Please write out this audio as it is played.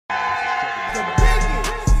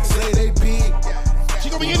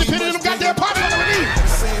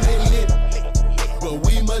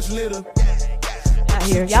litter. Out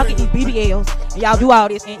here, y'all get these BBLs and y'all do all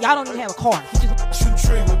this, and y'all don't even have a car. You just Shoot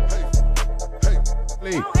trigger.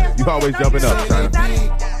 You always jumping up, China.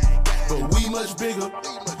 But we much bigger.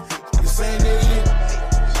 The same they lit,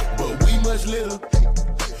 but we much litter.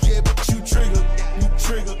 Yeah, but you trigger.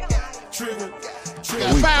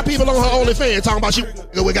 Got 5 people on her OnlyFans talking about you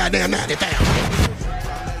with goddamn 90,000.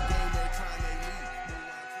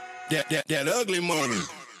 That ugly money.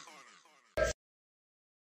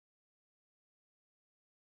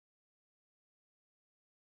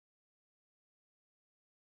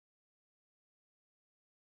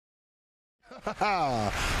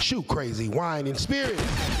 Shoot Crazy Wine and Spirit,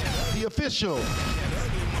 the official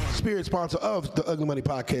spirit sponsor of the Ugly Money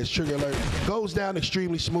Podcast. Trigger alert goes down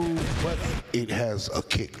extremely smooth, but it has a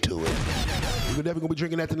kick to it. We're never gonna be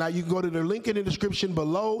drinking that tonight. You can go to the link in the description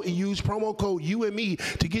below and use promo code UME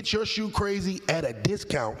to get your Shoot Crazy at a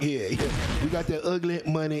discount. Yeah, we got that Ugly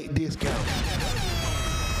Money discount.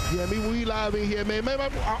 Yeah, we live in here, man.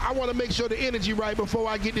 I want to make sure the energy right before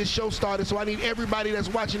I get this show started, so I need everybody that's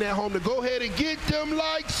watching at home to go ahead and get them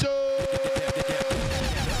likes up.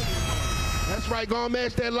 That's right, go and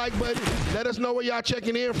mash that like button. Let us know where y'all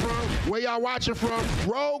checking in from, where y'all watching from.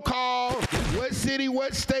 Roll call, what city,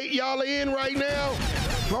 what state y'all are in right now.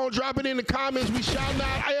 Go and drop it in the comments. We shouting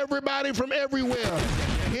out everybody from everywhere.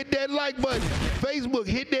 Hit that like button. Facebook,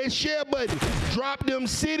 hit that share button. Drop them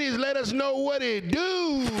cities. Let us know what it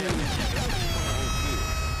do.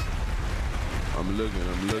 I'm looking.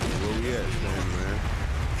 Where we at, man?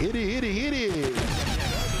 Hit it.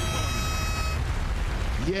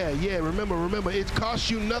 Yeah. Remember, it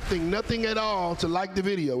costs you nothing at all to like the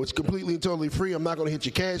video. It's completely and totally free. I'm not going to hit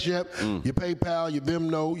your Cash App, your PayPal, your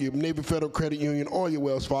Venmo, your Navy Federal Credit Union, or your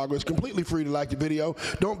Wells Fargo. It's completely free to like the video.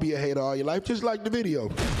 Don't be a hater all your life. Just like the video.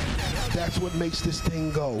 That's what makes this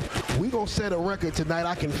thing go. We going to set a record tonight.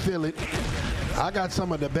 I can feel it. I got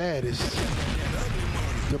some of the baddest,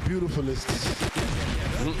 the beautifulest,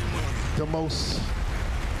 the most...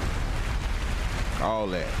 All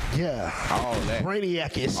that. Yeah. All that.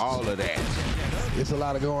 Brainiac. All of that. It's a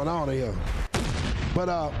lot of going on here.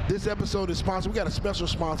 But this episode is sponsored. We got a special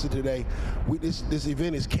sponsor today. This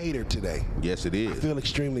event is catered today. Yes, it is. I feel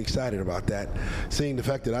extremely excited about that, seeing the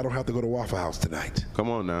fact that I don't have to go to Waffle House tonight.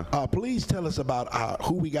 Come on now. Please tell us about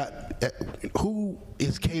who we got, who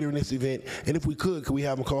is catering this event, and if we could we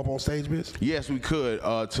have them come up on stage, Miss? Yes, we could.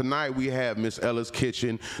 Tonight we have Miss Ella's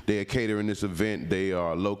Kitchen. They are catering this event. They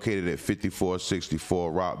are located at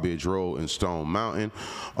 5464 Rockbridge Road in Stone Mountain,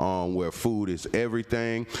 where food is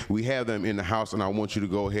everything. We have them in the house, and I want you to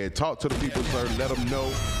go ahead, talk to the people, sir. Let them know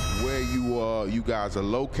where you guys are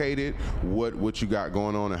located, what you got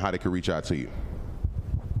going on, and how they can reach out to you.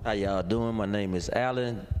 How y'all doing? My name is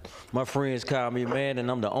Alan. My friends call me man, and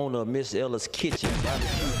I'm the owner of Miss Ella's Kitchen. Barbecue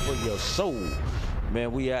for your soul.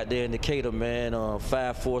 Man, we out there in Decatur, man,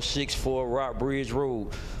 5464 Rockbridge Road.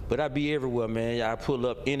 But I be everywhere, man. I pull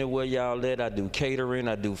up anywhere y'all at. I do catering.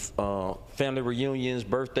 I do family reunions,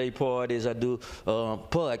 birthday parties. I do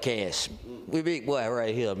podcasts. We big boy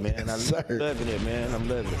right here, man. Yes, I'm loving it, man. I'm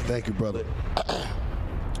loving it. Thank you, brother.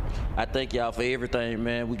 I thank y'all for everything,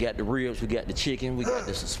 man. We got the ribs, we got the chicken, we got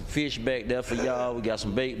some fish back there for y'all. We got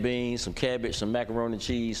some baked beans, some cabbage, some macaroni and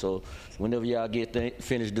cheese. So whenever y'all get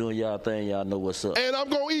finished doing y'all thing, y'all know what's up. And I'm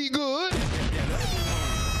going to eat good.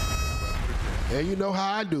 And you know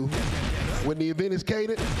how I do. When the event is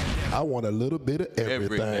catered, I want a little bit of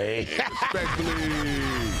everything. Respectfully.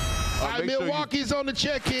 All right, Milwaukee's on the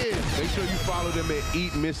check-in. Make sure you follow them at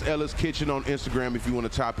Eat Miss Ella's Kitchen on Instagram if you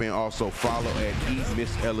want to top in. Also, follow at Eat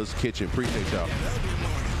Miss Ella's Kitchen. Appreciate y'all.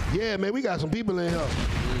 Yeah, man, we got some people in here.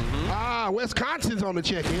 Wisconsin's on the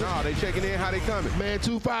check-in. No, they checking in. How they coming? Man,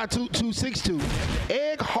 252-262.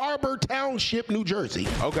 Egg Harbor Township, New Jersey.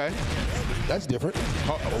 Okay. That's different.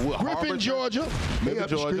 Griffin, Georgia. Griffin,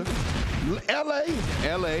 Georgia.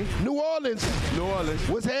 L.A. New Orleans.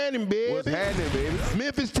 What's happening, baby?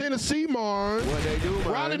 Memphis, Tennessee, Marn. What they do, man?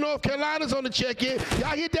 Raleigh, North Carolina's on the check-in. Y'all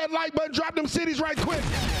hit that like button. Drop them cities right quick.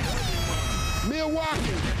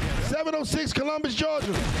 Milwaukee. 706 Columbus,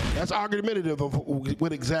 Georgia. That's argumentative of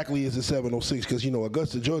what exactly is the 706, because, you know,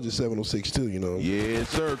 Augusta, Georgia is 706 too, you know. Yes,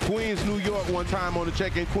 sir. Queens, New York, one time on the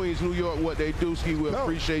check-in. Queens, New York, what they do, ski. We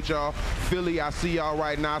appreciate y'all. Philly, I see y'all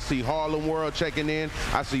right now. I see Harlem World checking in.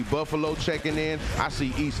 I see Buffalo checking in. I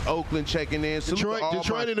see East Oakland checking in.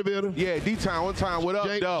 Detroit in the building. Yeah, D-Town, one time. What up,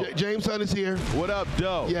 Doe? James Hunt is here. What up,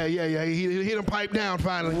 Doe? Yeah. He hit him pipe down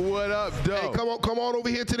finally. What up, Doe? Hey, come on over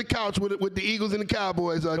here to the couch with the Eagles and the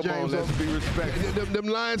Cowboys, James. let's be respectful. Them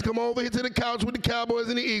Lions come over here to the couch with the Cowboys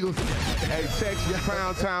and the Eagles. Hey, Texas,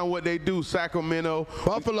 Pound Town, what they do, Sacramento.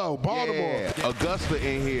 Buffalo, Baltimore. Yeah, Augusta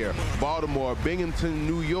in here. Baltimore, Binghamton,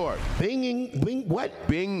 New York.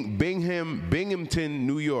 Binghamton,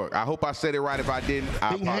 New York. I hope I said it right. If I didn't,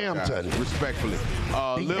 I apologize. Binghamton. Respectfully.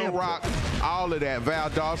 Little Rock, all of that.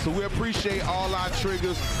 Valdosta. So we appreciate all our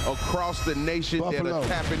triggers across the nation Buffalo.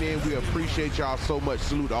 that are tapping in. We appreciate y'all so much.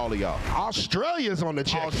 Salute all of y'all. Australia's on the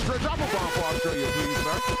check. Drop a bomb for Australia, please,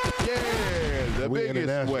 sir. Yeah, the We biggest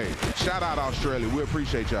international. way. Shout out Australia. We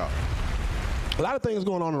appreciate y'all. A lot of things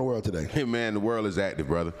going on in the world today. Hey, man, the world is active,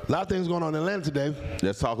 brother. A lot of things going on in Atlanta today.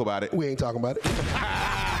 Let's talk about it. We ain't talking about it.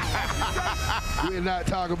 We're not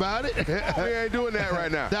talking about it. We ain't doing that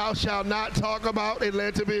right now. Thou shalt not talk about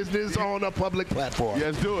Atlanta business on a public platform.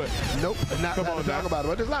 Let's do it. Nope, not Come to on talk now. about it.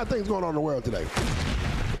 But there's a lot of things going on in the world today.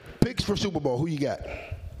 Picks for Super Bowl. Who you got?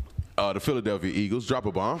 The Philadelphia Eagles. Drop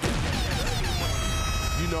a bomb.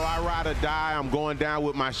 You know, I ride or die. I'm going down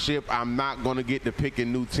with my ship. I'm not going to get to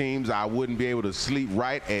picking new teams. I wouldn't be able to sleep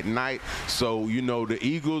right at night. So, you know, the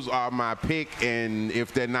Eagles are my pick. And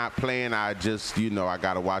if they're not playing, I just, you know, I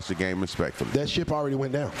got to watch the game respectfully. That ship already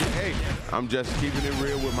went down. Hey, I'm just keeping it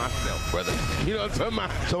real with myself, brother. You know what I'm talking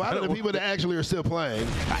about? So out of the people that actually are still playing,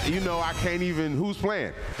 You know, I can't even. Who's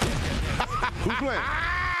playing? Who's playing?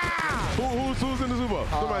 Who's in the Super Bowl?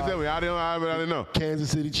 Somebody tell me. I didn't know.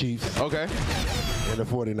 Kansas City Chiefs Okay. and the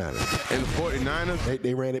 49ers. And the 49ers?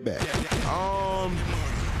 They ran it back.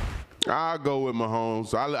 I'll go with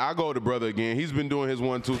Mahomes. I'll go with the brother again. He's been doing his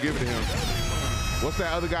 1-2. Give it to him. What's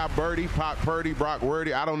that other guy? Birdie, Pop Purdy, Brock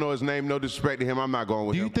Wordy. I don't know his name. No disrespect to him. I'm not going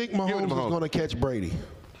with Do him. you think Give it to Mahomes is going to catch Brady?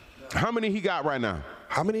 How many he got right now?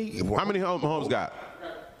 How many Mahomes got?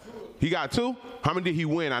 He got 2? How many did he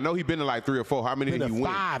win? I know he been to like 3 or 4. How many did he win?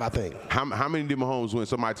 5, I think. How many did Mahomes win?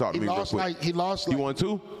 Somebody talk to me real quick. He won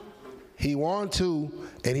 2? He won 2,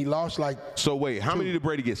 and he lost like So wait, how many did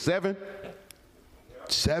Brady get? 7?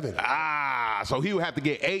 7. So he would have to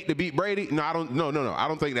get 8 to beat Brady? No, I don't. No. I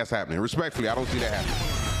don't think that's happening. Respectfully, I don't see that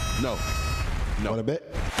happening. No. Want to bet?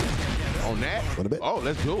 On that? Wanna bet? Oh,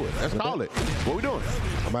 let's do it. Let's call it. What we doing?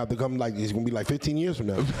 I'm about to come like it's gonna be like 15 years from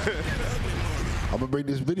now. I'm gonna bring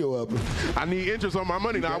this video up. I need interest on my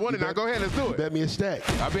money now. I want it now. Go ahead, let's do it. Bet me a stack.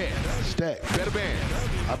 I bet. Stack. Bet a band.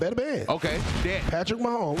 I bet a band. Okay. Bet. Patrick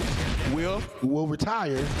Mahomes will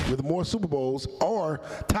retire with more Super Bowls or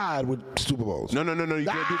tied with Super Bowls. No. You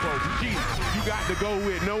can't do both. You cheating. You got to go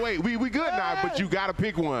with. No, wait. We good now, but you got to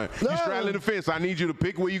pick one. No. You straddling the fence. I need you to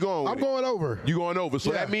pick where you going with I'm going over. You going over.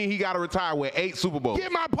 So Yeah. that means he got to retire with 8 Super Bowls.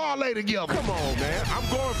 Get my parlay together. Come on, man. I'm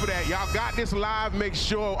going for that. Y'all got this live. Make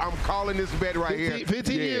sure I'm calling this bet right here.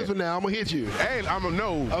 15 Yeah. years from now, I'm gonna hit you. Hey, I'm going to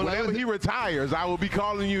know. I'm like, Whenever he retires, I will be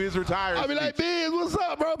calling you his retire. I'll be like, Biz, what's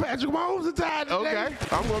up, bro? Patrick Mahomes retired today. Okay.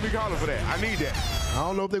 I'm going to be calling for that. I need that. I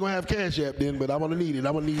don't know if they're gonna have Cash App then, but I'm gonna need it.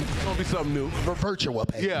 I'm gonna need It's going to be something new. virtual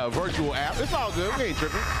pay. Yeah, a virtual app. It's all good. We ain't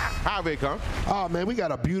tripping. However it come. Oh man, we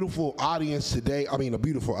got a beautiful audience today. I mean, it's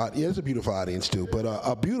a beautiful audience too, but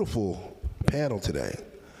a beautiful panel today.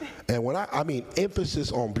 And when I mean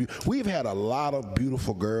emphasis on we've had a lot of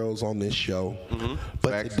beautiful girls on this show,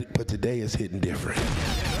 Facts. but today is hitting different.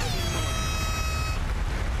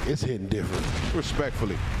 It's hitting different.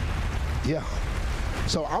 Respectfully. Yeah.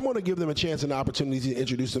 So I'm going to give them a chance and opportunity to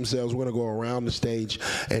introduce themselves. We're going to go around the stage,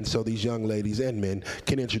 and so these young ladies and men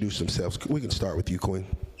can introduce themselves. We can start with you, Queen.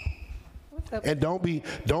 What's up? And don't be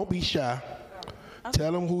shy.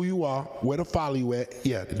 Tell them who you are, where to follow you at.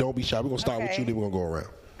 Yeah, don't be shy. We're going to start with you, then we're going to go around.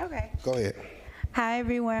 Okay. Go ahead. Hi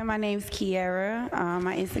everyone, my name's Kiera.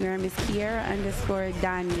 My Instagram is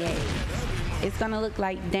Kiera_Danye. It's gonna look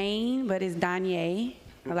like Dane, but it's Danye.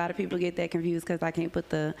 A lot of people get that confused because I can't put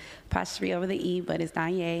the apostrophe over the E, but it's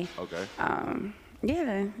Danye. Okay.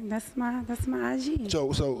 Yeah, that's my IG.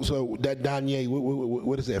 So that Danye,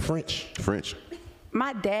 what is that, French? French.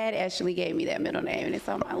 My dad actually gave me that middle name, and it's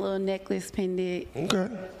on my little necklace pendant. Okay.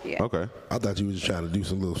 Yeah. Okay. I thought you was just trying to do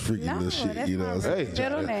some little freaky No, little shit. that's You know my what I'm saying?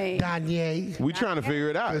 middle name. Danye. We trying to figure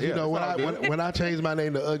it out. Because, Yeah, you know, it's all good. when I changed my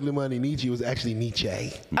name to Ugly Money Nietzsche, it was actually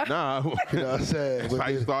Nietzsche. Nah. You know what I'm saying? That's how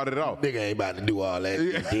you started it off. Nigga ain't about to do all that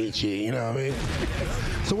dead shit, you know what I mean?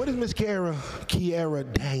 So what does Miss Kiera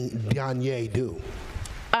Danye do?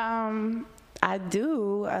 I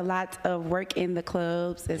do a lot of work in the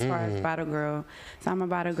clubs as far as bottle girl. So I'm a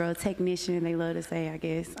bottle girl technician, they love to say, I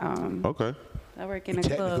guess. Okay. I work in a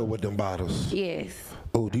Technical club. with them bottles. Yes.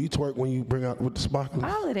 Oh, do you twerk when you bring out with the sparklers?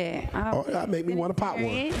 All of that. Oh, that make me want to pop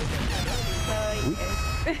one.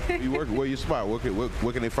 You work where you spot? What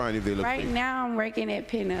can they find if they look? Right for you? now I'm working at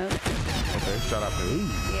Pinup. Okay. Shout out to you.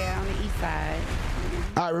 Yeah, on the east side.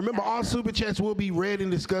 All right, remember, all super chats will be read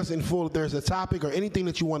and discussed in full. If there's a topic or anything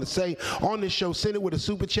that you want to say on this show, send it with a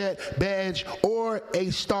super chat badge or a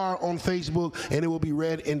star on Facebook, and it will be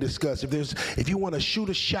read and discussed. If you want to shoot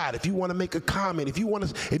a shot, if you want to make a comment, if you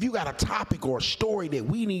got a topic or a story that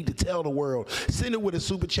we need to tell the world, send it with a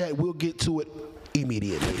super chat. We'll get to it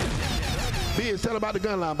immediately. Biz, tell about the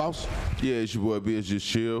gun line, boss. Yeah, it's your boy Biz Just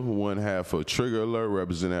Chill, one half of Trigger Alert,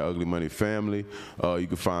 representing that Ugly Money family. You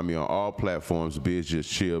can find me on all platforms, Biz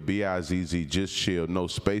Just Chill, B-I-Z-Z, Just Chill, no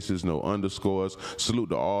spaces, no underscores. Salute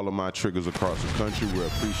to all of my triggers across the country. We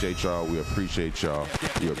appreciate y'all. We appreciate y'all.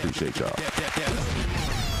 We appreciate y'all.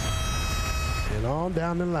 And on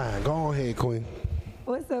down the line. Go on ahead, Queen.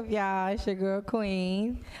 What's up, y'all? It's your girl,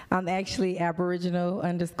 Queen. I'm actually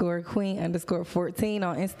Aboriginal_Queen_14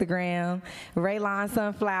 on Instagram. Raylon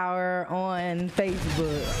Sunflower on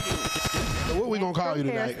Facebook. So what we gonna call you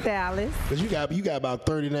tonight? Hairstylist. Because you got about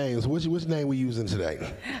 30 names. Which name we using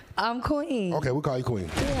today? I'm Queen. Okay, we'll call you Queen.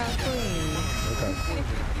 Yeah, I'm Queen. Okay.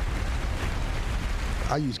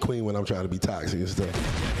 I use Queen when I'm trying to be toxic and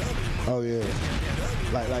stuff. Oh yeah.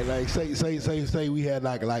 Like say we had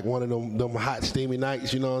like one of them hot steamy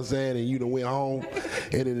nights, you know what I'm saying, and you done went home,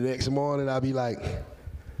 and then the next morning I'll be like,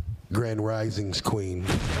 Grand Risings Queen.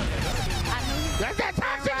 That's that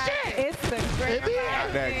toxic shit. It's the Grand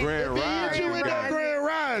Rising. That Grand Rising. You with that Grand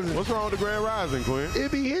Rising. What's wrong with the Grand Rising, Queen?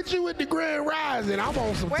 If he hit you with the Grand Rising, I'm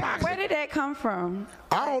on some toxic. Where did that come from?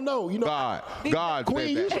 I don't know. You know, God Queen,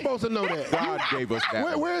 said you that. supposed to know that. God gave us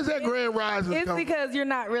that. Where is that Grand Rising? It's because you're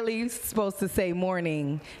not really supposed to say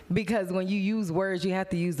morning, because when you use words, you have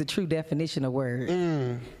to use the true definition of words.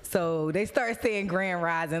 So they start saying Grand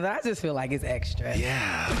Rising, but I just feel like it's extra.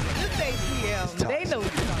 Yeah. Just say PM. They know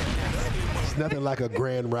what you're talking about. It's nothing like a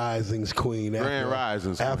Grand Risings Queen. Grand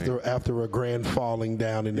Risings Queen. After a grand falling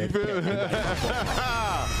down in that.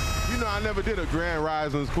 You know, I never did a Grand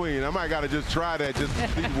Risings Queen. I might gotta just try that just to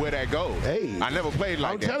see where that goes. Hey, I never played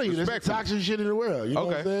like that. I'm telling you, that's the toxic shit in the world. You know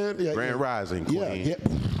what I'm saying? Yeah, Grand Rising Queen. Yeah.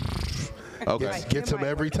 Okay. Gets them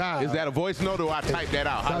every time. Is that a voice note or I type that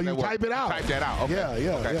out? No, you type it out. Type that out. Okay.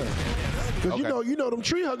 Yeah. Because you know them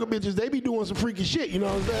tree hugger bitches, they be doing some freaky shit. You know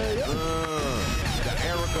what I'm saying? The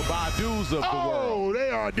Erykah Badu's of the world. Oh,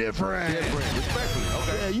 they are different. Respectfully.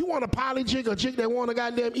 Okay. Yeah, you want a poly chick, a chick that want to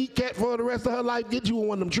goddamn eat cat for the rest of her life, get you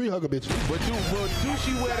one of them tree hugger bitches. But do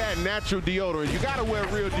she wear that natural deodorant? You gotta wear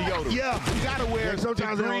real deodorant. Yeah. You gotta wear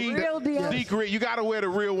sometimes real deodorant. Secret. You gotta wear the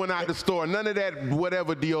real one out the store. None of that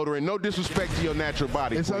whatever deodorant. No disrespect to your natural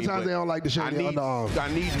body. And Queen, sometimes they don't like to show their underarms.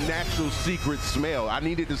 I need natural secret smell. I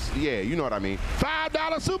needed to. Yeah, you know what I mean.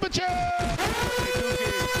 $5 super chat.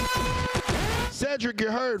 Cedric, you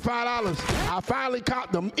heard, $5. I finally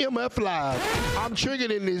caught them MF Live. I'm triggered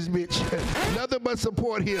in this bitch. Nothing but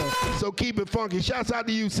support here. So keep it funky. Shouts out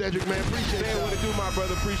to you, Cedric, man. Appreciate it. What to do, my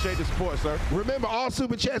brother. Appreciate the support, sir. Remember, all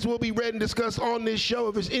super chats will be read and discussed on this show.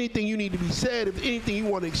 If there's anything you need to be said, if anything you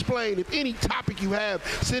want to explain, if any topic you have,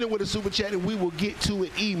 send it with a super chat and we will get to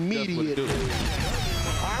it immediately.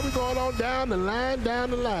 All right, we're going on down the line.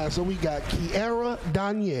 So we got Kiara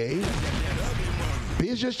Danye,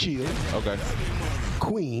 Biz Just Chill. Okay.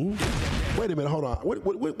 Queen. Wait a minute, hold on.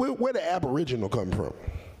 Where the Aboriginal come from?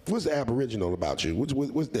 What's the Aboriginal about you? What's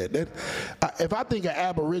that? If I think of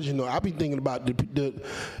Aboriginal, I be thinking about the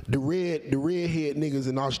redhead niggas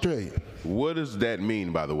in Australia. What does that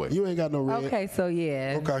mean, by the way? You ain't got no red. Okay, so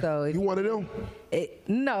yeah. Okay. So you one of them?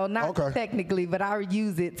 No, not technically, but I would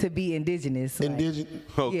use it to be indigenous. Indigenous.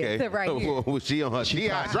 Okay. Yeah, to right here. Well, she on her. She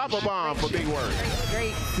drop a bomb for big words.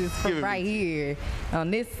 Great is from right here on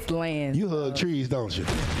this land. You hug trees, don't you?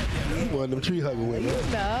 You one of them tree hugging women.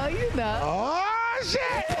 You know. Oh shit!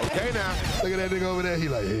 Okay now. Look at that nigga over there. He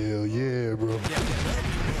like, hell yeah, bro.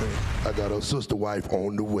 I got a sister wife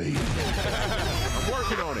on the way. I'm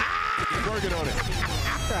working on it. Working on it.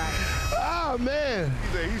 Oh man.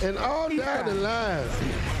 And all down the line.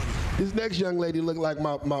 This next young lady looked like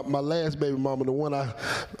my last baby mama, the one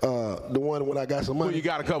when I got some money. When you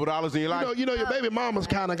got a couple dollars in your life? You know your baby mama's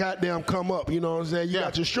kind of goddamn come up, you know what I'm saying? You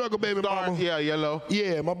got your struggle baby mama. Yeah, yellow.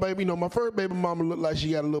 Yeah, my baby, my first baby mama looked like she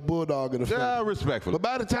got a little bulldog in the front. Yeah, respectfully. But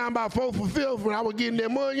by the time about 4th or 5th, when I was getting that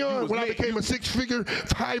money on, when I became a 6-figure,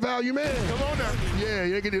 high-value man. Come on now. Yeah,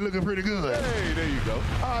 they get it looking pretty good. Hey, there you go.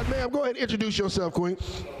 All right, ma'am, go ahead and introduce yourself, Queen.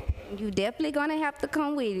 You definitely gonna have to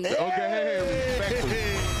come with it. Okay, respectfully.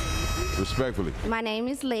 Respectfully. My name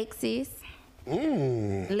is Lexis.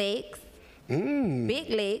 Lex. Big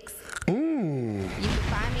Lex. You can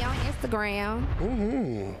find me on Instagram.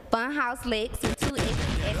 Funhouse Lex with 2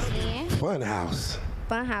 X's at the end. Funhouse.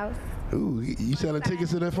 Funhouse. Ooh, you selling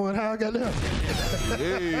tickets to that Funhouse? Goddamn.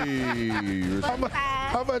 Hey. Fun size.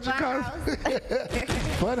 How much it cost?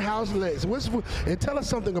 Funhouse Lex. And tell us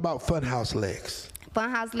something about Funhouse Lex.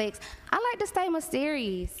 Funhouse Lex. I like to stay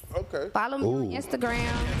mysterious. Okay. Follow me on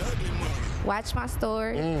Instagram. Watch my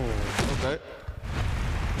story. Okay.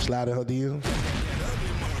 Slide in her DMs.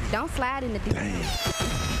 Don't slide in the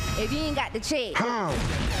DM. If you ain't got the check.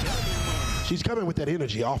 She's coming with that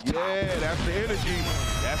energy off top. Yeah, that's the energy.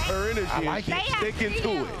 That's her energy. I like it. She's sticking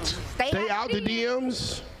to it. Stay out the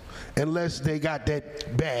DMs unless they got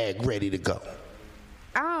that bag ready to go.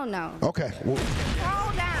 I don't know. Okay. Well,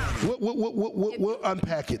 Hold down. we'll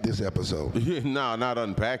unpack it this episode. No, not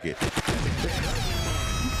unpack it.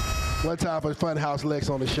 One time for Funhouse Lex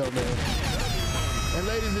on the show, man. And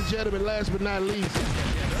ladies and gentlemen, last but not least,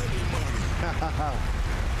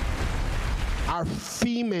 our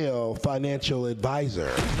female financial advisor.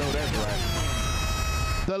 No, that's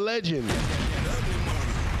right. The legend.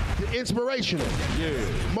 The inspirational. Yeah.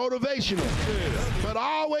 Motivational. Yeah. But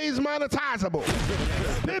always monetizable.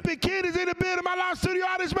 Pimpin' Kid is in the building. My live studio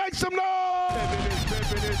audience, make some noise.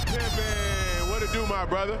 Pimpin'. What it do, my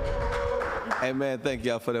brother? Hey, man, thank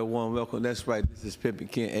y'all for that warm welcome. That's right. This is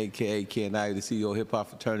Pimpin' Ken, a.k.a. Ken I, the CEO of Hip Hop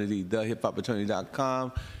Fraternity,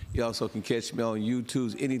 thehiphopfraternity.com. You also can catch me on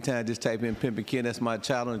YouTube anytime. Just type in Pimpin' Ken. That's my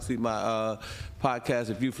channel. And see my podcast,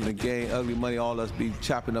 A View from the Game, Ugly Money. All us be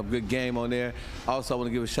chopping up good game on there. Also, I want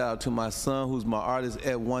to give a shout out to my son, who's my artist,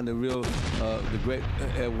 Ed1,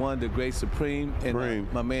 the great Supreme,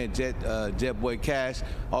 and my man Jet Boy Cash.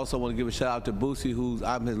 Also, want to give a shout out to Boosie,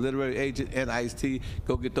 I'm his literary agent, and Ice-T.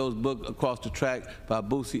 Go get those books, Across the Track by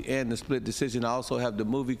Boosie and The Split Decision. I also have the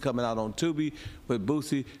movie coming out on Tubi with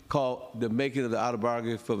Boosie called The Making of the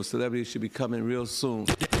Autobiography for a Celebrity. It should be coming real soon.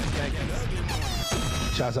 Thank you.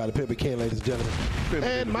 Shouts out to Pimpin' Ken, ladies and gentlemen.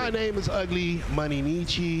 And my name is Ugly Money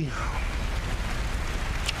Nietzsche.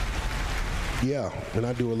 Yeah, and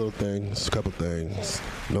I do a little things, a couple things,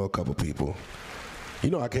 know a couple people. You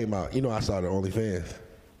know I came out, I started OnlyFans.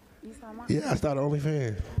 You saw mine? Yeah, I started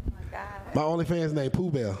OnlyFans. Oh my God. My OnlyFans name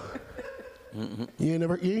Pooh Bell. You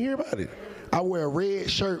ain't hear about it? I wear a red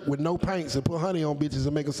shirt with no paints and put honey on bitches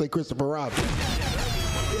and make them say Christopher Robin.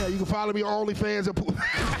 Yeah, you can follow me on OnlyFans and Pooh.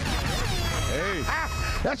 Hey.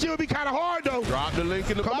 That shit would be kind of hard, though. Drop the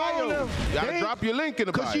link in the bio. On now. You gotta drop your link in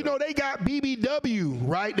the bio. Because, they got BBW,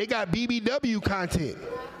 right? They got BBW content.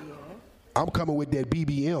 I'm coming with that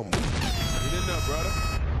BBM. Get in there, brother.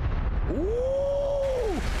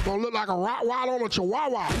 Ooh. Gonna look like a Rottweiler on a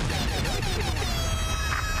Chihuahua.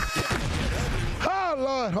 Oh,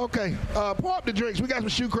 Lord. Okay. Pour up the drinks. We got some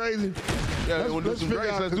shoe crazy. Yeah, we'll do some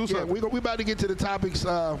drinks. Let's do something. We about to get to the topics.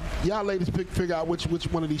 Y'all ladies figure out which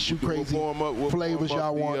one of these shoe crazy flavors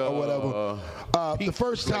y'all want or whatever. The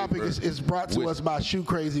first topic is brought to us by Shoe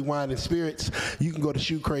Crazy Wine and Spirits. You can go to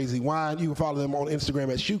Shoe Crazy Wine. You can follow them on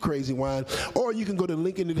Instagram at Shoe Crazy Wine, or you can go to the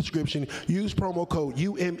link in the description. Use promo code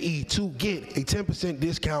UME to get a 10%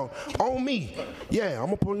 discount on me. Yeah,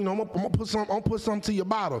 I'm gonna put something to your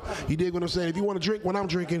bottle. You dig what I'm saying? If you want to drink when I'm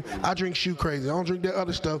drinking, I drink Shoe Crazy. I don't drink that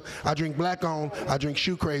other stuff. I drink Black On. I drink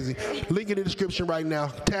Shoe Crazy. Link in the description right now.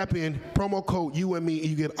 Tap in promo code UME and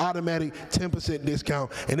you get automatic 10%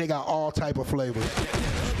 discount. And they got all type of flavors.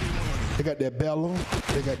 They got that Bella.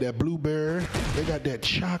 They got that blueberry. They got that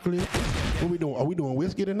chocolate. What we doing? Are we doing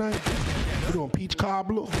whiskey tonight? We're doing peach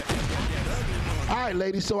cobbler. All right,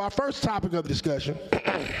 ladies. So our first topic of discussion.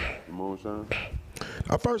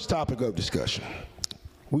 Our first topic of discussion.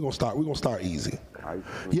 We're gonna start easy.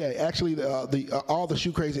 Yeah, actually, all the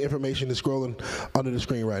Shoe Crazy information is scrolling under the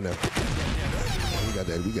screen right now.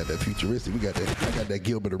 We got that futuristic. I got that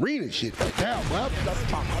Gilbert Arenas shit right now. Well,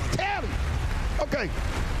 I'm telling you. Okay,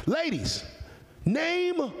 ladies,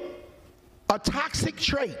 name a toxic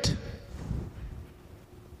trait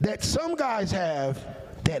that some guys have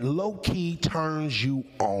that low key turns you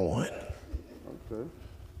on.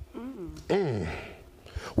 Okay.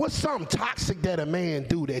 What's something toxic that a man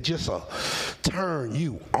do that just turn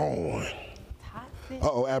you on? Toxic?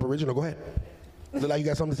 Uh-oh, Aboriginal, go ahead. Look like you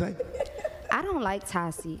got something to say? I don't like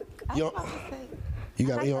toxic. You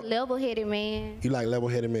got a level-headed man. You like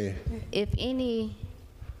level-headed man? If any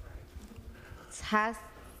toxic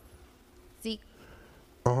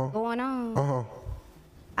going on,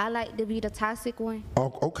 I like to be the toxic one.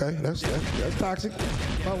 Oh, okay, that's toxic.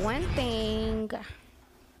 But one thing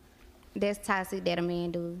that's toxic that a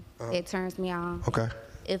man do, it turns me on. Okay.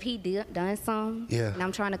 If he done something, and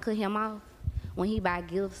I'm trying to cut him off, when he buy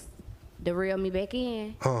gifts to reel me back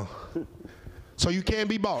in. So you can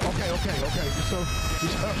be bought. Okay. So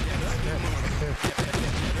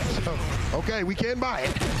okay, we can buy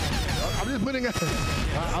it. I'm just putting.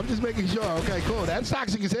 I'm just making sure. Okay, cool. That's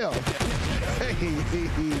toxic as hell. Hey,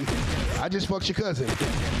 I just fucked your cousin.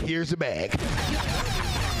 Here's the bag.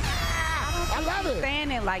 I love it.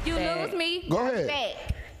 Saying it like You that. lose me, Go buy me ahead. back.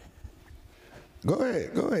 Go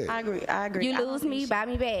ahead. I agree. You lose me, buy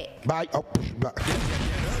me back. Bye. Oh, bye.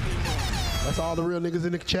 That's all the real niggas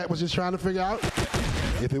in the chat was just trying to figure out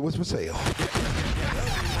if it was for sale.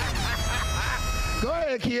 Go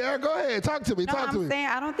ahead, Kiara. Go ahead. Talk to me. No, Talk to I'm me. saying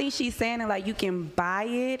I don't think she's saying it like you can buy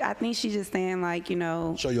it. I think she's just saying like, you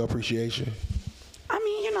know, Show your appreciation. I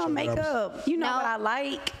mean, you know, makeup. You know No. what I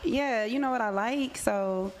like. Yeah, you know what I like.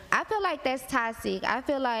 So I feel like that's toxic. I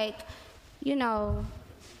feel like, you know,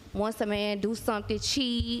 once a man do something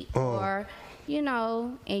cheat or, you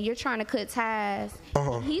know, and you're trying to cut ties,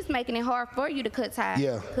 he's making it hard for you to cut ties.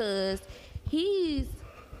 Yeah. Because he's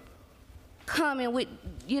coming with,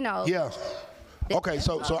 you know. Yeah. Okay,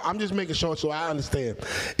 so I'm just making sure so I understand.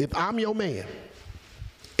 If I'm your man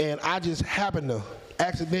and I just happen to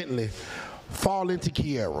accidentally fall into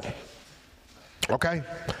Kiara, okay,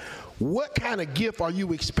 what kind of gift are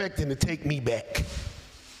you expecting to take me back?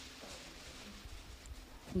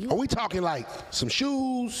 Are we talking like some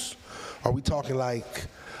shoes? Are we talking like,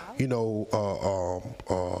 you know,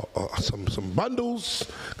 some bundles?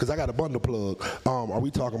 Because I got a bundle plug. Are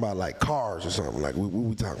we talking about like cars or something? Like, what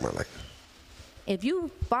we talking about? Like, If you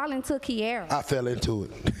fall into Kiara, I fell into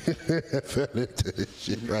it. I fell into this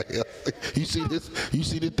shit right here. You see this? You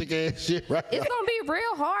see this thick ass shit right here? it's gonna be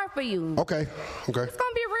real hard for you. Okay. It's gonna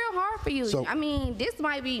be real hard for you. So- I mean, this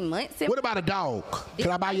might be months and What about a dog? this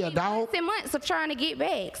Can I buy might you a be dog? months and months of trying to get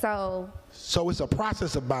back. So So it's a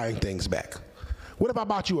process of buying things back. What if I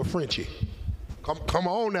bought you a Frenchie? Come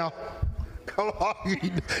on now. Come on.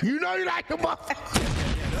 You know you like the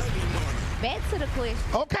motherfucker. back to the question.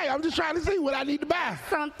 Okay, I'm just trying to see what I need to buy.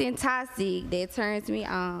 Something toxic that turns me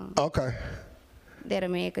on Okay. that a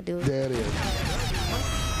man could do. There it is.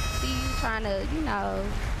 See you trying to, you know,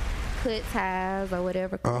 cut ties or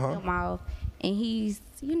whatever, cut them off, and he's,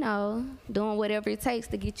 you know, doing whatever it takes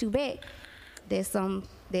to get you back. That's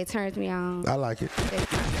that turns me on. I like it. That's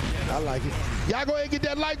toxic. I like it. Y'all go ahead and get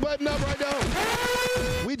that like button up right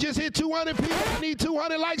now. We just hit 200 people. I need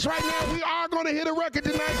 200 likes right now. We are going to hit a record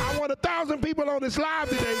tonight. I want 1,000 people on this live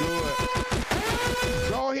today.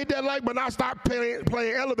 Go hit that like button. I'll start playing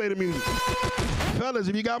elevator music. Fellas,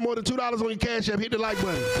 if you got more than $2 on your Cash App, hit the like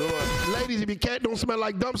button. Ladies, if your cat don't smell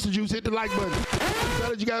like dumpster juice, hit the like button.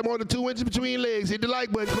 Fellas, you got more than 2 inches between your legs, hit the like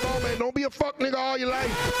button. Come on, man. Don't be a fuck nigga all your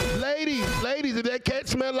life. Ladies, if that cat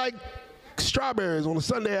smell like strawberries on a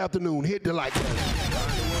Sunday afternoon, hit the like button.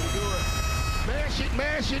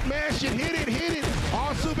 Mash it, hit it.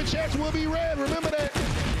 All super chats will be read. Remember that.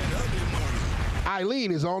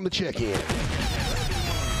 Eileen is on the check-in.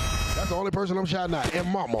 That's the only person I'm shouting out. And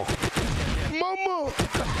Mama.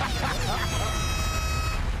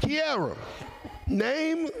 Kiara,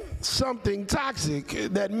 name something toxic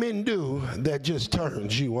that men do that just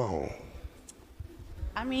turns you on.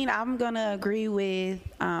 I mean, I'm gonna agree with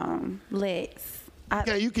Lex.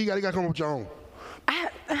 Okay, you gotta come up with your own.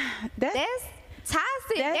 That's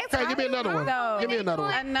toxic. That's Okay, give me another one. Give me another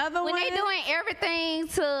one. Another when one. they doing everything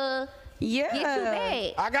to get you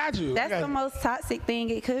back. I got you. That's Okay. the most toxic thing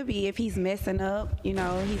it could be if he's messing up. You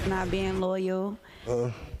know, he's not being loyal.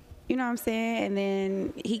 You know what I'm saying? And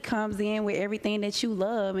then he comes in with everything that you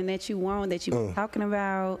love and that you want, that you've been talking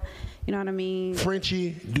about. You know what I mean?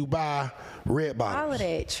 Frenchie, Dubai, Red Bottoms. All of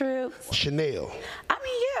that. Trips. Chanel. I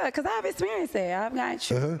mean, yeah, because I've experienced that. I've gotten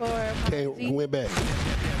trips for Went back.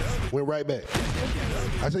 Went right back.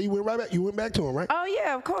 I said you went right back. You went back to him, right? Oh,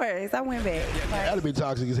 yeah, of course. I went back. That'd be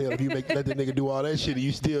toxic as hell if you let the nigga do all that shit and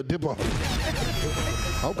you still dip on him.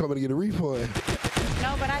 I'm coming to get a refund.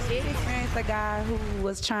 No, but I did experience a guy who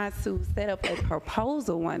was trying to set up a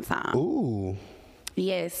proposal one time. Ooh.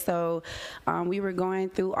 Yes, so we were going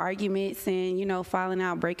through arguments and, you know, falling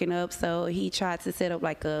out, breaking up. So he tried to set up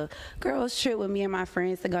like a girls trip with me and my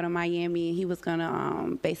friends to go to Miami, and he was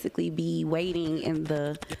gonna basically be waiting in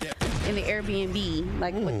the Airbnb,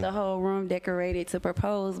 like with the whole room decorated to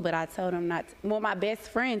propose. But I told him not to. Well, my best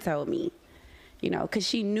friend told me, you know, because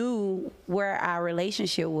she knew where our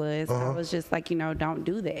relationship was. I was just like, you know, don't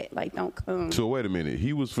do that. Like, don't come. So wait a minute.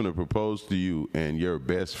 He was finna propose to you, and your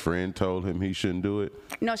best friend told him he shouldn't do it?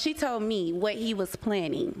 No, she told me what he was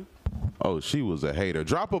planning. Oh, she was a hater.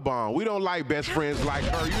 Drop a bomb. We don't like best friends like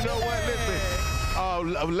her. You know what? Listen.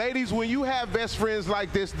 Ladies, when you have best friends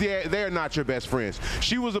like this, they're not your best friends.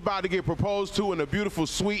 She was about to get proposed to in a beautiful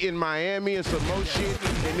suite in Miami and some more shit,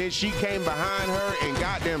 and then she came behind her and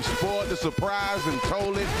goddamn spoiled the surprise and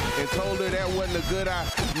told her that wasn't a good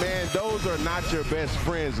idea. Man, those are not your best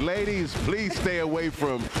friends. Ladies, please stay away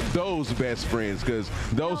from those best friends, because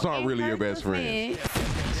those aren't really your best friends.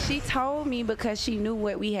 She told me because she knew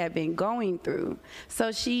what we had been going through.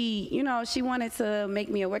 So she, you know, she wanted to make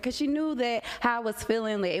me aware because she knew that how I was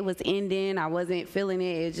feeling, like it was ending. I wasn't feeling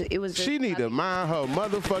it. It was just she need to mind her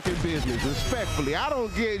motherfucking business, respectfully.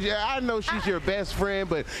 I know she's your best friend,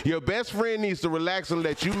 but your best friend needs to relax and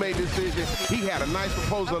let you make decisions. He had a nice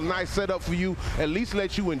proposal, a nice setup for you. At least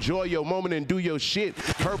let you enjoy your moment and do your shit.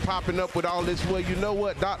 Her popping up with all this, well, you know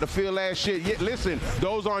what, Dr. Phil ass shit. Yeah, listen,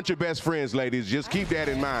 those aren't your best friends, ladies. Just keep that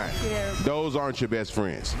in mind. Yeah. Those aren't your best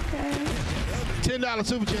friends. Okay. $10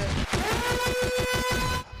 super chat.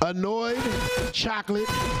 Annoyed chocolate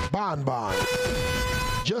bonbons.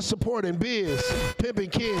 Just supporting Biz,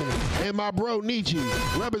 Pimpin' Ken, and my bro Nietzsche,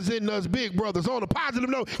 representing us big brothers on a positive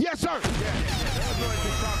note. Yes, sir. Annoyed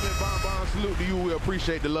chocolate bonbon. Salute to you. We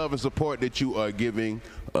appreciate the love and support that you are giving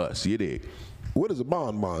us. You dig? What is a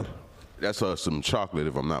bonbon? That's some chocolate,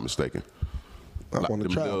 if I'm not mistaken. I want to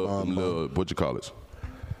try a bonbon. What you call it?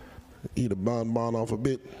 Eat a bonbon off a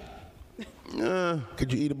bit.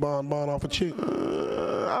 Could you eat a bonbon off a chick?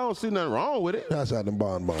 I don't see nothing wrong with it. That's how them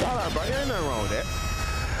bonbons. All right, bro. Ain't nothing wrong with that.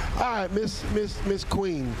 All right, Miss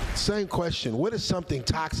Queen, same question. What is something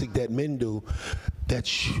toxic that men do that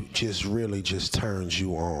just really just turns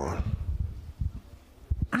you on?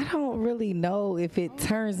 I don't really know if it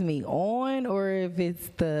turns me on or if it's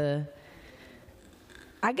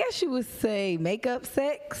I guess you would say makeup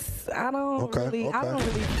sex. I don't really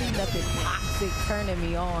see nothing toxic turning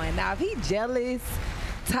me on. Now, if he jealous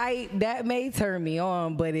type, that may turn me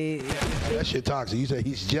on, but that shit toxic. You say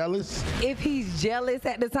he's jealous? If he's jealous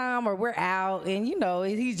at the time or we're out and, you know,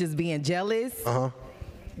 he's just being jealous, that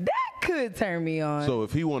could turn me on. So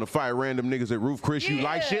if he want to fight random niggas at Roof Chris, you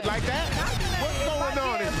like shit like that? What's going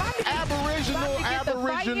on?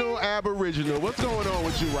 Aboriginal. What's going on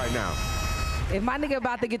with you right now? If my nigga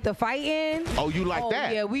about to get the fight in. Oh, you like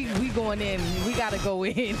that? Yeah, we going in. We gotta go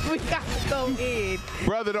in. We gotta go in.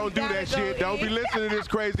 Brother, don't do that shit. Don't be listening to this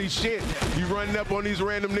crazy shit. You running up on these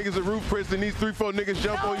random niggas at Roof Chris and these 3-4 niggas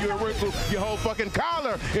jump on you and wrinkle your whole fucking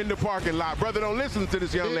collar in the parking lot. Brother, don't listen to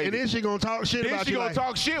this young lady. And then she gonna talk shit about you. Then she gonna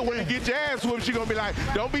talk shit when you get your ass whooped. She gonna be like,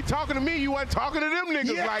 don't be talking to me. You wasn't talking to them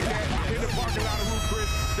niggas like that in the parking lot of Roof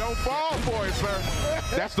Chris. Don't fall for it,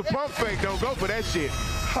 sir. That's the pump fake. Don't go for that shit.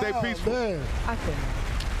 Stay peaceful. Man.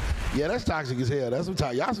 Yeah, that's toxic as hell. That's some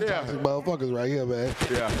y'all some toxic motherfuckers right here, man.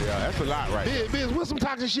 Yeah, that's a lot right there. Biz, what's some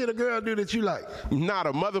toxic shit a girl do that you like? Not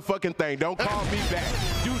a motherfucking thing. Don't call me back.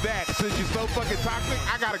 Do that. Since you're so fucking toxic,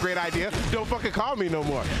 I got a great idea. Don't fucking call me no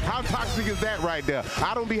more. How toxic is that right there?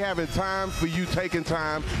 I don't be having time for you taking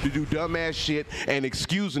time to do dumbass shit and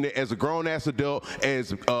excusing it as a grown-ass adult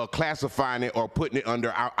as classifying it or putting it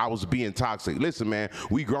under I was being toxic. Listen, man,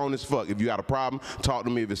 we grown as fuck. If you got a problem, talk to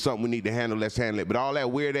me. If it's something we need to handle, let's handle it. But all that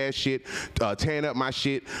weird-ass shit, tearing up my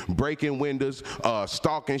shit, breaking windows,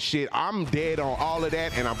 stalking shit, I'm dead on all of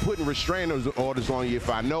that, and I'm putting restraining orders on you.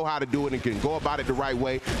 If I know how to do it and can go about it the right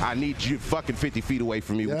way, I need you fucking 50 feet away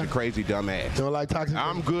from me with your crazy dumb ass. Don't like toxic?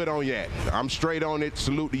 I'm good on that. I'm straight on it.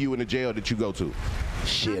 Salute to you in the jail that you go to.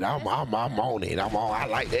 Shit, I'm on it. I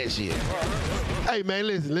like that shit. Hey, man,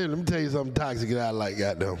 listen, let me tell you something toxic that I like,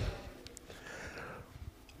 goddamn.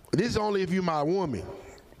 This is only if you're my woman.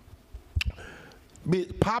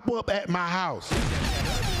 Bitch, pop up at my house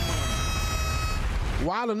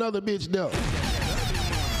while another bitch there.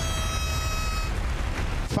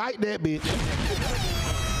 Fight that bitch,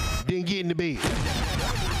 then get in the bed.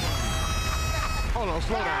 Hold on,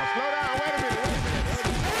 slow down, wait a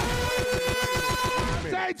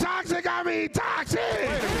minute. Say toxic, I mean toxic. Wait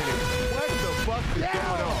a minute, what the fuck is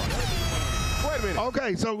going on? Wait a minute.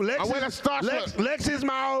 Okay, so Lex is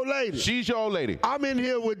my old lady. She's your old lady. I'm in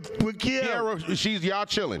here with Kiara. Y'all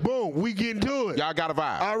chilling. Boom, we getting to it. Y'all got a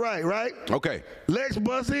vibe. All right? Okay. Lex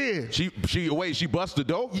bust in. She bust the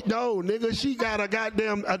door? No, nigga, she got a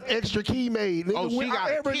goddamn extra key made. Nigga, she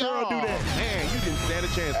got every girl do that. Man, you didn't stand a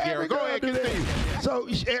chance, Kiara. Go ahead, continue. So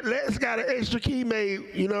Lex got an extra key made,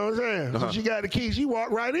 you know what I'm saying? So she got the key, she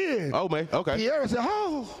walked right in. Oh, man, okay. Kiara said,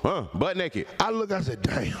 oh. Butt naked. I said,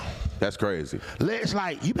 damn. That's crazy. Lex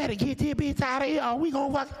like, you better get this bitch out of here or we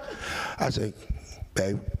gonna fuck. I said,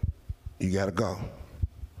 babe, you gotta go.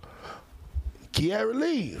 Kiara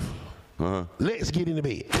leave. Let's get in the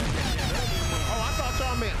bed. Oh, I thought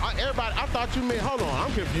y'all meant everybody. I thought you meant. Hold on,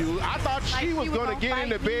 I'm confused. I thought she was gonna get in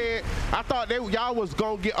the bed. I thought y'all was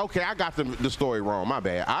gonna get. Okay, I got the story wrong. My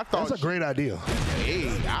bad. I thought that's a great idea. Hey,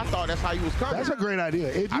 I thought that's how you was coming. That's a great idea.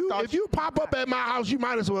 If you pop up at my house, you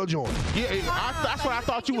might as well join. Yeah, that's what I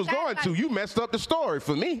thought you was going to. You messed up the story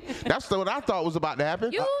for me. That's what I thought was about to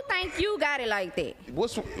happen. You think you got it like that?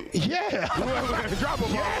 What's? Yeah. Drop a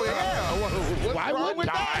bomb. Yeah. Why wouldn't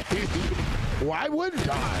I? Why wouldn't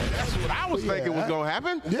I? That's what I was thinking was gonna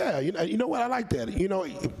happen. Yeah, you know what? I like that. You know,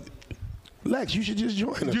 Lex, you should just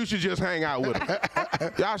join us. You should just hang out with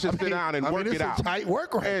her. Y'all should sit down and work it's it out. A tight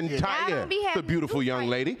work right and here. tight, yeah. It's a beautiful young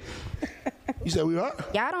lady. You said we are?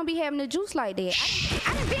 Y'all don't be having the juice like that.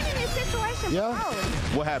 I done been in this situation before.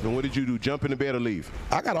 What happened? What did you do? Jump in the bed or leave?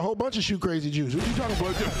 I got a whole bunch of shoe crazy juice. What you talking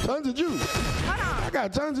about? Tons of juice. Hold on. I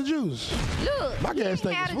got tons of juice. Look, my gas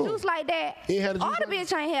tank had is a full. juice like that. He ain't had a juice All the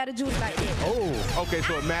bitch ain't had a juice like that. Oh, okay,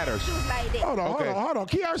 so it matters. Juice like that. Hold on.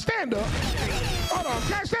 Kiara, stand up. Hold on.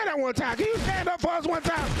 Can I stand up one time? Can you stand up for us one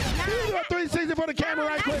time? Can you do a 360 for the camera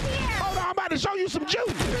right quick? Hold on, I'm about to show you some juice.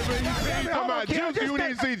 You talking about juice? You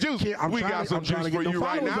didn't see juice. We got some juice for you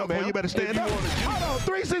right now, man. You better stand up. Hold on,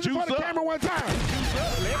 360 for the camera one time.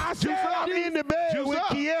 I said I'm in the bed with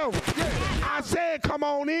Kiara. I said come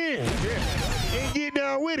on in and get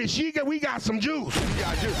done with it. We got some juice. You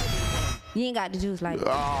got juice. You ain't got the juice like that.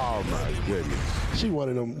 Oh my goodness. She one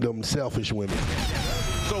of them selfish women.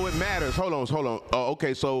 So it matters. Hold on.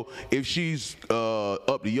 Okay, so if she's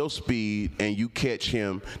up to your speed and you catch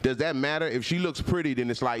him, does that matter? If she looks pretty, then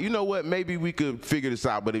it's like, you know what? Maybe we could figure this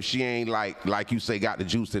out. But if she ain't like you say, got the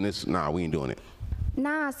juice, then it's we ain't doing it.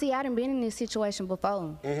 Nah, see, I done been in this situation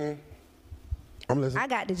before. Mm-hmm. I'm listening. I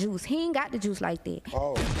got the juice. He ain't got the juice like that.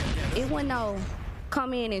 Oh. It wasn't no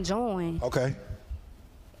come in and join. Okay.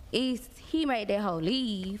 He made that whole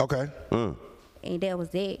leave. Okay. And that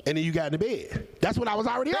was it. And then you got in the bed. That's what I was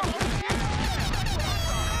already on.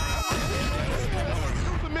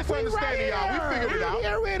 Misunderstanding, y'all. We figured it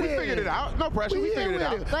out. We figured it out. No pressure. We figured it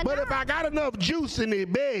out. But if I got enough juice in the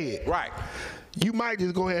bed, right, you might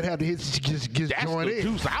just go ahead and have to just join in.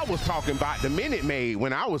 Juice I was talking about the Minute Maid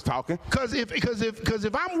when I was talking. Cause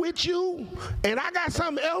if I'm with you and I got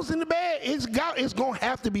something else in the bed, it's gonna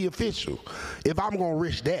have to be official. If I'm gonna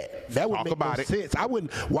risk that would make no sense. I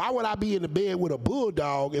wouldn't. Why would I be in the bed with a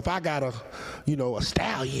bulldog if I got a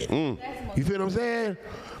stallion? You feel what I'm saying?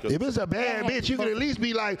 If it's a bad bitch, you can at least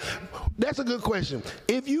be like, that's a good question.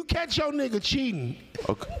 If you catch your nigga cheating,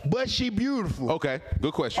 but she beautiful. Okay,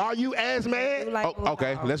 good question. Are you as mad?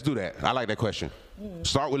 Okay, let's do that. I like that question.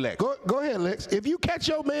 Start with Lex. Go ahead, Lex. If you catch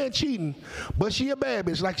your man cheating, but she a bad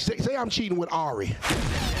bitch, like say I'm cheating with Ari.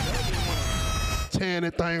 Tearing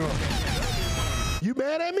that thing up. You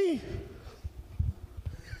mad at me?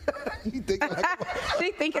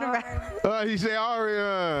 She thinking about it. He said, Ari,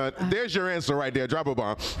 there's your answer right there. Drop a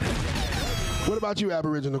bomb. What about you,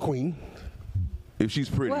 Aboriginal Queen? If she's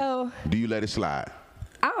pretty, Well, do you let it slide?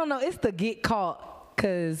 I don't know. It's the get caught,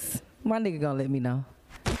 because my nigga gonna let me know.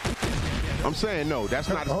 I'm saying no. That's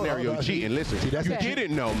not a scenario cheating. Listen, you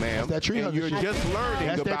didn't know, ma'am. That's that tree hugger you're shit. just learning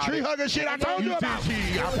That's about that tree hugger shit I told you about.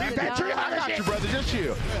 That's that tree hugger shit. I got you, brother. Just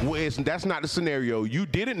chill. Well, that's not the scenario. You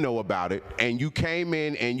didn't know about it, and you came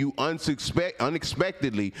in and you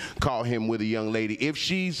unexpectedly caught him with a young lady. If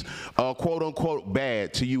she's quote unquote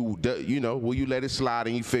bad to you, will you let it slide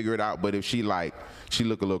and you figure it out? But if she look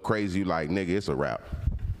a little crazy, you like, nigga, it's a wrap.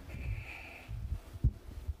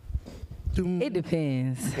 It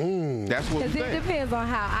depends. That's what Because it depends on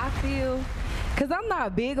how I feel. Because I'm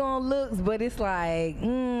not big on looks, but it's like,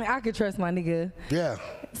 I could trust my nigga. Yeah.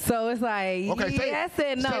 So it's like, I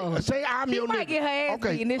said no. Say I'm she your nigga. She might get her ass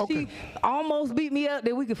beat, and if she almost beat me up,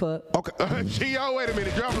 then we can fuck. Okay. Wait a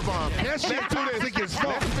minute. Drop a bomb. That shit toxic as fuck.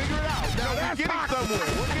 Let's figure it out. No, that's we're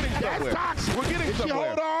getting somewhere. That's toxic. We're getting if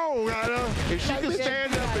somewhere. She hold on, if she can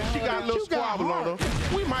stand up and she got a little squabble on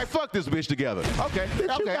her, we might fuck this bitch together. Okay,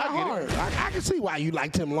 I get it. I can see why you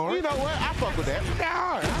like Tim Lawrence. You know what? I fuck with that.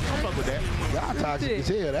 I fuck with that. Y'all toxic as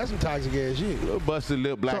hell. That's some toxic ass shit. Little busted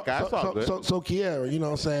lip, black eye. So Kiara, you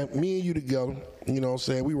know what I'm saying? Me and you together, you know what I'm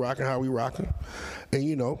saying? We rocking how we rocking. And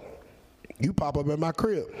you pop up at my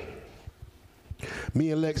crib.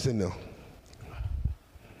 Me and Lex in there.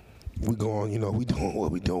 We going, we doing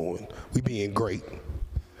what we doing. We being great.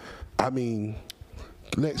 I mean,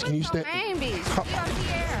 Lex, can you stand?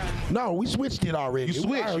 No, we switched it already. You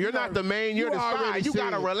switched. You're not the main. You're the side. You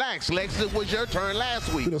gotta relax. Lex, it was your turn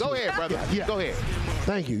last week. Go ahead, brother. Yeah. Go ahead.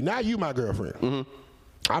 Thank you. Now you my girlfriend.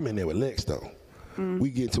 I'm in there with Lex though. We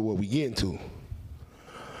get to what we get into.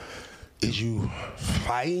 Is you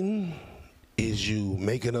fighting? Is you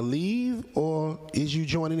making a leave? Or is you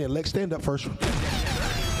joining in? Lex, stand up first.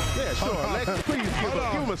 Yeah, sure. Lex, please give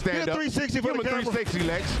him a stand up. Give a 360 for give the him a camera. 360,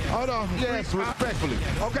 Lex. Hold on. Yes, respectfully.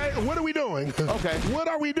 Okay, what are we doing? Okay. What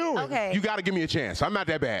are we doing? Okay. You got to give me a chance. I'm not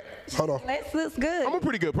that bad. Hold on. Lex looks good. I'm a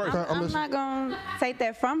pretty good person. I'm not gonna take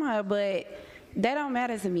that from her, but that don't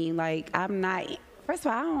matter to me. Like I'm not. First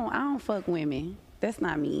of all, I don't fuck women. That's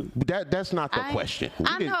not me. That's not the question.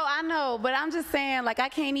 I know, but I'm just saying, like, I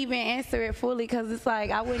can't even answer it fully because it's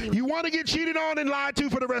like I wouldn't even. You want to get cheated on and lied to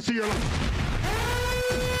for the rest of your life?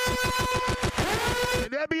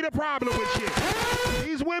 And that be the problem with shit.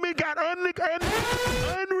 These women got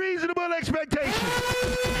unreasonable expectations.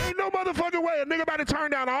 Ain't no motherfucking way a nigga about to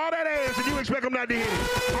turn down all that ass and you expect him not to hit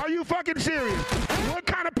it. Are you fucking serious? What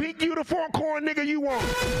kind of pink uniform corn nigga you want?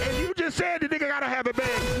 And you just said the nigga gotta have a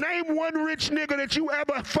bag. Name one rich nigga that you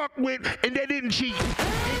ever fucked with and they didn't cheat.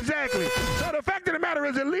 Exactly. So the fact of the matter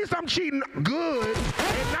is, at least I'm cheating good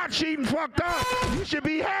and not cheating fucked up. You should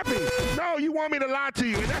be happy. No, you want me to lie to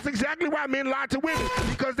you. And that's exactly why men lie to women,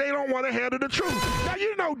 because they don't want to handle the truth. Now,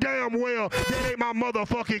 you know damn well that ain't my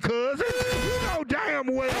motherfucking cousin. You know damn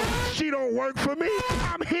well she don't work for me.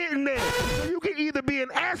 I'm hitting that. So you can either be an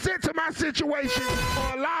asset to my situation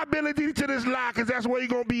or a liability to this lie, because that's where you're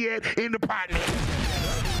going to be at in the partner.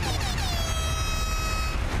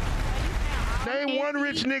 Name one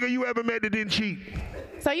rich nigga you ever met that didn't cheat.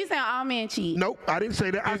 So you saying all men cheat? Nope, I didn't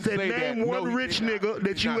say that. I said name one rich nigga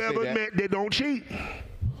that you ever met that don't cheat.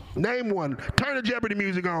 Name one. Turn the Jeopardy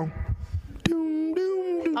music on. Doom,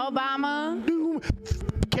 doom, doom, Obama. Doom.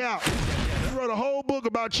 Cap. You wrote a whole book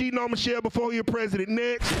about cheating on Michelle before you're president.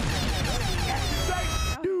 Next.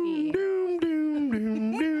 Doom, doom, doom,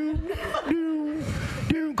 doom, doom, doom,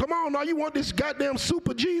 doom. Come on, now you want this goddamn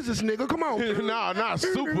super Jesus nigga. Come on. No, not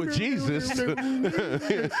super Jesus.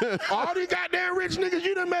 All these goddamn rich niggas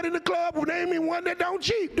you done met in the club, will name me one that don't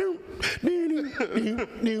cheat. Doom, doom,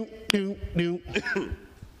 doom, doom, doom, doom.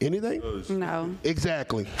 Anything? No.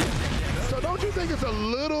 Exactly. So don't you think it's a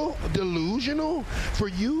little delusional for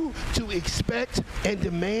you to expect and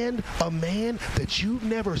demand a man that you've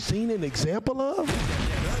never seen an example of?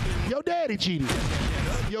 Your daddy cheated.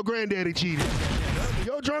 Your granddaddy cheated.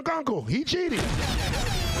 Your drunk uncle, he cheated.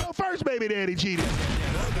 Your first baby daddy cheated.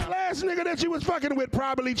 The last nigga that you was fucking with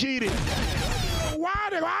probably cheated. Why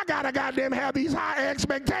do I gotta goddamn have these high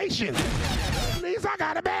expectations? At least I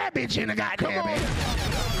got a bad bitch in the goddamn it.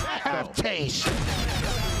 I have taste.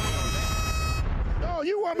 No,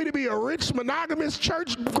 you want me to be a rich, monogamous,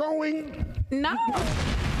 church-going? No.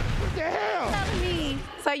 What the hell?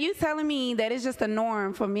 So you telling me that it's just a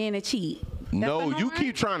norm for men to cheat? No, you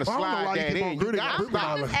keep trying to slide that in. You gotta stop.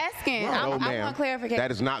 I'm just asking. No, I ma'am. want clarification.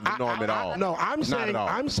 That is not the norm at all. No, I'm Not at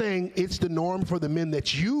all. saying it's the norm for the men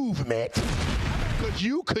that you've met. Because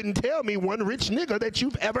you couldn't tell me one rich nigga that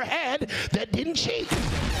you've ever had that didn't cheat.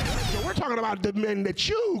 So we're talking about the men that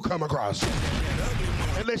you come across.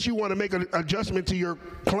 Unless you want to make an adjustment to your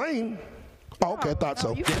claim. Oh, okay, I thought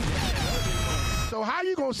so. So how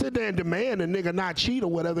you gonna sit there and demand a nigga not cheat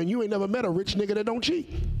or whatever, and you ain't never met a rich nigga that don't cheat?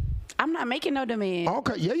 I'm not making no demand.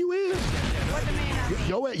 Okay, yeah, you is. What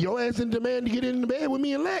demand? Your ass in demand to get in the bed with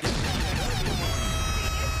me and Lex.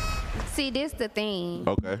 See, this the thing.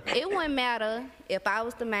 Okay. It wouldn't matter if I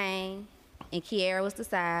was the main and Kiara was the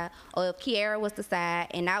side, or if Kiara was the side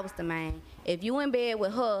and I was the main. If you in bed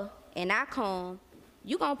with her and I come,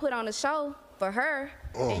 you gonna put on a show for her,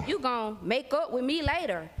 and you gonna make up with me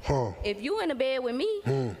later. If you in the bed with me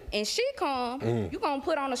and she come, you gonna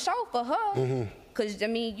put on a show for her, cause I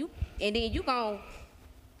mean you, and then you gonna,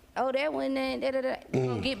 oh that one, you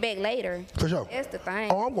gonna get back later. For sure. That's the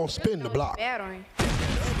thing. Oh, I'm gonna spin the block. Battering.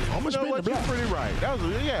 I'm gonna spin the block. You're pretty right. That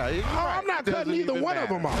was, yeah. You're right. I'm not cutting either one of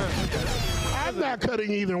them off. I'm not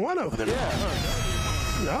cutting either one of them off.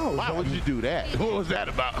 No. Why would you do that? What was that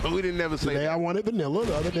about? We didn't never say Today that. I wanted vanilla,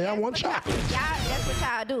 the other day I want chocolate. That's what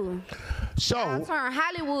y'all do. So, Y'all turn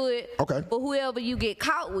Hollywood for whoever you get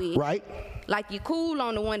caught with. Right. Like you cool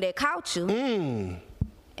on the one that caught you. And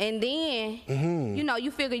then, you know,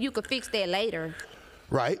 you figure you could fix that later.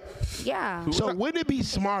 Right. Yeah. So wouldn't it be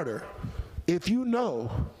smarter if you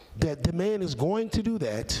know that the man is going to do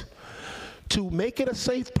that, to make it a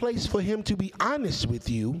safe place for him to be honest with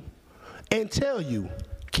you and tell you,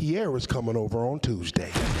 Kiara's coming over on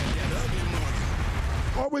Tuesday?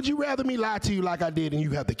 Or would you rather me lie to you like I did and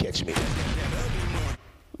you have to catch me?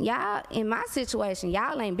 Y'all, in my situation,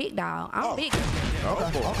 y'all ain't big dog. I'm big.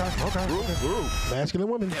 Okay. Masculine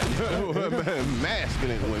women.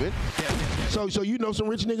 Masculine women. So you know some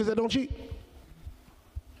rich niggas that don't cheat?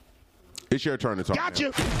 It's your turn to talk.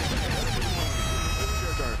 Gotcha.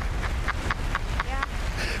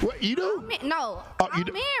 What you do? No, Oh, you all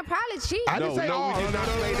do- men probably cheat. I didn't say all. we did not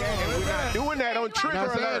say that, and we're not doing that on Trigger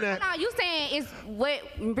Not saying Alert. that. No, you saying it's what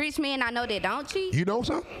rich men I know that don't cheat, You know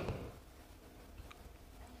something?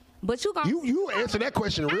 but you gonna You answer that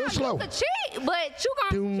question real slow. You can cheat, but you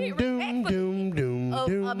gonna Doom, cheat doom, respectfully. doom, doom, A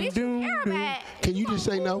doom, bitch you doom, care doom. about. Can you just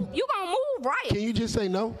say no? You gonna move right. Can you just say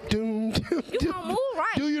no? Doom, doom, You doom. gonna move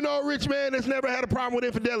right. Do you know a rich man that's never had a problem with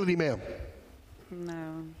infidelity, ma'am?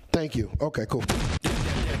 No. Thank you. Okay, cool.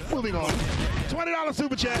 Moving on. $20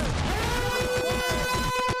 super chat.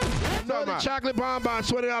 Another chocolate bonbon,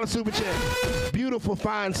 $20 super chat. Beautiful,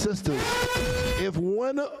 fine sisters. If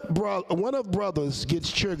one of brothers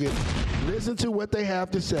gets triggered, listen to what they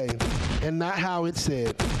have to say and not how it's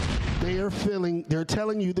said. They're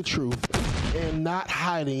telling you the truth and not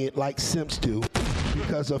hiding it like simps do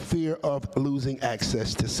because of fear of losing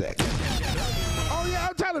access to sex. Oh yeah,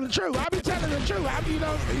 I'm telling the truth. I be telling the truth. You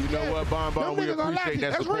know what, Bonbon? We appreciate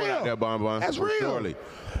that support out there, Bonbon. That's real. Surely.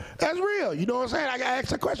 That's real. You know what I'm saying? I got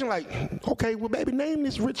asked a question like, okay, well, baby, name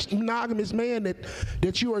this rich monogamous man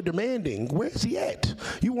that you are demanding. Where's he at?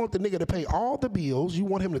 You want the nigga to pay all the bills. You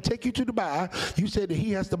want him to take you to Dubai. You said that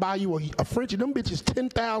he has to buy you a Frenchie. Them bitches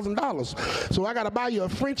 $10,000. So I got to buy you a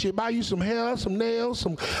Frenchie, buy you some hair, some nails,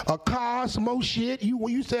 a car, some more shit.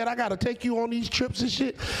 You said I got to take you on these trips and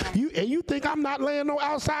shit. You think I'm not laying no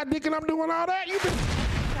outside dick and I'm doing all that?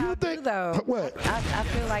 You think though? What? I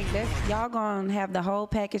feel like y'all gonna have the whole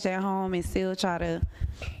package at home and still try to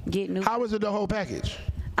get new. How is it the whole package?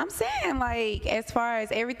 I'm saying like as far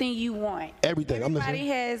as everything you want. Everything. I'm Everybody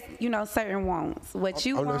listening. has certain wants. What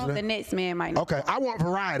you I'm want, listening. the next man might not. Okay, I want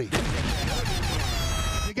variety.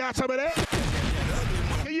 You got some of that?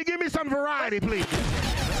 Can you give me some variety, please?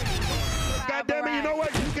 God damn it, you know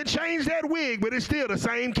what? You can change that wig, but it's still the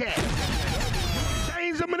same cat.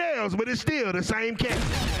 Change some nails, but it's still the same cat.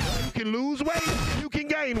 You can lose weight, you can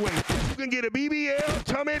gain weight. You can get a BBL,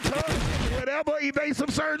 tummy tuck, whatever evasive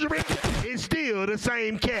surgery, it's still the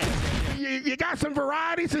same cat. You got some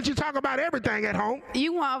variety since you talk about everything at home.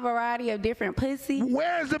 You want a variety of different pussy?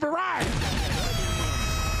 Where's the variety?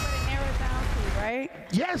 Right?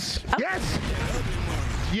 Yes, yes.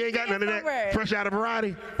 You ain't got none of that fresh out of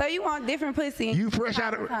variety? So you want different pussy? You fresh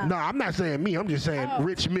out of... No, I'm not saying me. I'm just saying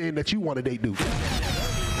rich men that you want to date do.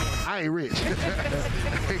 I ain't rich.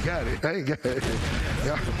 I ain't got it. I ain't got it.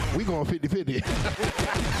 Yeah, we going 50-50.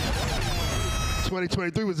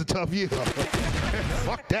 2023 was a tough year.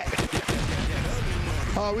 Fuck that.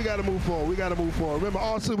 Oh, we got to move forward. We got to move forward. Remember,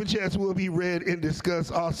 all super chats will be read and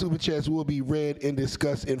discussed. All super chats will be read and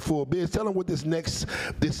discussed in full. Biz, tell them what this next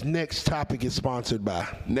topic is sponsored by.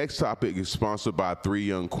 Next topic is sponsored by 3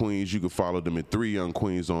 Young Queens. You can follow them at 3 Young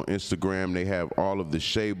Queens on Instagram. They have all of the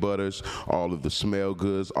shea butters, all of the smell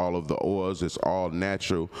goods, all of the oils. It's all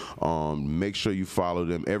natural. Make sure you follow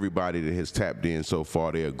them. Everybody that has tapped in so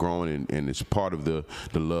far, they are growing, and it's part of the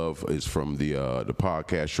love is from the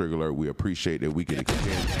podcast Trigger Alert. We appreciate that we can extend,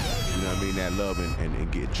 you know what I mean, that love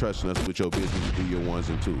and get trusting us with your business to do your ones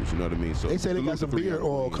and twos. You know what I mean? So They say they salute got some the 3 beard Young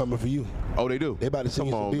oil Queens. coming for you. Oh, they do. They about to send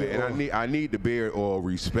you Come some on, beard man. oil. I need the beard oil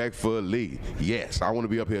respectfully. Yes, I want to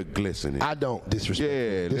be up here glistening. I don't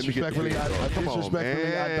disrespectfully. Yeah, let me get the Disrespectfully, beard oil. Come on,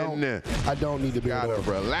 disrespectfully, I don't need the beard Gotta oil.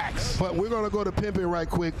 relax. But we're gonna go to pimping right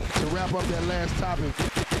quick to wrap up that last topic.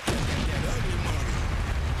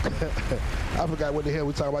 I forgot what the hell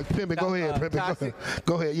we talking about. Pimping, go ahead, pimping. Toxic.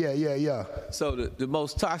 Go ahead. Yeah. So the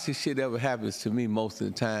most toxic shit ever happens to me most of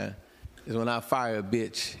the time is when I fire a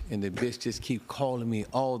bitch and the bitch just keep calling me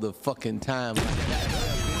all the fucking time. Like,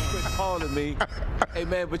 bitch, quit calling me. Hey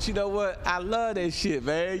man, but you know what? I love that shit,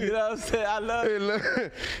 man. You know what I'm saying? I love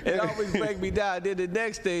it. It always break me down. Then the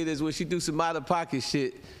next thing is when she do some out of pocket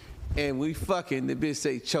shit and we fucking, the bitch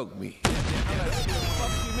say choke me. I'm like, what the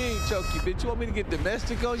fuck you mean choke you, bitch? You want me to get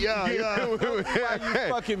domestic on you? Yeah. Why you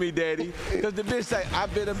fucking me, daddy? Because the bitch say,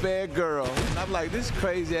 I've been a bad girl. And I'm like, this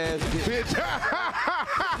crazy ass bitch. The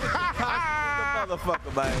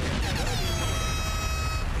motherfucker, man.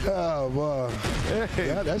 Oh boy.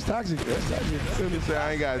 Yeah, that's toxic. That's toxic. Let me say,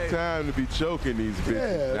 I ain't got time to be choking these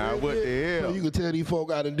bitches. Now, what the hell? So you can tell these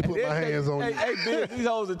folk I done put my hands on you. Hey, bitch, these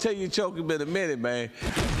hoes will tell you choking in a minute, man.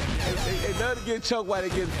 They love to get choked while they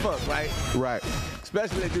getting fucked, right? Right.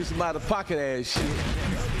 Especially when they do some out of pocket ass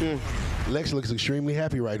shit. Lex looks extremely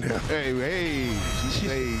happy right now. Hey.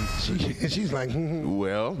 She's like,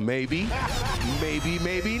 well, maybe not.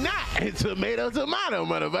 Tomato,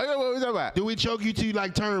 motherfucker. What we talking about? do we choke you till you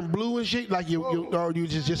like turn blue and shit? Like or you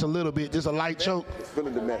just a little bit, just a light choke?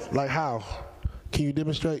 Feeling domestic. Like how? Can you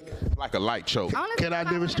demonstrate? Like a light choke. Can I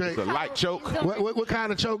demonstrate? It's a light choke. What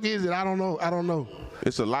kind of choke is it? I don't know.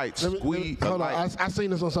 It's a light squeeze. Hold on, I seen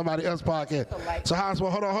this on somebody else's podcast. So how I'm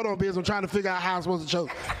supposed? Hold on, Biz. I'm trying to figure out how I'm supposed to choke.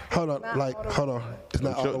 Hold on, hold on. It's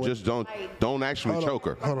not all the way. Just don't actually choke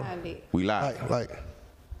her. Hold on. We live.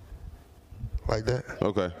 Like that.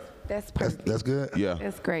 Okay. That's perfect. That's good. Yeah.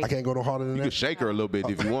 That's great. I can't go no harder than You that. can shake her a little bit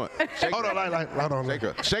if you want. Shake Hold her. on, hold on.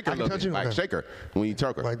 Shake her a little bit. You? Like Okay. shake her when you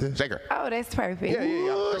choke her. Like this? Shake her. Oh, that's perfect. Yeah.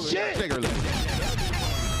 Ooh, shit. Shake her a little bit.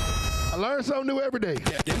 I learn something new every day.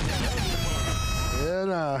 Yeah,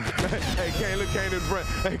 nah. Hey, Kane, look Kane in the front.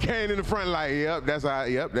 Hey, Kane in the front like, that's how I,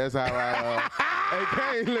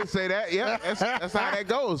 hey, Kane, let's say that. Yep, that's how that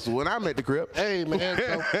goes when I'm at the crib. Hey, man.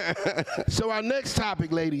 So our next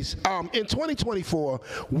topic, ladies. In 2024,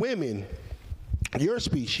 women, your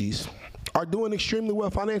species, are doing extremely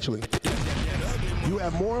well financially. You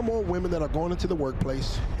have more and more women that are going into the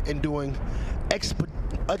workplace and doing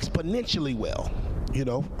exponentially well. You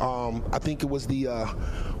know, I think it was the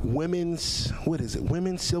Women's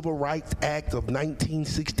Civil Rights Act of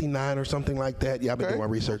 1969 or something like that. Yeah, I've been doing my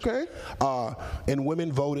research. Okay. And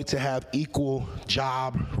women voted to have equal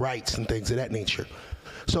job rights and things of that nature.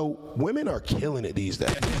 So women are killing it these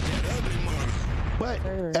days. But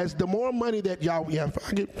as the more money that y'all,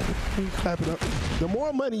 clap it up. The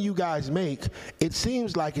more money you guys make, it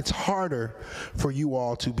seems like it's harder for you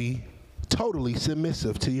all to be totally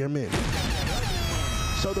submissive to your men.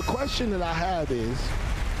 So the question that I have is,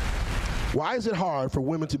 why is it hard for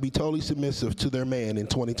women to be totally submissive to their man in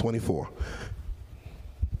 2024?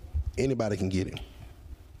 Anybody can get it.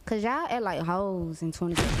 Cause y'all act like hoes in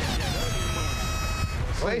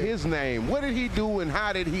 2024. Say his name. What did he do and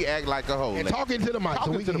how did he act like a hoe? And talking to the mic.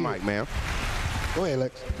 Talking to the mic, ma'am. Go ahead,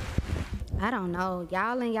 Lex. I don't know.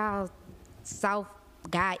 Y'all in y'all soft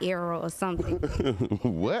guy era or something.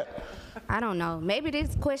 What? I don't know. Maybe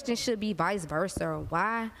this question should be vice versa.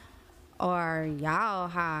 Why are y'all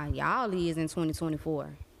how y'all is in 2024?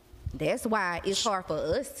 That's why it's hard for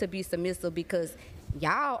us to be submissive because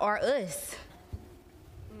y'all are us.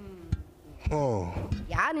 Oh.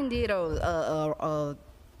 Y'all done did a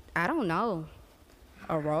I don't know,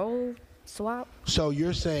 a role swap. So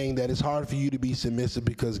you're saying that it's hard for you to be submissive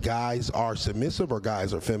because guys are submissive or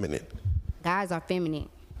guys are feminine? Guys are feminine.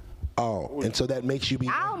 Oh, and so that makes you be...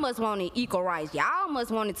 Y'all must want it equal rights. Y'all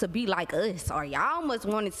must want it to be like us, or y'all must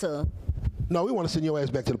want it to... No, we want to send your ass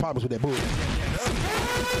back to the poppers with that bull.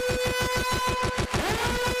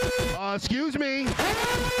 Excuse me.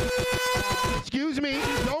 Excuse me.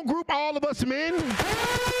 Don't group all of us men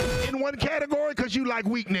in one category because you like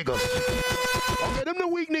weak niggas. Okay, them the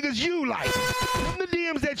weak niggas you like. Them the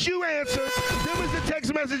DMs that you answer. Them is the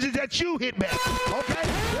text messages that you hit back. Okay?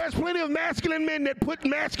 There's plenty of masculine men that put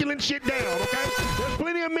masculine shit down. Okay? There's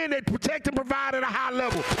plenty of men that protect and provide at a high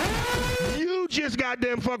level. You just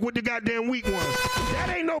goddamn fuck with the goddamn weak ones.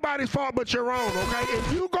 That ain't nobody's fault but your own. Okay?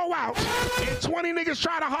 If you go out and 20 niggas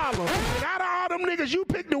try to holler, and out of all them niggas, you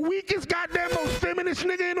pick the weakest goddamn most feminist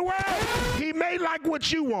nigga in the world, he may like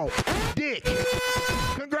what you want. Dick.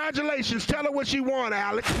 Congratulations. Tell her what she want,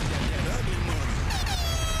 Alex.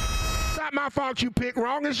 It's not my fault you picked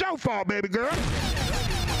wrong. It's your fault, baby girl.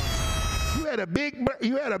 You had a big back,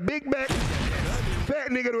 fat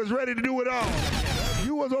nigga that was ready to do it all.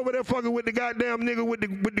 You was over there fucking with the goddamn nigga with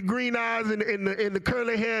the green eyes and the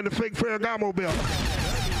curly hair and the fake Ferragamo belt.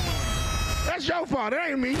 That's your fault. It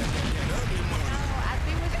ain't me. I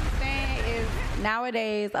think what you're saying is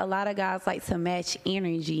nowadays a lot of guys like to match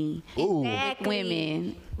energy Ooh. with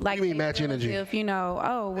women. Like What do you mean match energy? If you know,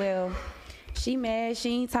 oh well, she mad, she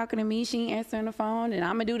ain't talking to me, she ain't answering the phone, and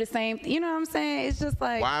I'm gonna do the same. You know what I'm saying? It's just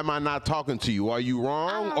like. Why am I not talking to you? Are you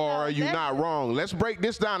wrong or are you not wrong? Let's break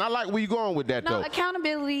this down. I like where you going with that, No, though.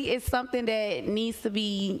 accountability is something that needs to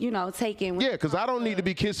be, taken. Yeah, because I don't need to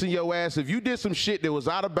be kissing your ass. If you did some shit that was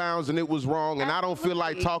out of bounds and it was wrong and I don't feel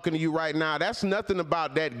like talking to you right now, that's nothing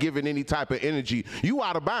about that giving any type of energy. You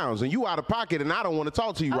out of bounds and you out of pocket and I don't want to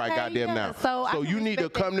talk to you right goddamn now. So you need to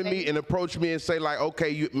come to me and approach me and say like,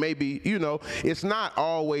 okay, maybe, it's not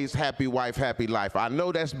always happy wife, happy life. I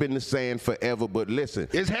know that's been the saying forever, but listen.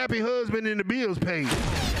 It's happy husband and the bills paid.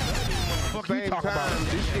 Fuck you talking about?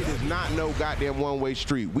 This shit is not no goddamn one-way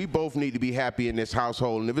street. We both need to be happy in this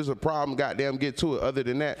household, and if it's a problem, goddamn get to it. Other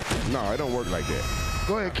than that, no, it don't work like that.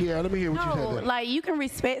 Go ahead, Kiara. Let me hear what you No, said. like you can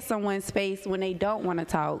respect someone's space when they don't want to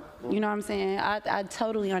talk. You know what I'm saying? I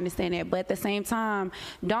totally understand that, but at the same time,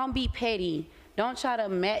 don't be petty. Don't try to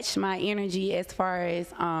match my energy as far as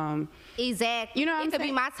Exactly. You know what it I'm could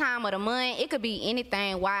saying? be my time of the month. It could be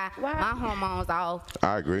anything. Why my hormones off.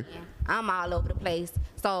 I agree. I'm all over the place.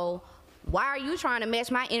 So why are you trying to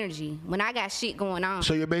match my energy when I got shit going on?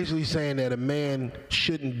 So you're basically saying that a man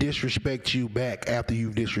shouldn't disrespect you back after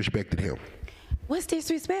you've disrespected him. What's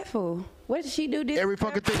disrespectful? What did she do? Every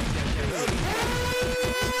fucking thing.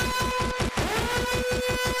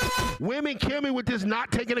 Women kill me with this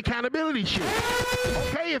not taking accountability shit.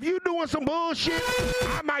 Okay, if you doing some bullshit,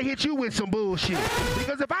 I might hit you with some bullshit.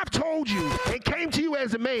 Because if I've told you and came to you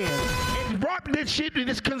as a man and brought this shit and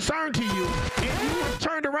this concern to you, and you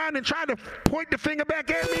turned around and tried to point the finger back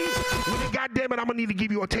at me, well then goddamn it, I'm gonna need to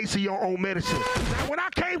give you a taste of your own medicine. Now when I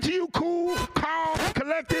came to you cool, calm,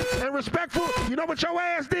 collected, and respectful, you know what your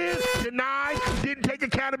ass did? Denied, didn't take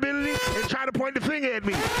accountability, and tried to point the finger at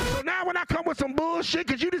me. So now when I come with some bullshit,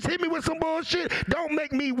 because you just hit me with some bullshit, don't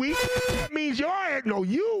make me weak. That means your ass, no,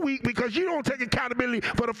 you weak because you don't take accountability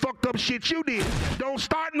for the fucked up shit you did. Don't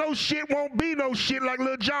start no shit, won't be no shit, like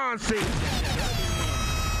Lil Jon said.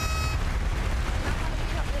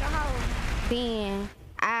 Then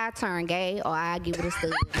I turn gay or I give it a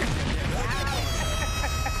stud.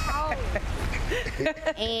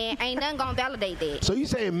 And ain't nothing gonna validate that. So you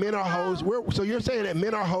saying men are hoes? So you're saying that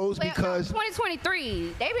men are hoes because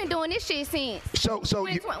 2023, they've been doing this shit since.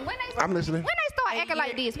 I'm listening. When they start acting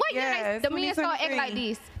like this? What year the men start acting like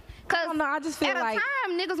this? Cause I just feel at like a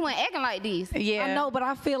time niggas weren't acting like this. Yeah, I know, but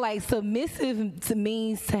I feel like submissive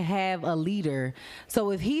means to have a leader.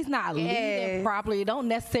 So if he's not leading properly, it don't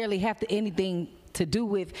necessarily have to anything to do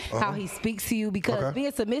with how he speaks to you, because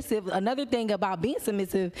being submissive, another thing about being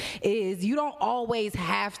submissive is you don't always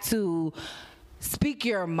have to speak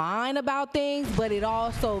your mind about things, but it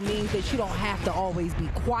also means that you don't have to always be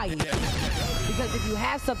quiet. Because if you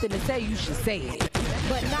have something to say, you should say it,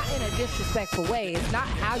 but not in a disrespectful way. It's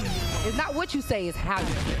not what you say, it's how you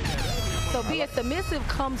say it. So being submissive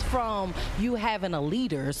comes from you having a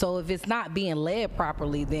leader. So if it's not being led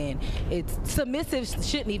properly, then it's submissive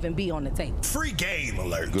shouldn't even be on the table. Free game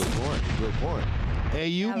alert. Good point. Good point. And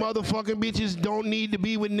you motherfucking bitches don't need to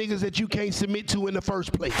be with niggas that you can't submit to in the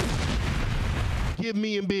first place. Give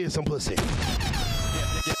me and Biz some pussy.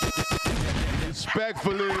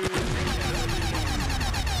 Respectfully.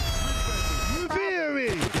 You feel me?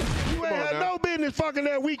 You ain't had no business fucking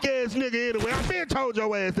that weak ass nigga anyway. I been told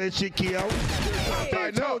your ass that shit, Keo. I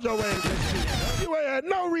been told your ass that shit. You ain't had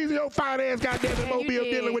no reason your fine ass goddamn in Mobile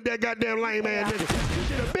dealing with that goddamn lame ass nigga. You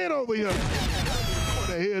should have been over here. I want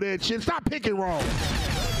to hear that shit. Stop picking wrong.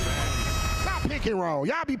 Stop picking wrong.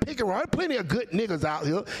 Y'all be picking wrong. There's plenty of good niggas out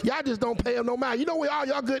here. Y'all just don't pay them no mind. You know where all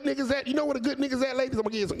y'all good niggas at? You know where the good niggas at, ladies? I'm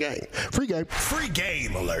going to give you some game. Free game. Free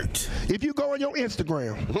game alert. If you go on your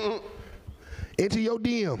Instagram, into your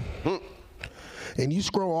DM, and you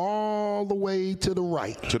scroll all the way to the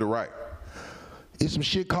right. To the right. It's some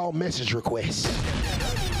shit called message requests.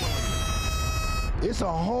 It's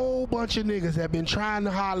a whole bunch of niggas that been trying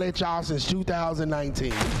to holler at y'all since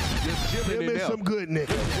 2019. Just chilling in there. Some good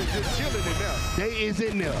niggas. Just chilling in there. They is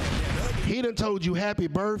in there. He done told you happy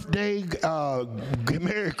birthday,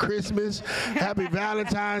 Merry Christmas, happy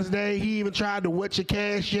Valentine's Day. He even tried to what's your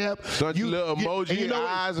cash app. Such little emoji,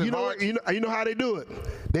 eyes and hearts. You know how they do it?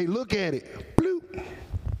 They look at it, bloop,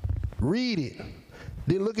 read it,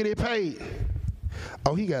 then look at it paid.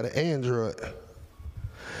 Oh, he got an Android.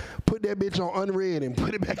 Put that bitch on unread and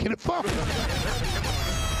put it back in the phone.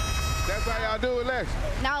 That's how y'all do it, Lex.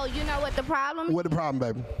 No, you know what the problem is? What the problem,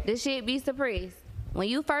 baby? This shit be suppressed. When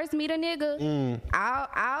you first meet a nigga,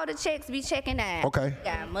 all the checks be checking out. Okay. He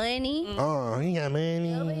got money. He got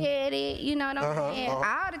money. Overheaded, you know what I'm saying?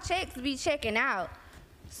 All the checks be checking out.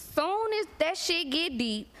 Soon as that shit get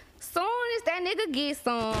deep, soon as that nigga get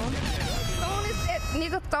some, soon as that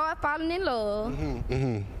nigga start falling in love,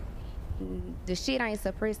 the shit ain't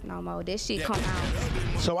suppressed no more. That shit come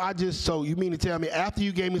out. So you mean to tell me after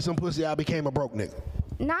you gave me some pussy, I became a broke nigga?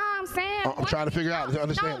 Nah, I'm saying. I'm trying to figure out.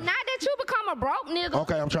 Understand? No, not that you become a broke nigga.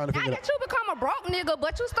 Okay, I'm trying to figure Not out. that you become a broke nigga,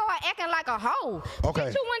 but you start acting like a hoe. Okay.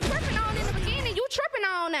 That you weren't tripping on in the beginning, you tripping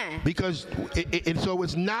on now. Because, so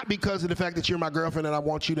it's not because of the fact that you're my girlfriend and I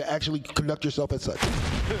want you to actually conduct yourself as such.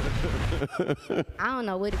 I don't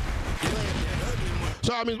know what.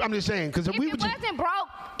 So I mean, I'm just saying because If it wasn't broke,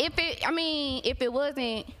 if it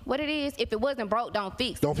wasn't what it is, if it wasn't broke, don't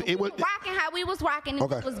fix it. If we was rocking how we was rocking,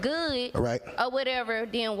 and it was good, right, or whatever.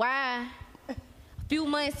 Then why, a few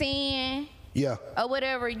months in, or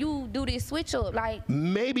whatever, you do this switch up? Like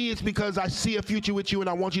maybe it's because I see a future with you and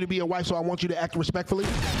I want you to be a wife, so I want you to act respectfully.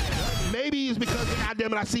 Maybe it's because,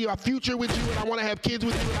 goddamn it, I see a future with you and I want to have kids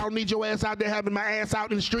with you and I don't need your ass out there having my ass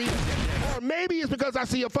out in the street. Or maybe it's because I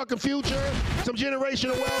see a fucking future, some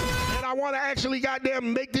generational wealth, and I want to actually,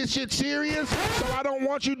 goddamn, make this shit serious. So I don't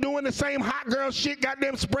want you doing the same hot girl shit,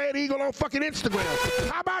 goddamn, spread eagle on fucking Instagram.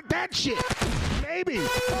 How about that shit? Maybe.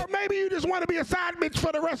 Or maybe you just want to be a side bitch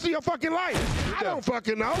for the rest of your fucking life. I don't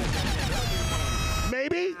fucking know.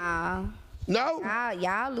 Maybe. No.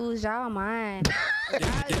 Y'all lose y'all mind. y'all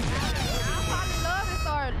fall in love and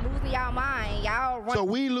start losing y'all mind. Y'all run. So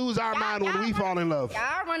we lose our mind when we fall in love.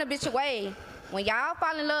 Y'all run a bitch away. When y'all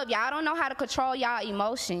fall in love, y'all don't know how to control y'all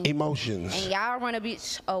emotions. Emotions. And y'all run a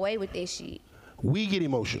bitch away with this shit. We get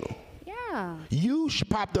emotional. Yeah. You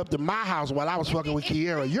popped up to my house while I was fucking with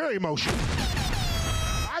Kiera. You're emotional.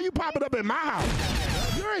 Why you popping up in my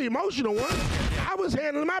house? You're an emotional one. I was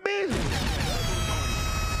handling my business.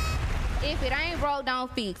 If it ain't broke,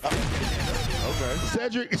 don't fix it.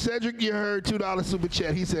 Okay. Cedric, you heard $2 super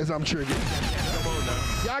chat. He says I'm triggered. Come on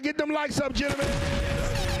now. Y'all get them likes up, gentlemen.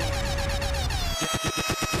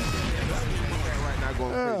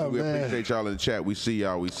 Oh, we appreciate y'all in the chat. We see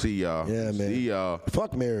y'all. Yeah, man. See y'all.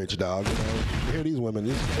 Fuck marriage, dog. You know, you hear these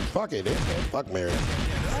women, fuck it. Fuck marriage.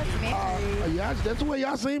 Yeah, that's the way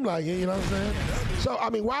y'all seem like it, you know what I'm saying? So, I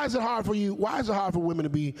mean, why is it hard for you? Why is it hard for women to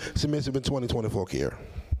be submissive in 2024, Kiera?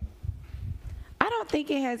 I don't think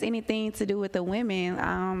it has anything to do with the women.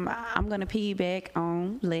 I'm going to piggyback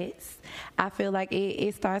on Lex. I feel like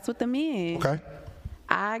it starts with the men. Okay.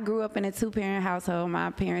 I grew up in a 2-parent household.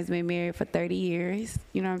 My parents been married for 30 years.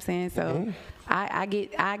 You know what I'm saying? So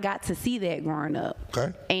I got to see that growing up.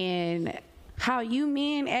 Okay. And how you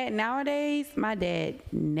men act nowadays, my dad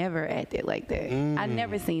never acted like that. I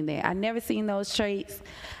never seen that. I never seen those traits.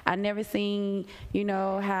 I never seen, you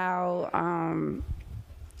know, how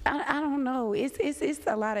I don't know. It's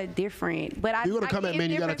a lot of different. But You're gonna come at me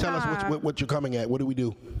and you gotta tell us what you're coming at. What do we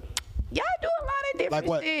do? Y'all do a lot of different Like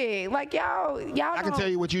what? shit. Like y'all. I can tell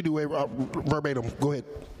you what you do verbatim. Go ahead.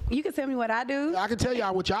 You can tell me what I do. I can tell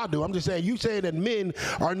y'all what y'all do. I'm just saying, you saying that men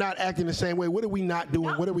are not acting the same way. What are we not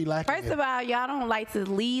doing? What are we lacking? First of all, y'all don't like to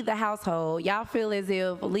lead the household. Y'all feel as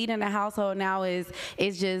if leading the household now is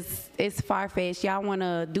far-fetched. Y'all want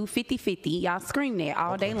to do 50-50. Y'all scream that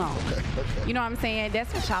all day long. You know what I'm saying?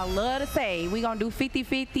 That's what y'all love to say. We going to do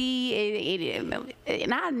 50-50.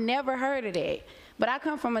 And I never heard of that. But I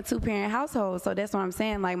come from a 2-parent household, so that's what I'm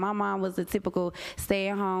saying. Like, my mom was a typical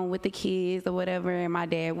stay-at-home with the kids or whatever, and my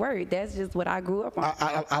dad worked. That's just what I grew up on.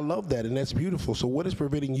 I love that, and that's beautiful. So what is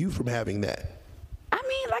preventing you from having that? I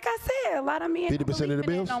mean, like I said, a lot of men 50% of the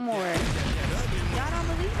bills? no more. Y'all don't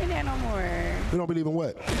believe in that no more. You don't believe in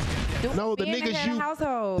what? No, the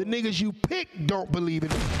niggas you pick don't believe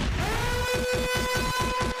in it.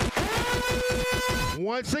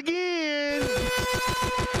 Once again,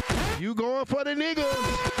 you going for the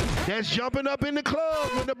niggas that's jumping up in the club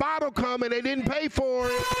when the bottle come and they didn't pay for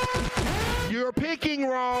it. You're picking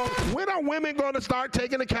wrong. When are women going to start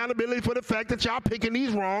taking accountability for the fact that y'all picking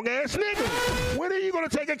these wrong ass niggas? When are you going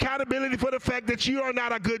to take accountability for the fact that you are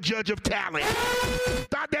not a good judge of talent?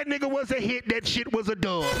 Thought that nigga was a hit, that shit was a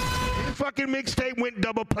dub. His fucking mixtape went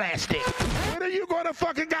double plastic. When are you going to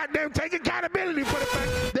fucking goddamn take accountability for the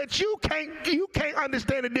fact that you can't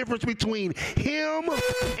understand the difference between him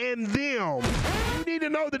and them? You need to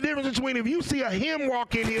know the difference between if you see a him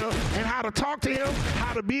walk in here and how to talk to him,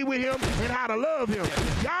 how to be with him, and how to love him.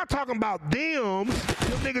 Y'all talking about them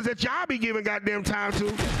niggas that y'all be giving goddamn time to,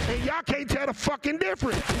 and y'all can't tell the fucking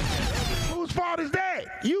difference. Whose fault is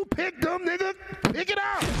that? You picked them, nigga. Pick it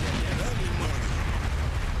out.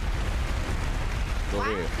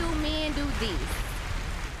 Why do men do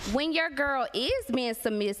this? When your girl is being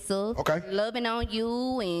submissive, loving on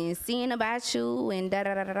you and seeing about you and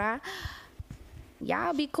da-da-da-da-da,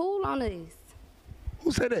 y'all be cool on this.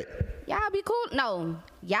 Who said that? Y'all be cool. No,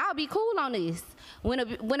 y'all be cool on this. When a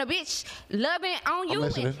bitch loving on you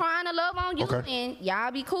and trying to love on you, and y'all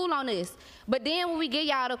be cool on this. But then when we get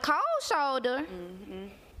y'all the cold shoulder,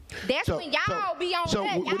 that's when y'all be on. So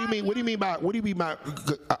that. what do you mean by?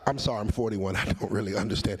 I'm sorry, I'm 41. I don't really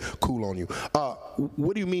understand. Cool on you.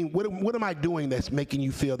 What do you mean? What am I doing that's making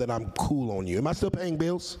you feel that I'm cool on you? Am I still paying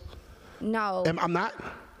bills? No. I'm not.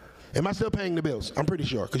 Am I still paying the bills? I'm pretty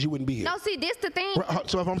sure, because you wouldn't be here. No, see, this the thing.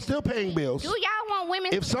 So if I'm still paying bills, do y'all want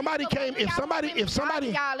women? If somebody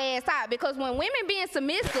y'all ass out, because when women being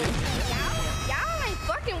submissive, y'all ain't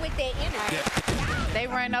fucking with that energy. They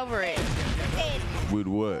run over it. With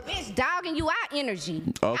what? Bitch dogging you out energy.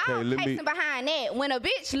 Okay, y'all let me. behind that. When a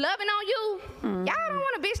bitch loving on you, y'all don't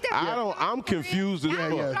want a bitch that. I'm confused as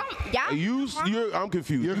fuck. I'm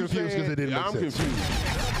confused. You're confused because it didn't make sense. I'm confused.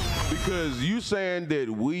 Because you saying that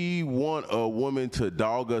we want a woman to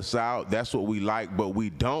dog us out, that's what we like, but we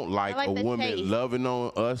don't like a woman loving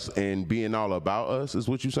on us and being all about us, is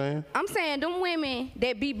what you saying? I'm saying them women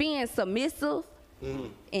that be being submissive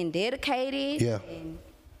and dedicated and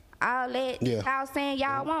all that, y'all saying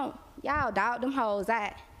y'all want, y'all dog them hoes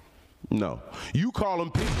out. No. You call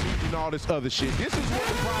them pig meat and all this other shit. This is what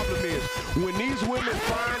the problem is. When these women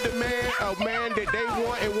find a man that they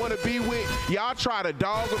want and want to be with, y'all try to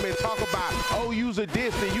dog them and talk about, oh, use a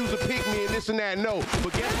this and use a pick me and this and that. No.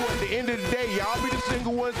 But guess what? At the end of the day, y'all be the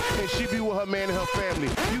single ones and she be with her man and her family.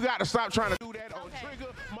 You got to stop trying to do that on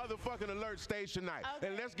Trigger Motherfucking Alert stage tonight.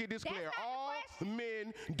 And let's get this clear. All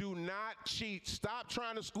men do not cheat. Stop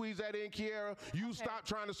trying to squeeze that in, Kiara. You stop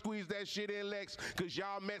trying to squeeze that shit in, Lex, because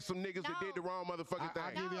y'all met some niggas that did the wrong motherfucking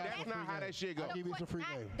thing. That's not how that shit goes. I'll give you some free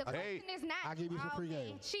game. The question is not I'll give you some free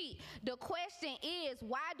game. Cheat. The question is,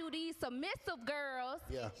 why do these submissive girls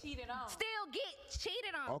still get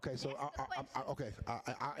cheated on? Okay, so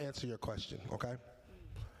I'll answer your question, okay?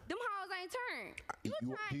 Them hoes ain't turned.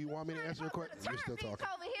 Do you want me to answer your question? You're still talking.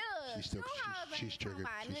 Over here. She's triggered.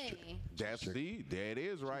 That's there it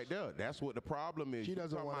is right there. That's what the problem is. She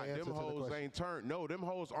doesn't want to answer them hoes ain't turned. No, them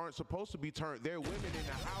hoes aren't supposed to be turned. They're women in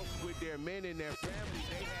the house with their men and their family.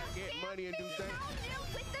 They have get money and do things.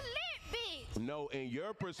 No, in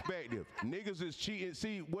your perspective, niggas is cheating.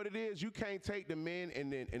 See, what it is, you can't take the men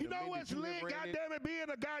and then you know what's lit, goddamn it, being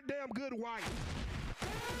a goddamn good wife.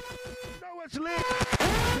 You know what's lit?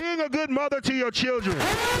 Being a good mother to your children.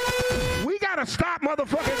 We gotta stop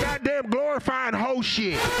motherfucking goddamn glorifying hoe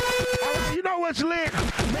shit. Right, you know what's lit?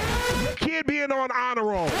 Your kid being on honor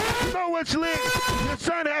roll. You know what's lit? Your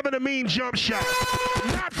son having a mean jump shot.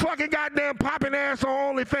 Not fucking goddamn popping ass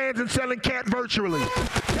on OnlyFans and selling cat virtually.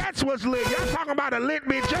 That's what's lit. Y'all talking about a lit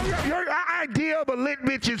bitch. Your idea of a lit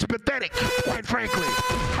bitch is pathetic, quite frankly.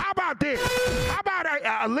 How about this? How about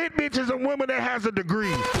a lit bitch is a woman that has a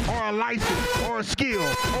degree or a license or a skill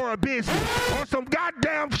or a business or some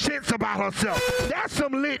goddamn sense about herself. That's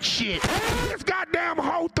some lit shit. This goddamn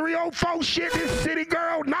whole 304 shit, this city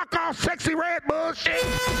girl knockoff sexy red bullshit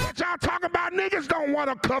that y'all talking about, niggas don't want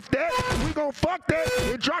to cuff that. We gonna fuck that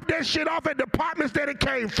and drop that shit off at departments that it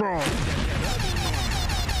came from.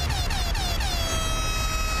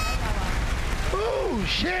 Ooh,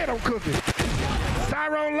 shit, I'm cooking.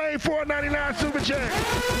 Tyrone Lane, $4.99 super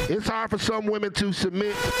chat. It's hard for some women to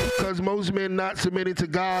submit because most men not submitting to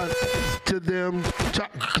God, to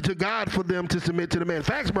God for them to submit to the man.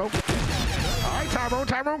 Facts, bro. All right, Tyrone.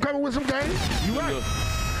 Tyrone coming with some game. You right.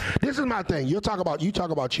 This is my thing. You talk about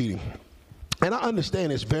cheating. And I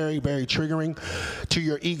understand it's very, very triggering to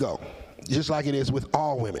your ego, just like it is with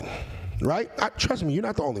all women, right? Trust me, you're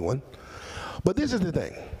not the only one. But this is the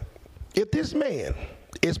thing. If this man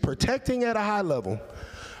is protecting at a high level,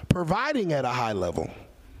 providing at a high level,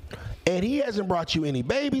 and he hasn't brought you any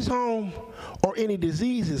babies home or any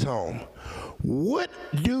diseases home, what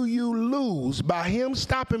do you lose by him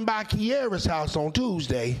stopping by Kiara's house on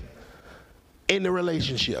Tuesday in the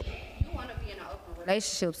relationship? You want to be in an open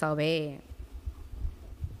relationship so bad.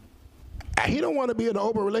 He don't want to be in an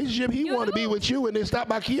open relationship. He want to be with you and then stop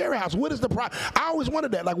by Kiara's house. What is the problem? I always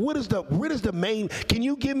wondered that. Like, what is the main? Can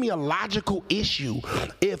you give me a logical issue?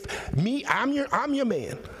 If I'm your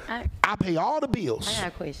man. I pay all the bills. I got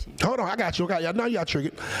a question. Hold on, I got you. Okay, now y'all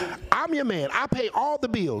triggered. I'm your man. I pay all the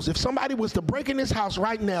bills. If somebody was to break in this house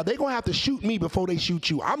right now, they're gonna have to shoot me before they shoot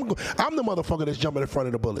you. I'm the motherfucker that's jumping in front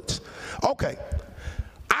of the bullets. Okay.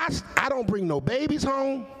 I don't bring no babies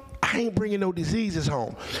home. I ain't bringing no diseases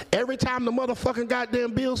home. Every time the motherfucking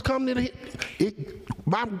goddamn bills come to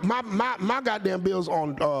my goddamn bills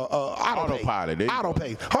on autopilot. Auto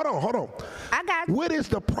pay. Hold on. I got you. What is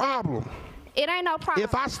the problem? It ain't no problem.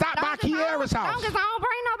 If I stop by Kiara's house. As long as I don't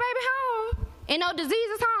bring no baby home and no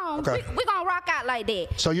diseases home, okay. we gonna rock out like that.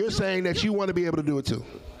 So you're saying that you want to be able to do it too?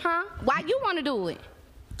 Huh? Why you want to do it?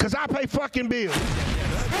 Because I pay fucking bills.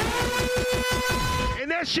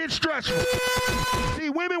 And that shit's stressful. See,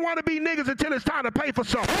 women want to be niggas until it's time to pay for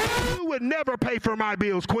something. You would never pay for my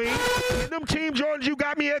bills, queen. And them Team Jordans you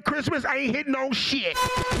got me at Christmas ain't hitting on shit.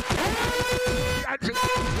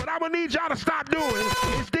 What I'm going to need y'all to stop doing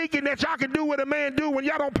is thinking that y'all can do what a man do when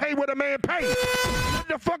y'all don't pay what a man pay. What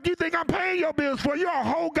the fuck you think I'm paying your bills for? You're a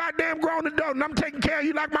whole goddamn grown adult and I'm taking care of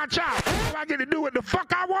you like my child. So I get to do what the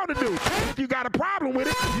fuck I want to do. If you got a problem with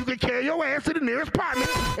it, you can carry your ass to the nearest apartment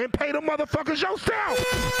and pay them motherfuckers yourself.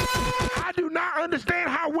 I do not understand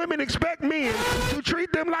how women expect men to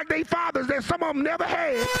treat them like they fathers that some of them never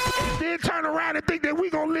had, and then turn around and think that we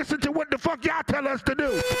gonna listen to what the fuck y'all tell us to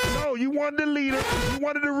do. No, you wanted the leader, you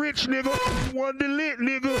wanted the rich nigga, you wanted the lit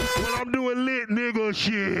nigga, when I'm doing lit nigga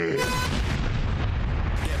shit.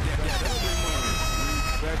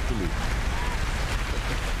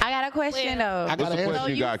 I got a question though. What's the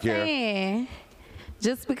question you got, Karen?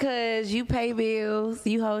 Just because you pay bills,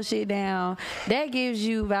 you hold shit down, that gives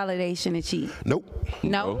you validation to cheat. Nope.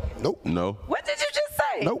 No? Nope. No. What did you just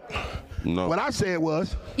say? Nope. No. What I said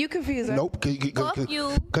was. You confused her. Nope. Fuck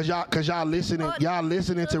you. Cause y'all listening. Y'all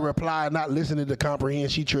listening to reply, not listening to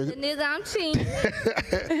comprehend. She The triggered. nigga I'm cheating.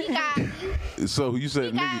 He got me. So you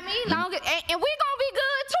said He got me. Long as, and we gonna be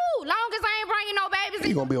good too. Long as I ain't bringing no babies.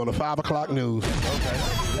 He gonna be on the 5 o'clock news. Okay.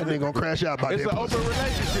 That nigga gonna crash out by it's that an pussy. open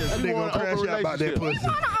relationship. That You nigga want gonna an crash open out by that relationship. pussy.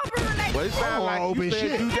 Want an open relationship. But it sounds like open you said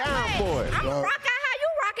shit. you down for it. I'm rocking. How you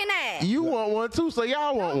rocking that? You want one too, so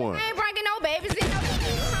y'all want one. I ain't bringing no babies in. No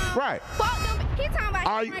Right. Fuck them. He talking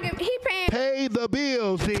about he paying. Pay the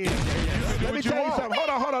bills then. Let me tell you something.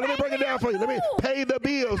 Hold on. Let me break it down for you. Let me pay the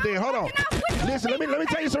bills then. Hold on. Listen, let me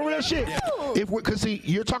tell you some real shit. Cause see,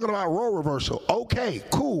 you're talking about role reversal. Okay,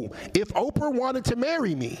 cool. If Oprah wanted to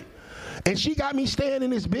marry me, and she got me staying in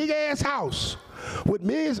this big ass house with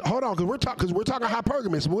millions. Hold on, cause we're talking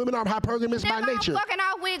hypergamous. Women are hypergamous by nature.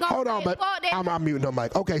 Hold on, but I'm muting the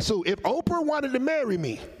mic. Okay, so if Oprah wanted to marry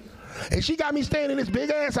me, and she got me staying in this big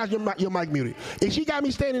ass house, your mic muted. And she got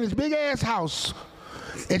me staying in this big ass house,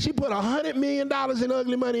 and she put $100 million in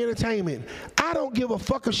Ugly Money Entertainment. I don't give a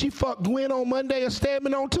fuck if she fuck Gwen on Monday or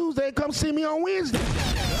Stedman on Tuesday and come see me on Wednesday.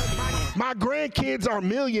 My grandkids are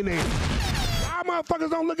millionaires. Y'all motherfuckers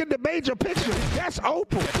don't look at the major picture. That's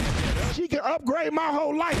Oprah. She can upgrade my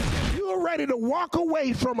whole life. You're ready to walk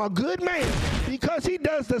away from a good man because he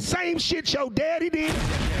does the same shit your daddy did,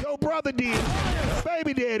 your brother did,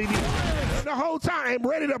 baby daddy did. The whole time,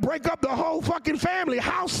 ready to break up the whole fucking family.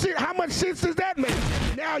 How much sense does that make?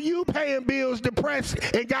 Now you paying bills, depressed,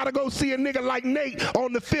 and gotta go see a nigga like Nate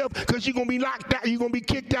on the 5th because you're gonna be locked out, you're gonna be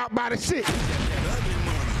kicked out by the 6th.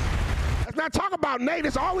 Let's not talk about Nate.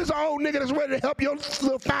 It's always an old nigga that's ready to help your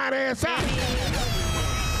little fine ass out.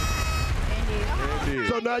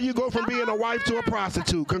 So now you go from being a wife to a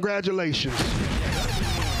prostitute. Congratulations.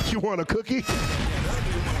 You want a cookie?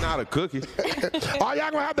 Not a cookie. All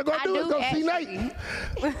y'all gonna have to go do is go see Nate.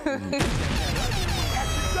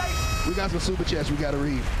 We got some super chats we gotta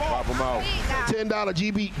read. Pop them out. $10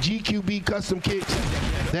 GQB custom kicks.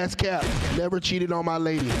 That's cap. Never cheated on my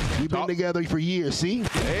lady. We've been together for years. See?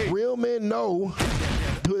 Hey. Real men know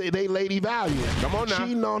they lady value. Come on now.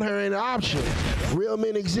 Cheating on her ain't an option. Real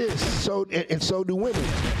men exist. So do women.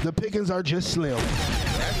 The pickings are just slim.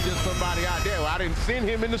 That's just somebody out there. I didn't send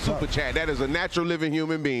him in the super chat. That is a natural living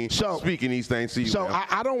human being speaking these things to you. So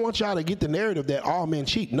I don't want y'all to get the narrative that all men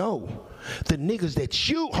cheat. No. The niggas that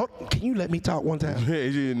can you let me talk one time?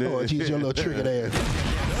 Oh, geez, your little triggered ass.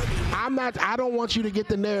 I don't want you to get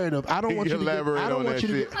the narrative. I don't want you to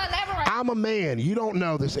get. I'm a man. You don't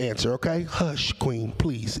know this answer, okay? Hush, queen,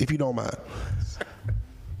 please, if you don't mind.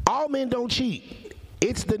 All men don't cheat.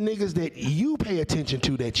 It's the niggas that you pay attention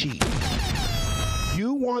to that cheat.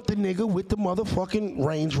 You want the nigga with the motherfucking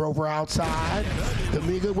Range Rover outside, the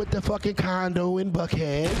nigga with the fucking condo in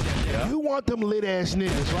Buckhead. Yeah. You want them lit ass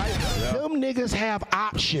niggas, right? Yeah. Them niggas have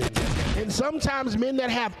options. And sometimes men that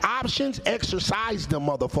have options exercise them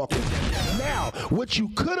motherfuckers. Now, what you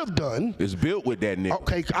could have done is built with that nigga.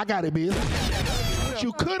 Okay, I got it, Bill. What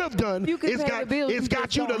you could have done is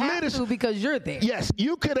got you the littest because you're there. Yes,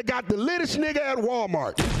 you could have got the littest nigga at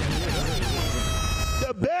Walmart.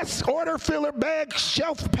 The best order filler bag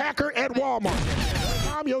shelf packer at Walmart.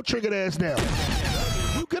 Calm your triggered ass down.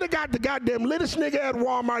 You could have got the goddamn littest nigga at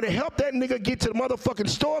Walmart and help that nigga get to the motherfucking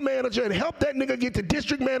store manager and help that nigga get to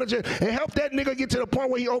district manager and help that nigga get to the point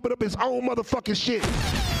where he opened up his own motherfucking shit.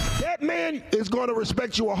 That man is going to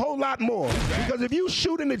respect you a whole lot more. Because if you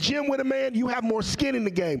shoot in the gym with a man, you have more skin in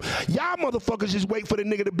the game. Y'all motherfuckers just wait for the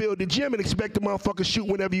nigga to build the gym and expect the motherfucker shoot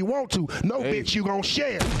whenever you want to. No, bitch, you gonna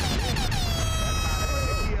share.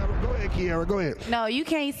 Kiara, go ahead. No, you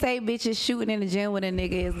can't say bitches shooting in the gym with a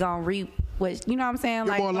nigga is gonna reap what, you know what I'm saying?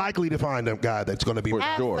 You're more likely to find a guy that's gonna be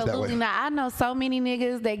absolutely not. I know so many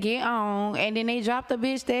niggas that get on and then they drop the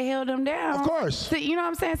bitch that held them down. Of course. So, you know what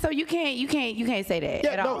I'm saying? So you can't say that.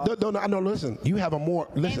 Yeah, no. Listen, you have a more.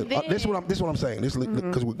 Listen, this is what I'm saying. This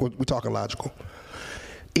because we're talking logical.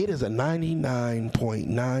 It is a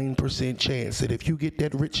 99.9% chance that if you get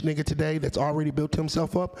that rich nigga today that's already built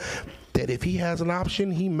himself up, that if he has an option,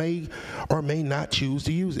 he may or may not choose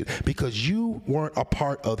to use it because you weren't a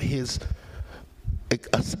part of his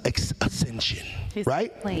ascension,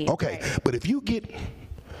 right? Okay, right. But if you get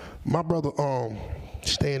my brother,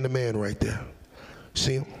 Stan the Man right there,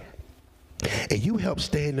 see him? And you help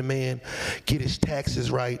Stan the Man get his taxes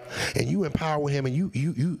right, and you empower him, and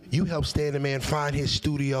you help Stan the Man find his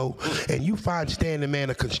studio, and you find Stan the Man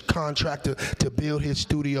a contractor to build his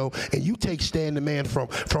studio, and you take Stan the Man from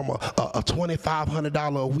a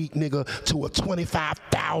 $2,500 a week nigga to a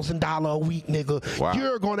 $25,000 a week nigga. Wow.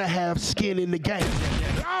 You're gonna have skin in the game.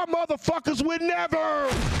 Y'all motherfuckers would never.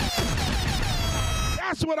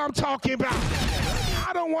 That's what I'm talking about.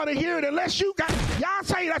 I don't want to hear it unless you got, y'all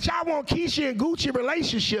say that y'all want Keisha and Gucci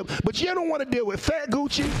relationship, but you don't want to deal with fat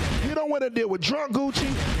Gucci, you don't want to deal with drunk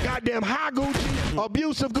Gucci, goddamn high Gucci,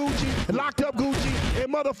 abusive Gucci, locked up Gucci,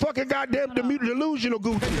 and motherfucking goddamn delusional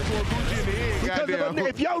Gucci. Because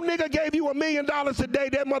if your nigga gave you $1 million today,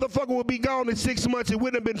 that motherfucker would be gone in 6 months. It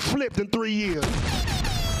wouldn't have been flipped in 3 years.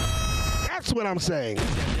 That's what I'm saying.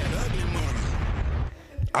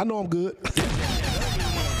 I know I'm good.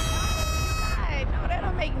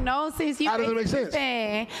 Make no sense. How does it make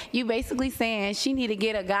sense? You basically saying she need to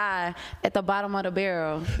get a guy at the bottom of the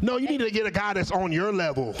barrel. No, you need to get a guy that's on your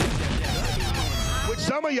level. Which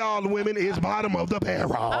some of y'all women is bottom of the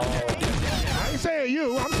barrel. Okay. I ain't saying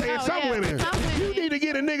you, I'm saying some women. You need to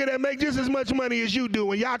get a nigga that make just as much money as you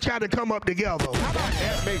do, and y'all try to come up together. How about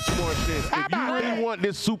that makes more sense? If you really want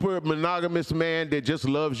this super monogamous man that just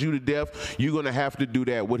loves you to death, you're going to have to do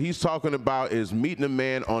that. What he's talking about is meeting a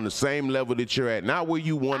man on the same level that you're at, not where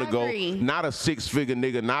you want to go, not a 6-figure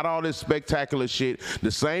nigga, not all this spectacular shit,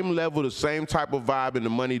 the same level, the same type of vibe and the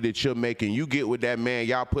money that you're making. You get with that man,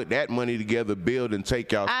 y'all put that money together, build and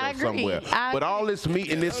take y'all somewhere. But all this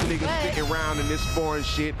meeting this nigga sticking around in this foreign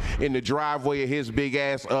shit in the driveway of his big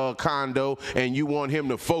ass condo, and you want him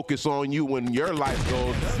to focus on you when your life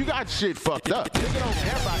goes, you got shit fucked up. Nigga don't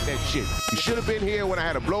care about that shit. You should have been here when I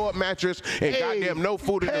had a blow up mattress and goddamn no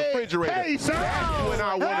food in the refrigerator. That's when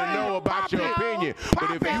I want to know about your opinion.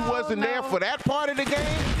 But if you wasn't there for that part of the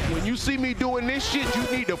game, when you see me doing this shit,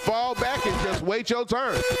 you need to fall back and just wait your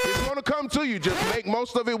turn. It's gonna come to you. Just make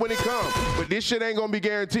most of it when it comes. But this shit ain't gonna be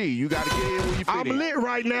guaranteed. You gotta get in when you fit I'm lit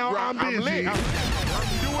right now. I'm busy.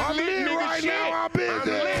 I'm lit right now. I'm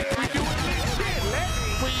busy.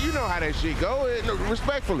 Well, you know how that shit go.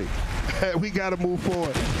 Respectfully. We gotta move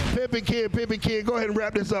forward. Pimpin' Kid, go ahead and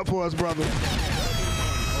wrap this up for us, brother.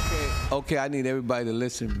 Okay, I need everybody to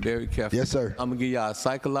listen very carefully. Yes, sir. I'm gonna give y'all a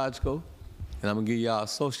psychological, and I'm gonna give y'all a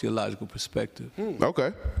sociological perspective.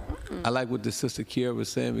 Okay. I like what the sister Kiera was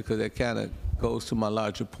saying because that kind of goes to my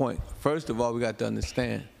larger point. First of all, we got to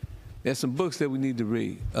understand there's some books that we need to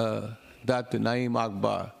read. Dr. Naeem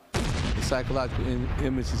Akbar, The Psychological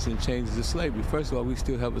Images and Changes of Slavery. First of all, we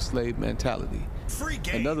still have a slave mentality.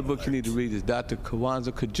 Another book you need to read is Dr.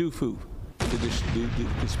 Kwanzaa Kajufu, The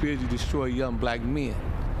Conspiracy to Destroy Young Black Men.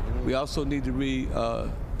 We also need to read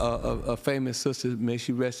a famous sister, may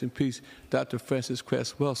she rest in peace, Dr. Frances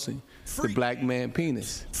Cress Welsing, The Black Man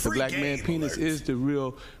Penis. The Black Man Penis is the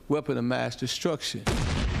real weapon of mass destruction.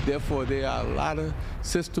 Therefore, there are a lot of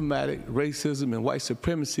systematic racism and white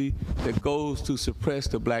supremacy that goes to suppress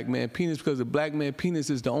the black man penis, because the black man penis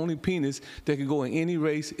is the only penis that can go in any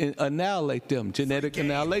race and annihilate them, genetic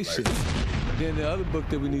annihilation. Then the other book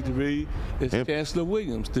that we need to read is Chancellor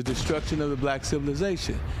Williams, The Destruction of the Black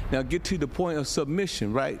Civilization. Now get to the point of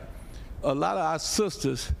submission, right? A lot of our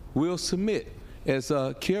sisters will submit, as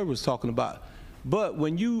Kiera was talking about. But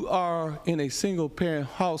when you are in a single parent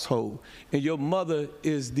household and your mother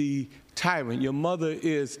is the tyrant, your mother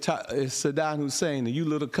is Saddam Hussein, and you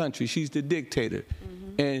little country, she's the dictator.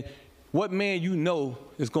 And what man you know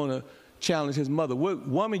is gonna challenge his mother? What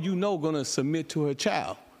woman you know gonna submit to her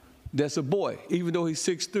child? That's a boy, even though he's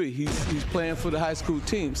 6'3", he's playing for the high school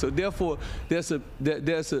team. So therefore, there's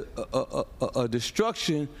a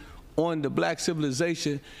destruction on the black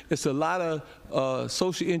civilization. It's a lot of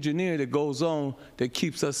social engineering that goes on that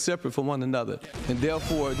keeps us separate from one another. And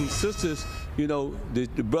therefore, these sisters, you know, the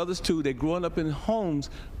brothers too, they're growing up in homes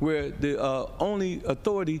where the only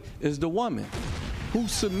authority is the woman.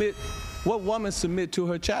 What woman submit to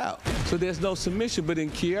her child? So there's no submission. But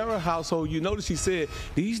in Kiera's household, you notice she said,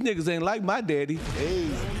 these niggas ain't like my daddy. Hey.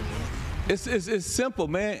 It's simple,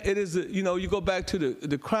 man. It is, you know, you go back to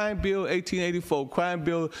the crime bill 1884, crime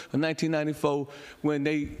bill of 1994, when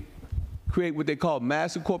they create what they call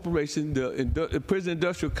massive corporation, the prison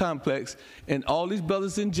industrial complex, and all these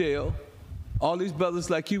brothers in jail, all these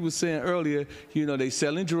brothers, like you were saying earlier, you know, they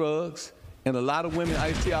selling drugs. And a lot of women,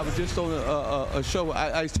 Ice-T, I was just on a show,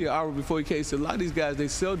 Ice-T, an hour before he came, said a lot of these guys, they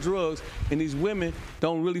sell drugs, and these women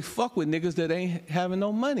don't really fuck with niggas that ain't having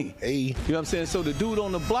no money. Hey. You know what I'm saying? So the dude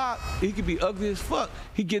on the block, he could be ugly as fuck.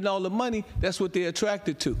 He getting all the money, that's what they're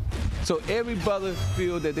attracted to. So every brother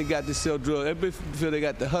feel that they got to sell drugs, everybody feel they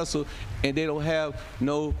got to hustle, and they don't have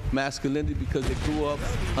no masculinity because they grew up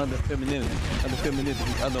under femininity,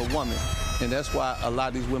 under a woman. And that's why a lot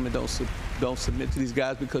of these women don't submit to these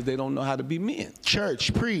guys, because they don't know how to be men.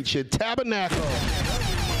 Church, preach, and tabernacle.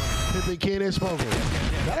 Pimpin' Kid ain't spoken.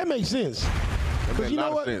 That makes sense. Because you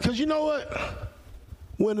know what? Because you know what?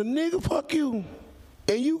 When a nigga fuck you,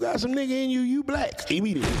 and you got some nigga in you, you black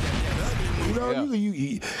immediately. You know,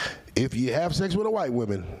 If you have sex with a white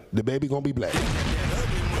woman, the baby gonna be black.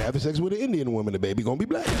 Having sex with an Indian woman, the baby gonna be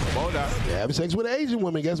black. Having sex with an Asian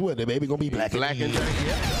woman, guess what? The baby gonna be black. Black and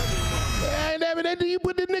Hey, damn it, you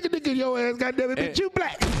put this nigga dick in your ass, goddamn it, bitch, you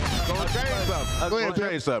black. Go ahead,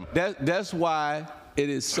 tell you something. That's why it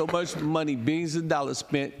is so much money, billions of dollars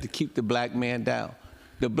spent to keep the black man down.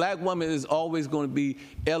 The black woman is always going to be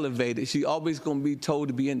elevated. She's always going to be told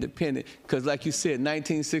to be independent. Because like you said,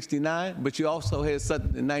 1969, but you also had something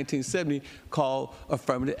in 1970 called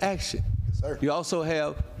affirmative action. Sir. You also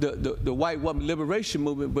have the white woman liberation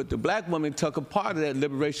movement, but the black woman took a part of that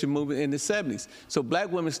liberation movement in the 70s. So black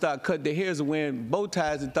women started cutting their hairs and wearing bow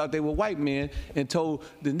ties and thought they were white men and told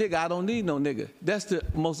the nigga, I don't need no nigga. That's the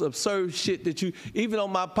most absurd shit that you, even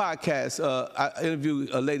on my podcast, I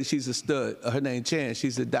interviewed a lady, she's a stud. Her name Chan,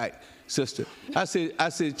 she's a dyke sister. I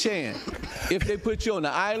said, Chan, if they put you on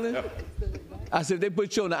the island, I said, if they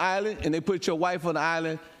put you on the island and they put your wife on the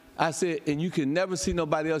island, I said, and you can never see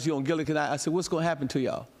nobody else, you on Gilligan Island. I said, what's going to happen to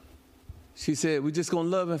y'all? She said, we just going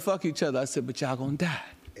to love and fuck each other. I said, but y'all going to die.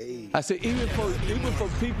 Hey. I said, even for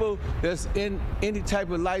people that's in any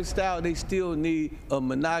type of lifestyle, they still need a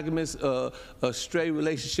monogamous, a straight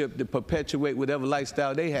relationship to perpetuate whatever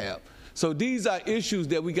lifestyle they have. So these are issues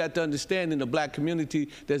that we got to understand in the black community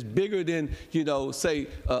that's bigger than, you know, say,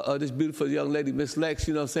 this beautiful young lady, Miss Lex,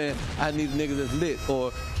 you know what I'm saying, I need a nigga that's lit.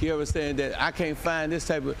 Or Kiara saying that I can't find this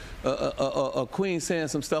type of, a queen saying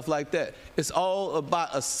some stuff like that. It's all about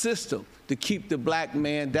a system to keep the black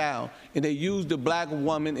man down. And they use the black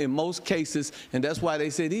woman in most cases, and that's why they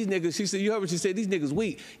say these niggas, she said, you heard what she said, these niggas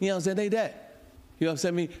weak. You know what I'm saying, they that. You know what I'm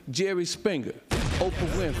saying, I mean, Jerry Springer. Oprah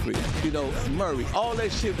Winfrey, you know, Murray, all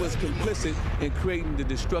that shit was complicit in creating the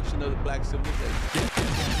destruction of the black civilization.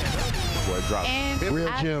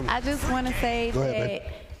 And I just want to say that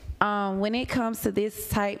when it comes to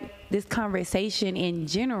this conversation in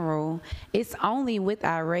general, it's only with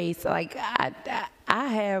our race. Like I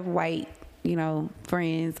have white, you know,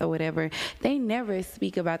 friends or whatever. They never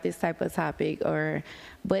speak about this type of topic,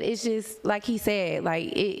 but it's just like he said,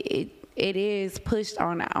 like it is pushed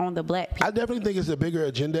on the black people. I definitely think it's a bigger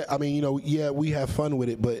agenda. I mean, you know, yeah, we have fun with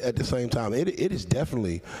it, but at the same time, it is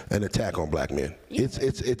definitely an attack on black men. Yeah.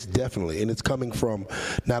 It's definitely, and it's coming from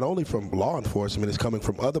not only from law enforcement, it's coming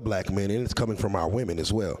from other black men, and it's coming from our women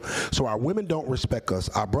as well. So our women don't respect us.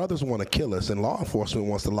 Our brothers want to kill us, and law enforcement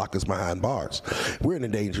wants to lock us behind bars. We're an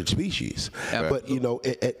endangered species. Yeah. But you know,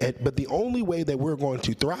 but the only way that we're going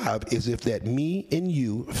to thrive is if that me and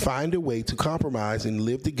you find a way to compromise and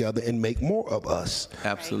live together and make more of us.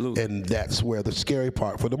 Absolutely. And that's where the scary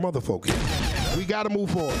part for the motherfuckers is. We got to move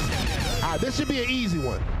forward. All right, this should be an easy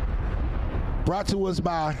one. Brought to us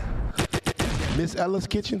by Miss Ella's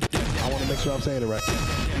Kitchen. I want to make sure I'm saying it right.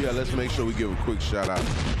 Yeah, let's make sure we give a quick shout out.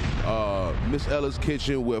 Miss Ella's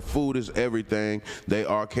Kitchen, where food is everything. They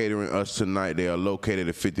are catering us tonight. They are located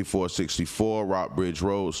at 5464 Rockbridge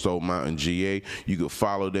Road, Stone Mountain, GA. You can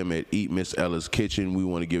follow them at Eat Miss Ella's Kitchen. We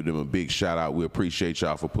want to give them a big shout out. We appreciate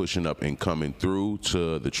y'all for pushing up and coming through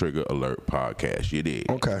to the Trigger Alert podcast. You did.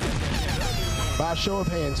 Okay. By a show of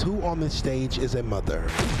hands, who on this stage is a mother?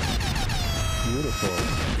 Beautiful.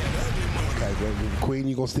 Okay, Queen,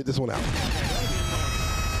 you gonna sit this one out.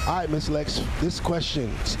 All right, Miss Lex, this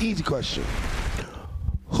question, it's an easy question.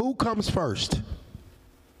 Who comes first?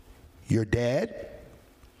 Your dad,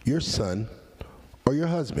 your son, or your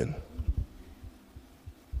husband?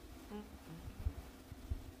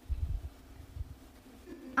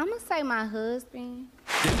 I'm going to say my husband.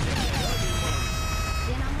 Then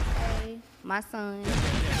I'm going to say my son. Then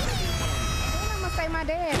I'm going to say my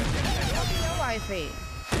dad. Where your wife at?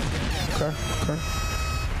 Okay.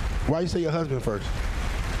 Why you say your husband first?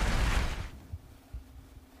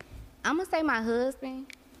 I'm going to say my husband,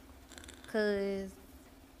 because...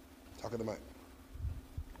 Talking to Mike.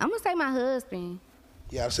 I'm going to say my husband.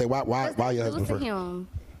 Yeah, I say, why your husband first? Him.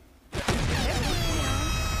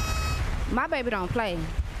 My baby don't play.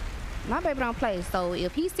 So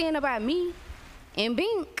if he's saying about me and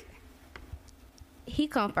Bink, he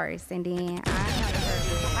come first, and then I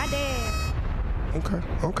have my dad. Okay.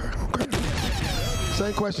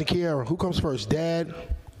 Same question, Kiara. Who comes first, dad,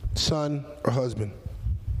 son, or husband?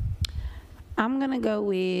 I'm going to go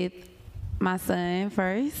with my son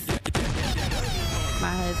first,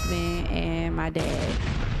 my husband, and my dad.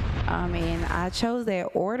 And I chose that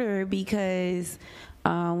order because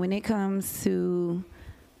when it comes to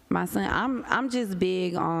my son, I'm just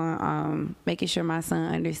big on making sure my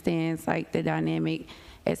son understands like the dynamic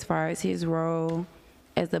as far as his role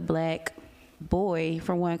as a black boy,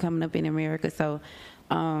 for one, coming up in America. So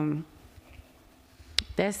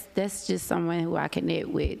that's just someone who I connect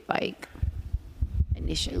with, like,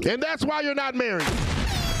 initially. And that's why you're not married.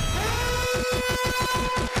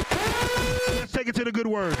 Let's take it to the good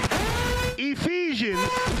word. Ephesians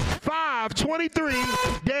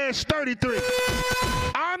 5:23-33.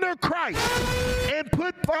 Honor Christ and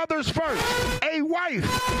put others first. A wife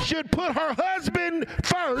should put her husband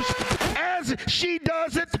first as she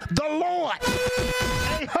does it the Lord.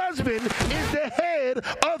 A husband is the head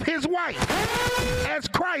of his wife, as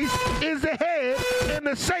Christ is the head and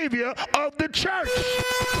the Savior of the church,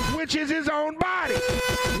 which is his own body.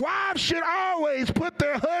 Wives should always put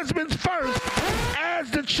their husbands first, as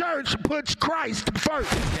the church puts Christ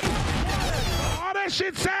first. All that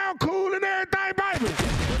shit sound cool and everything, baby,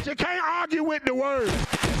 but you can't argue with the word.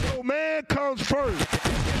 So man comes first.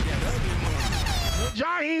 When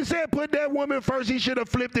Jaheim said put that woman first, he should have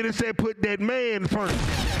flipped it and said put that man first.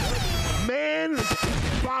 Man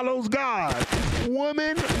follows God.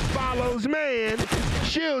 Woman follows man.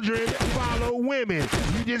 Children follow women.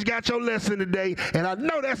 You just got your lesson today, and I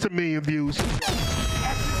know that's 1 million views.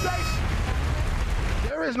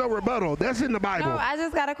 There is no rebuttal. That's in the Bible. No, I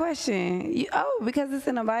just got a question. Because it's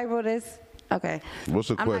in the Bible, that's okay. What's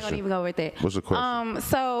the I'm question? not gonna even go with that. What's the question?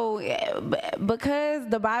 Because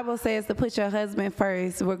the Bible says to put your husband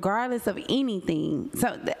first, regardless of anything.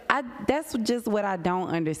 So that's just what I don't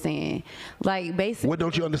understand. Like basically. What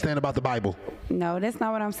don't you understand about the Bible? No, that's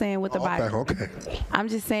not what I'm saying with the Bible. Okay. I'm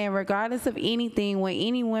just saying, regardless of anything, what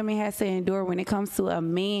any woman has to endure when it comes to a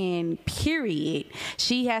man, period,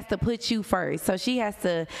 she has to put you first. So she has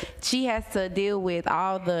to deal with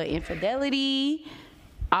all the infidelity,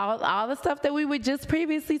 all the stuff that we were just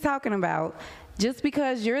previously talking about. Just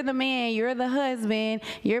because you're the man, you're the husband,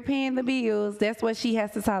 you're paying the bills, that's what she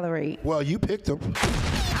has to tolerate. Well, you picked them.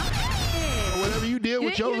 Whatever you deal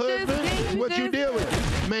with your husband is what you deal with.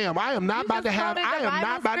 Ma'am, I am not about to have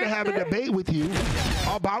a debate with you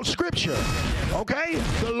about scripture. Okay?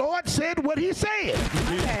 The Lord said what he said.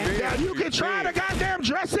 Okay. Now you can try to goddamn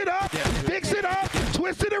dress it up, fix it up,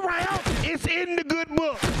 twist it around. It's in the good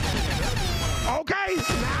book. Okay?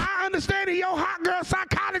 Now I understand in your hot girl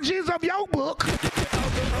psychologies of your book,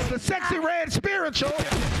 the sexy red spiritual,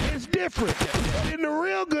 is different. But in the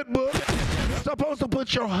real good book, you're supposed to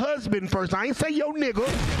put your husband first. I ain't say your nigga.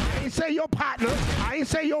 I ain't say your partner. I ain't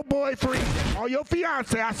say your boyfriend or your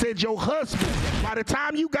fiance. I said your husband. By the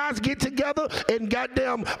time you guys get together and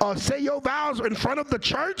goddamn say your vows in front of the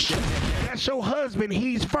church, that's your husband.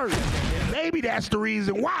 He's first. And maybe that's the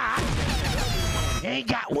reason why you ain't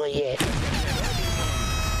got one yet.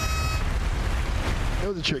 It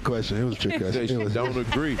was a trick question. Don't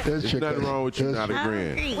agree. There's nothing wrong with you not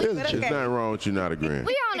agreeing. There's nothing wrong with you not agreeing.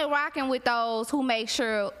 We only rocking with those who make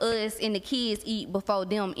sure us and the kids eat before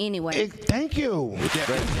them anyway. Thank you.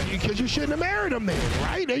 Because you shouldn't have married a man,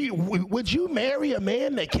 right? Would you marry a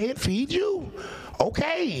man that can't feed you?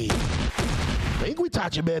 Okay. I think we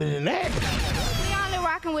taught you better than that.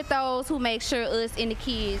 Rocking with those who make sure us and the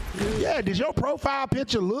kids. Yeah, does your profile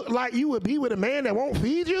picture look like you would be with a man that won't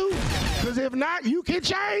feed you? Because if not, you can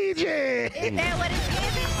change it. Is that what it's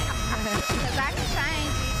giving? Because I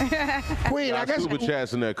can change it. Queen, I guess. Super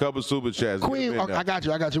chats in there, couple super chats. Queen, I got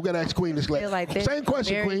you. We got to ask Queen this question. Like same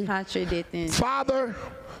question, very Queen. Contradicting. Father,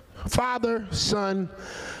 son,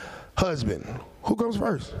 husband. Who comes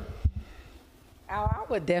first? I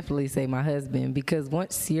would definitely say my husband, because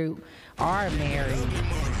once you are married,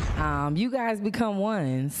 you guys become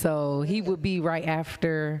one. So he would be right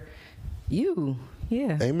after you.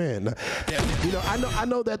 Yeah. Amen. You know, I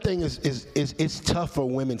know that thing is tough for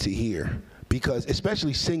women to hear, because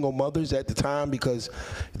especially single mothers at the time, because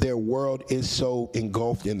their world is so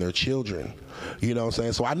engulfed in their children. You know what I'm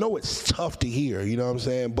saying? So I know it's tough to hear, you know what I'm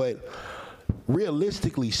saying? But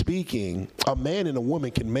realistically speaking, a man and a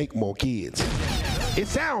woman can make more kids. It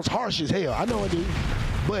sounds harsh as hell, I know it do.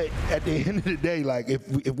 But at the end of the day, like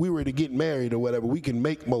if we were to get married or whatever, we can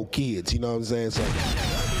make more kids, you know what I'm saying? So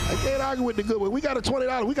I can't argue with the good one. We got a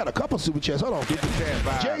 $20. We got a couple super chats. Hold on.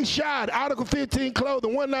 Jay Shad, Article 15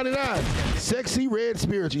 clothing, $199. Sexy red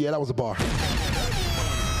spiritual. Yeah, that was a bar.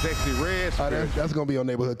 Sexy red spiritual. That's going to be on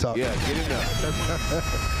Neighborhood Talk. Yeah, get it up.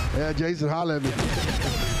 Yeah, Jason, holler at me.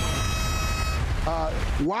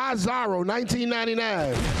 Wazaro,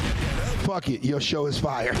 $19.99. Fuck it, your show is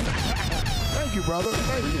fire. Thank you, brother.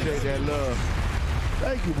 Appreciate that love.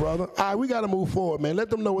 Thank you, brother. All right, we got to move forward, man.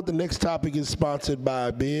 Let them know what the next topic is sponsored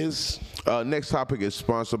by, Biz. Next topic is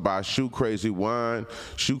sponsored by Shoe Crazy Wine.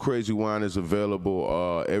 Shoe Crazy Wine is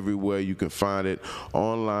available everywhere. You can find it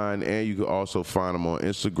online, and you can also find them on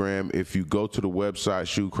Instagram. If you go to the website,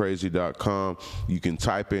 shoecrazy.com, you can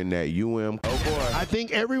type in that UM. Oh, boy. I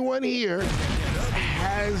think everyone here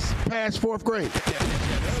has passed 4th grade.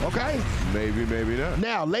 Okay? Maybe, maybe not.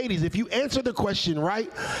 Now, ladies, if you answer the question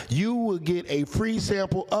right, you will get a free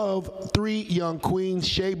sample of 3 Young Queens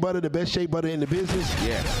shea butter, the best shea butter in the business.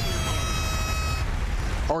 Yes.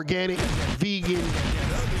 Organic, vegan,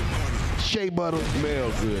 shea butter.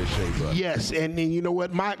 Smell good shea butter. Yes, and you know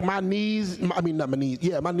what? My knees, I mean not my knees.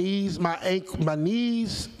 Yeah, my knees, my ankle, my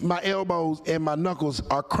knees, my elbows, and my knuckles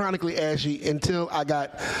are chronically ashy until I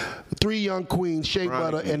got 3 Young Queens shea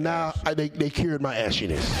butter, and now they cured my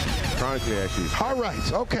ashiness. Chronically ashy. All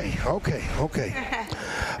right. Okay.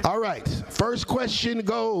 All right. First question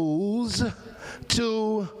goes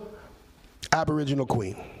to Aboriginal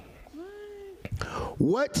Queen.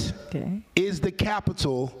 What is the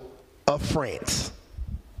capital of France?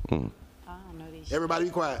 I don't know this. Everybody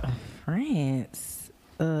be quiet. France.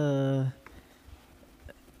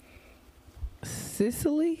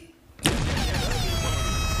 Sicily?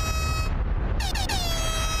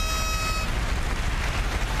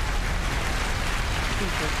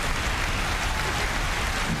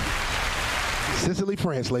 Sicily,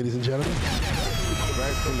 France, ladies and gentlemen.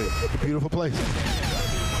 Respectfully. It's a beautiful place.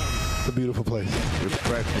 It's a beautiful place.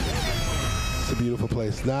 Respectfully. It's a beautiful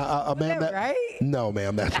place. Now, ma'am, that right? No,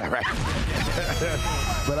 ma'am, that's not right.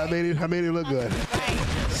 But I made it look good.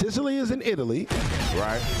 Sicily is in Italy.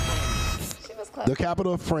 Right. She was close. The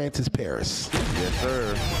capital of France is Paris. Yes,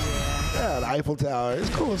 sir. Yeah, the Eiffel Tower. It's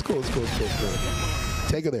cool.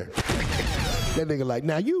 Take her there. That nigga like,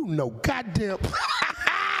 now you know goddamn.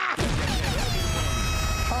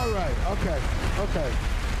 All right, okay.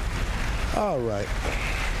 All right.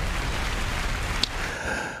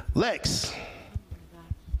 Lex.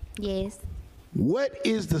 Yes. What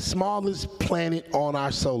is the smallest planet on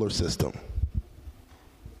our solar system?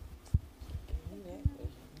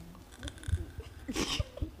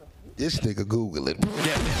 This nigga Google it.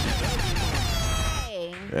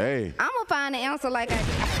 Hey. I'm gonna find the answer like I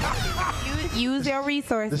did. Use your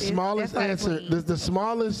resources. The smallest That's what I answer, believe. the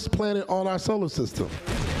smallest planet on our solar system.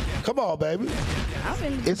 Come on, baby.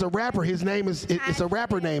 It's a rapper. His name is, it's a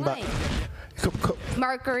rapper name.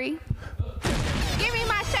 Mercury. Give me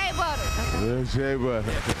my shea butter. Shea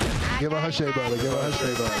butter. Give her her shea butter. Give her her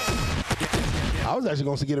shea butter. I was actually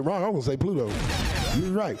going to get it wrong. I was going to say Pluto.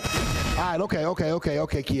 You were right. All right, okay,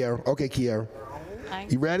 Kiara. Okay, Kiara.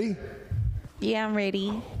 You ready? Yeah, I'm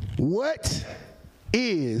ready. What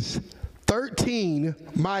is 13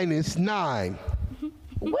 minus 9?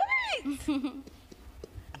 What?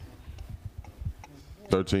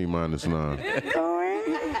 13 minus 9.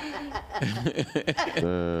 I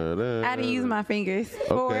had to use my fingers.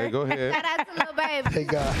 Okay, go ahead. Shout out to little baby. Hey,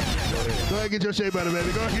 God. Go ahead and get your shea butter,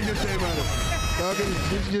 baby. Go ahead and get your shea butter. Go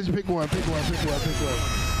ahead, just pick one.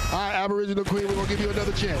 All right, Aboriginal Queen, we're going to give you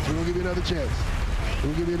another chance. All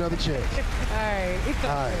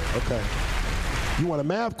right. Okay. You want a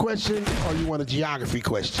math question or you want a geography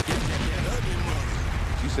question?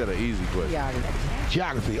 She said an easy question.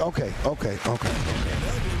 Geography. Okay.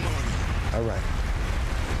 All right.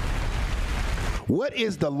 What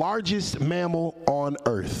is the largest mammal on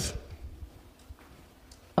Earth?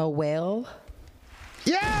 A whale?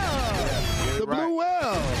 Yeah! The blue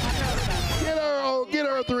whale. Get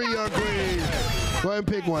her 3 Young Queens. Go ahead and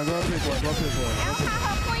pick one. I don't call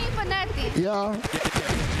her queen for nothing. Yeah.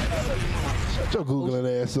 Shut your Googling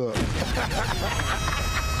ass up.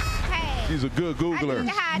 Hey. She's a good Googler.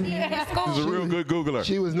 She's a real good Googler.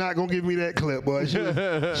 She was not going to give me that clip, boy.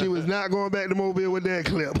 She was not going back to Mobile with that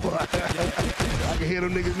clip, boy. I can hear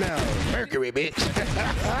them niggas now. Mercury, bitch.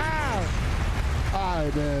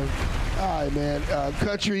 All right, man.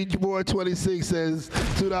 Country Boy 26 says,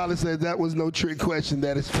 $2 says that was no trick question.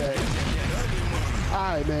 That is fact.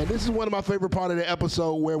 All right, man. This is one of my favorite part of the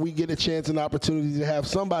episode where we get a chance and opportunity to have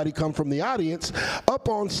somebody come from the audience up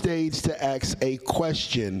on stage to ask a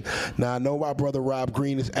question. Now, I know my brother Rob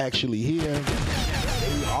Green is actually here.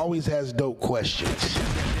 He always has dope questions.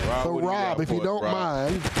 So, Rob, if you don't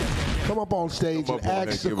mind, come up on stage and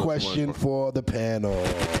ask a question for the panel.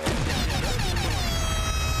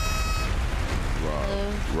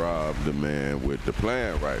 Rob, the man with the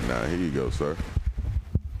plan right now. Here you go, sir.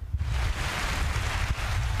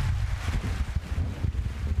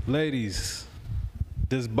 Ladies,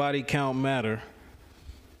 does body count matter?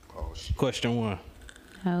 Question 1.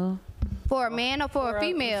 No. For a man or for a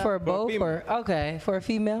female? For both? For a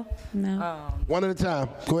female? No. One at a time.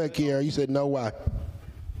 Go ahead, Kiara. You said no, why?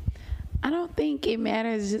 I don't think it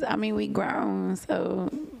matters. Just, I mean, we grown,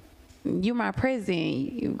 so you're my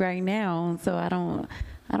president right now. So I'm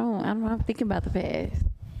not thinking about the past.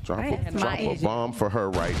 Drop a bomb for her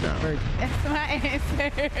right now. That's my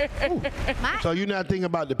answer. So you're not thinking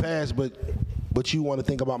about the past, but you want to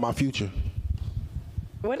think about my future.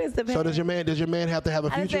 What is the past? So does your man have to have a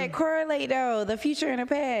I future? said correlate though, the future and the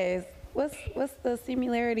past. What's the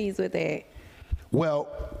similarities with that? Well,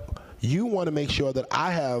 you want to make sure that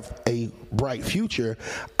I have a bright future.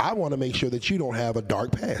 I want to make sure that you don't have a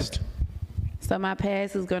dark past. So my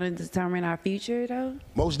past is going to determine our future, though?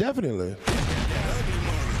 Most definitely.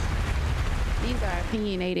 These are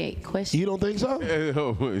opinionated questions. You don't think so?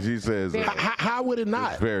 She says. How would it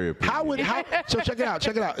not? It's very opinionated. So check it out.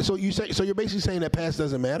 Check it out. So you're basically saying that past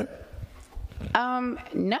doesn't matter?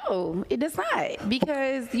 No, it does not,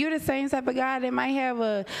 because you're the same type of guy that might have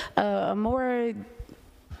a more.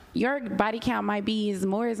 Your body count might be as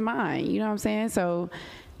more as mine. You know what I'm saying? So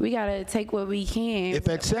we gotta take what we can. If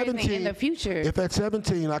at 17, in the future. If at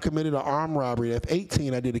 17 I committed an armed robbery, if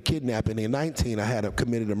 18 I did a kidnapping, and 19 I had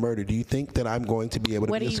committed a murder, do you think that I'm going to be able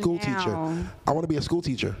to be a school teacher? I want to be a school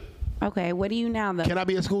teacher. Okay, what do you now though? Can I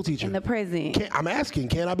be a school teacher? In the present. I'm asking,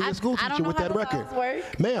 can I be a school teacher with that record?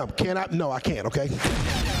 Ma'am, can I? No, I can't, okay?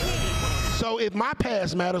 So if my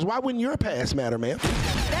past matters, why wouldn't your past matter, ma'am?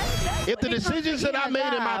 If the decisions that I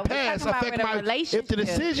made in my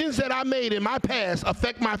past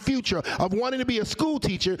affect my future of wanting to be a school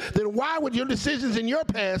teacher, then why would your decisions in your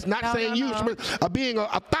past, being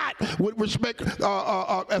a thought would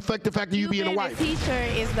affect the fact that you being a wife? Being a teacher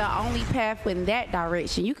is the only path in that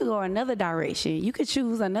direction. You could go another direction. You could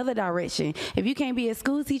choose another direction. If you can't be a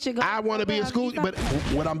school teacher, I want to be a school. But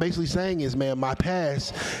what I'm basically saying is, man, my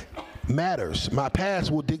past matters. My past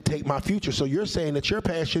will dictate my future. So you're saying that your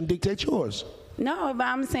past shouldn't dictate yours. No, but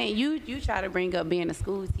I'm saying you try to bring up being a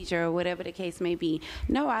school teacher or whatever the case may be.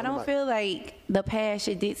 No, I don't feel like the past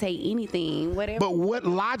should dictate anything. Whatever. But what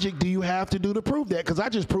logic do you have to do to prove that? Because I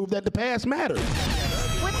just proved that the past matters.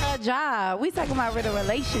 With a job, we talking about with a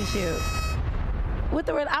relationship.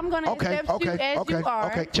 I'm gonna accept you as you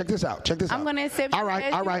are. Okay, check this out. I'm gonna accept you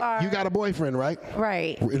as you are. You got a boyfriend, right?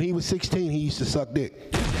 Right. When he was 16, he used to suck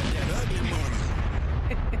dick.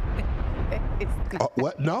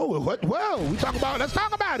 What? No. What? Well, let's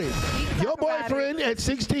talk about it. Your boyfriend at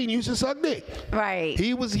 16 used to suck dick. Right.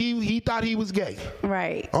 He thought he was gay.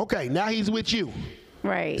 Right. Okay, now he's with you.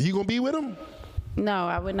 Right. You gonna be with him? No,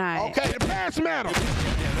 I would not. Okay, the past matter.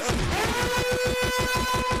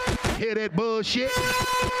 Hear that bullshit?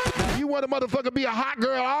 Now, you want a motherfucker be a hot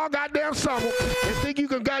girl all goddamn summer and think you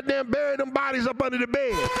can goddamn bury them bodies up under the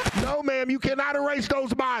bed. No, ma'am, you cannot erase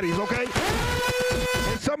those bodies, okay?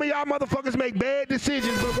 And some of y'all motherfuckers make bad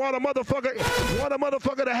decisions but want a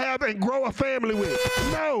motherfucker to have and grow a family with.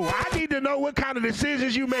 No, I need to know what kind of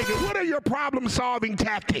decisions you making. What are your problem-solving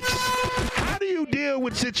tactics? How do you deal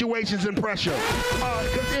with situations and pressure?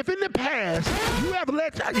 Because if in the past you have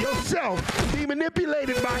let yourself be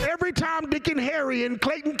manipulated by every Tom, Dick, and Harry in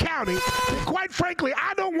Clayton County, then quite frankly,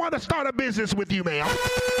 I don't want to start a business with you, ma'am.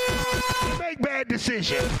 Make bad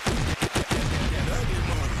decisions.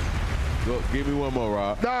 Go, give me one more,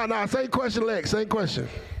 Rob. No, same question, Lex. Same question.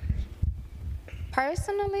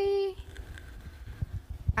 Personally,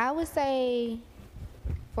 I would say,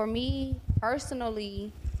 for me,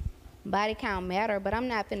 personally, body count matter, but I'm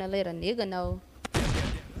not finna let a nigga know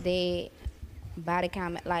that body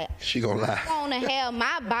count, like, she gonna lie. I wanna have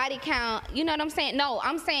my body count, you know what I'm saying? No,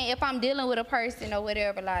 I'm saying if I'm dealing with a person or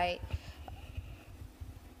whatever, like,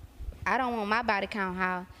 I don't want my body count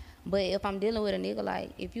high. But if I'm dealing with a nigga,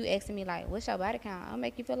 like, if you asking me, like, what's your body count? I'll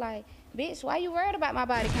make you feel like, bitch, why you worried about my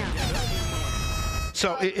body count?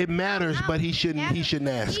 So it matters, but he shouldn't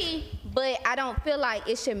ask. But I don't feel like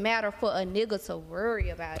it should matter for a nigga to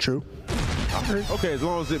worry about it. True. Okay, as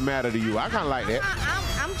long as it matter to you. I kind of like that.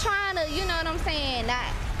 I'm trying to, you know what I'm saying?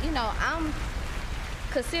 I'm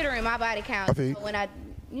considering my body count when I,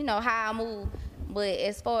 how I move. But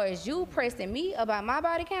as far as you pressing me about my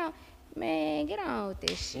body count, man, get on with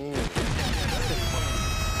this shit.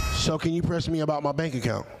 So can you press me about my bank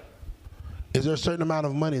account? Is there a certain amount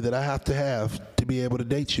of money that I have to be able to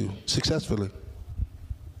date you successfully?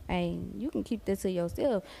 Hey, you can keep this to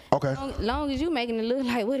yourself. Okay. Long as you making it look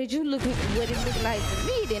like what it look like to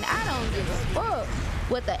me, then I don't give a fuck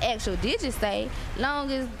what the actual digits say.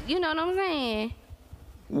 Long as, you know what I'm saying?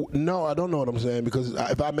 No, I don't know what I'm saying, because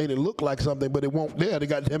if I made it look like something but it won't there, they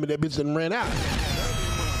got damn it, that bitch done ran out.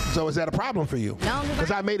 So is that a problem for you?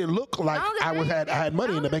 Because I made it look like I had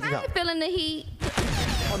money in the bank account. I ain't feeling the heat.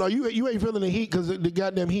 Oh no, you ain't feeling the heat because the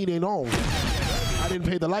goddamn heat ain't on. I didn't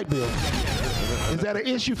pay the light bill. Is that an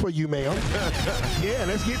issue for you, ma'am? Yeah,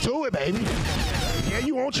 let's get to it, baby. Yeah,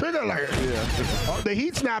 you on trigger alert. Yeah. Oh, the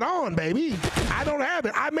heat's not on, baby. I don't have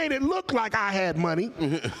it. I made it look like I had money.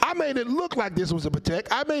 I made it look like this was a Patek.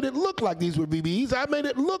 I made it look like these were BBs. I made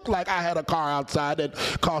it look like I had a car outside that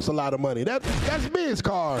cost a lot of money. That's Biz's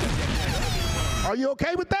car. Are you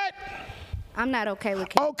okay with that? I'm not okay with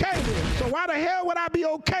it. Okay then. So why the hell would I be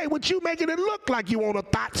okay with you making it look like you own a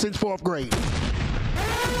thought since 4th grade?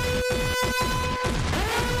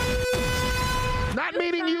 Not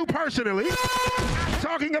meaning you personally. I'm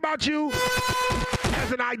talking about you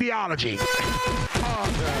as an ideology.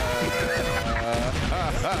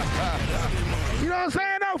 You know what I'm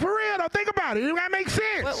saying? No, for real though. Think about it. That makes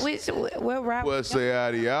sense. What route? What's the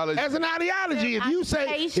ideology? As an ideology, if you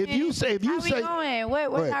say, How we going?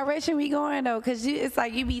 What direction we going though? Because it's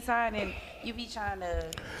like you be signing. You be trying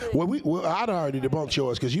to. Well, I'd already debunked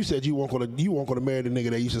yours because you said you weren't gonna marry the nigga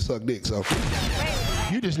that used to suck dick. So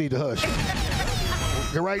you just need to hush.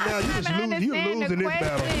 Right now, you're losing this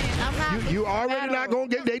battle. You already not gonna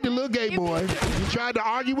date the little gay boy. You tried to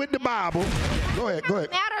argue with the Bible. Go ahead.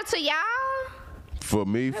 Matter to y'all? For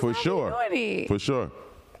me, for sure. For sure.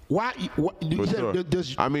 Why? For sure.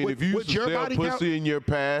 I mean, if you used to sell pussy count? in your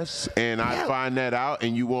past and I find that out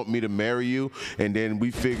and you want me to marry you and then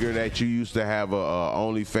we figure that you used to have a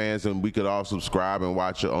OnlyFans and we could all subscribe and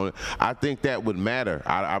watch your own, I think that would matter.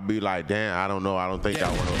 I'd be like, damn, I don't know. I don't think I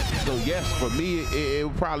want to. So yes, for me, it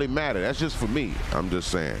would probably matter. That's just for me. I'm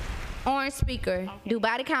just saying. Orange speaker. Do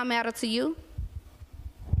body count matter to you?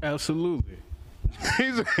 Absolutely.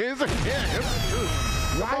 We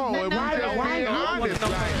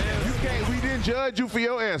didn't judge you for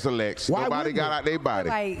your answer, Lex. Nobody got out their body.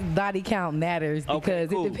 Like body count matters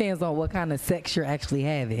because it depends on what kind of sex you're actually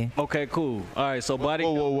having. Okay, cool. All right, so body.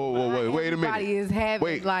 Whoa, wait a minute. Everybody is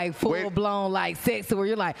having like full blown like sex where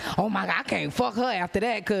you're like, oh my God, I can't fuck her after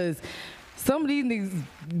that because some of these niggas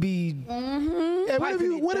be. Yeah,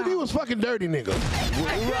 what if you was fucking dirty nigga?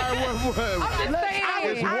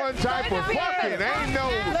 It's one type of fucking. Ain't no.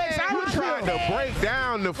 You trying to break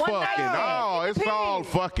down the fucking. Oh, it's all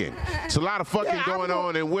fucking. It's a lot of fucking going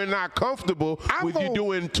on, and we're not comfortable with you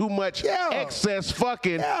doing too much excess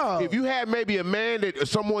fucking. If you had maybe a man that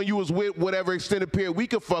someone you was with, whatever extended period, we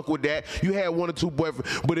could fuck with that. You had 1 or 2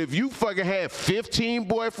 boyfriends, but if you fucking had 15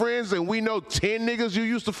 boyfriends and we know 10 niggas you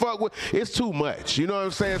used to fuck with, it's too much. You know what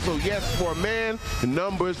I'm saying? So yes, for a man,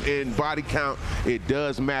 numbers and body count, it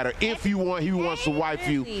does matter. If he wants to wife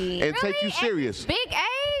you and take you serious. Big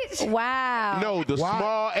age? Wow. No, the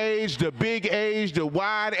small age, the big age, the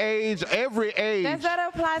wide age, every age. Does that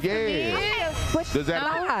apply to me? Does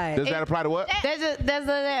that apply to what? Does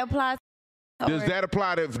that apply to Does that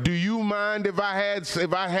apply to? Do you mind if I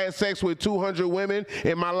had sex with 200 women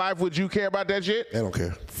in my life? Would you care about that shit? I don't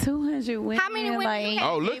care. 200 women. How many women? Like,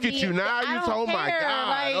 oh, look at you now! You oh my God!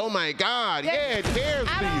 Like, oh my God! Yeah, it cares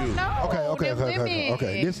to you.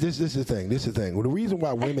 Okay. This is the thing. This is the thing. Well, the reason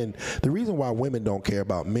why women don't care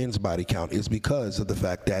about men's body count is because of the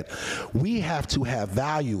fact that we have to have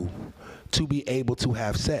value to be able to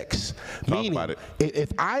have sex. Meaning,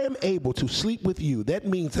 if I am able to sleep with you, that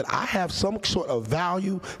means that I have some sort of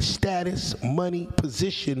value, status, money,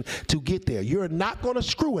 position to get there. You're not gonna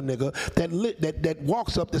screw a nigga that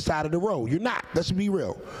walks up the side of the road. You're not. Let's be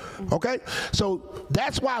real. Okay? So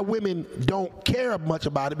that's why women don't care much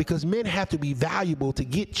about it, because men have to be valuable to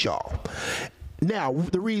get y'all. Now,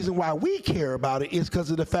 the reason why we care about it is because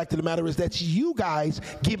of the fact of the matter is that you guys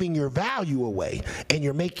giving your value away and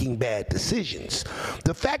you're making bad decisions.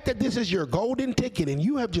 The fact that this is your golden ticket and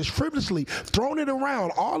you have just frivolously thrown it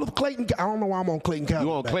around all of Clayton. I don't know why I'm on Clayton County.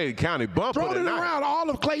 You're on Clayton County bumper throwing it tonight. Around all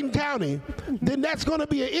of Clayton County, then that's going to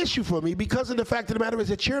be an issue for me because of the fact of the matter is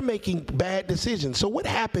that you're making bad decisions. So what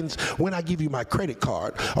happens when I give you my credit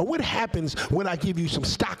card? Or what happens when I give you some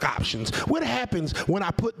stock options? What happens when I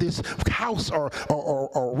put this house or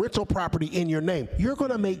rental property in your name? You're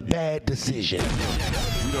gonna make bad decisions.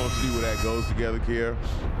 You don't see where that goes together, Kiera?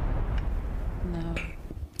 No.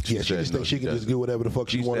 Yeah, she just thinks she can just do whatever the fuck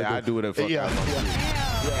she wants to do. I do whatever the fuck I want to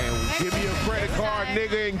do. Give me a credit card,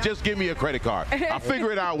 nigga, and just give me a credrit card. I'll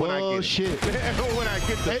figure it out when I get it. When I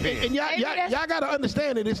get the pen. And y'all gotta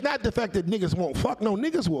understand it. It's not the fact that niggas won't fuck. No,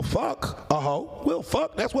 niggas will fuck a hoe. Will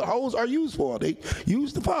fuck. That's what hoes are used for. They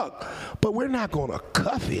use to fuck. But we're not gonna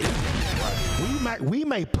cuff it. We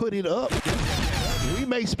may put it up. We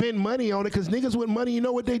may spend money on it, because niggas with money, you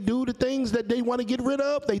know what they do? The things that they want to get rid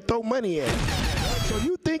of, they throw money at. So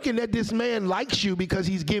you thinking that this man likes you because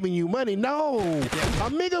he's giving you money? No, a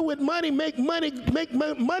nigga with money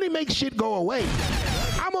make shit go away.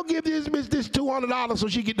 I'm gonna give this bitch this $200 so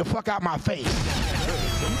she get the fuck out my face.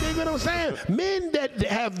 dig what I'm saying? Men that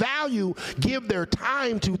have value give their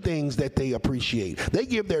time to things that they appreciate. They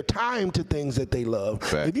give their time to things that they love.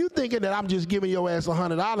 Fact. If you thinking that I'm just giving your ass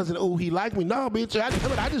 $100 and oh, he like me, no, bitch,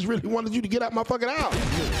 I just really wanted you to get out my fucking house.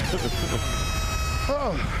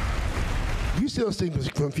 Oh. You still seem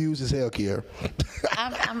confused as hell, Kiera.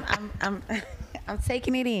 I'm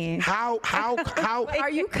taking it in. How Are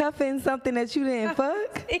you cuffing something that you didn't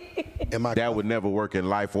fuck? That would never work in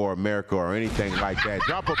life or America or anything like that.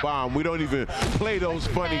 Drop a bomb. We don't even play those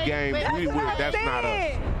funny games. That's not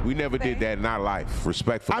us. We never did that in our life.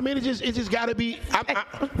 Respectfully. I mean, it just got to be.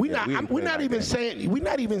 We're not even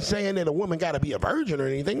saying that a woman got to be a virgin or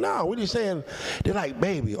anything. No, we're just saying they're like,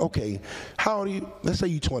 baby, okay, how old are you? Let's say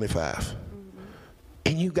you 25,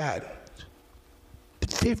 and you got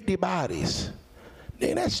 50 bodies.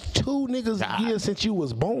 Man, that's 2 niggas a year since you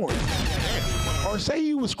was born. Or say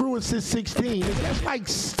you was screwing since 16. That's like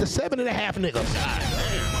 7.5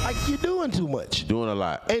 niggas. Like, you're doing too much. Doing a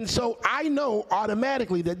lot. And so I know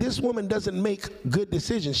automatically that this woman doesn't make good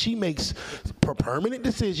decisions. She makes permanent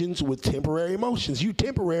decisions with temporary emotions. You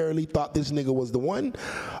temporarily thought this nigga was the one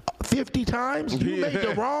 50 times. You made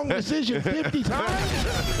the wrong decision 50 times.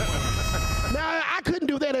 Now, I couldn't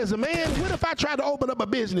do that as a man. What if I tried to open up a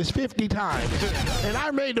business 50 times and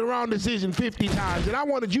I made the wrong decision 50 times and I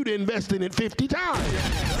wanted you to invest in it 50 times?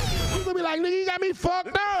 You're going to be like, nigga, you got me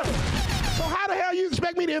fucked up. So how the hell you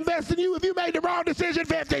expect me to invest in you if you made the wrong decision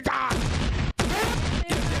 50 times?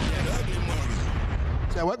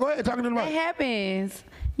 So what? Go ahead, talking to the mic. It happens.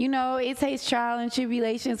 You know, it takes trial and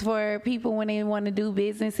tribulations for people when they want to do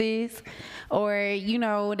businesses, or you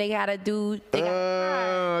know, they gotta do.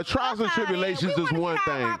 Trials and tribulations is one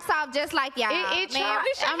thing. Rocks off just like y'all. It Man,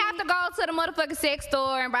 we shouldn't have to go to the motherfucking sex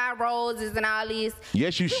store and buy roses and all this.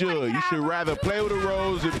 Yes, you should. You should rather play with the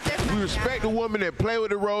rose. We respect the woman that play with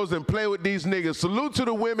the rose and play with these niggas. Salute to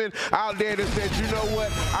the women out there that said, you know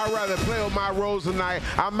what? I'd rather play with my rose tonight.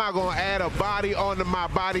 I'm not gonna add a body onto my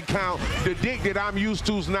body count. The dick that I'm used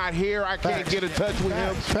to's not here. I can't get in touch with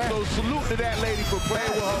him. So salute to that lady for playing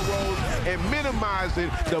with her rose and minimizing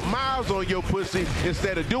the miles on your pussy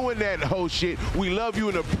instead of doing that whole shit. We love you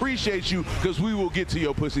and appreciate you because we will get to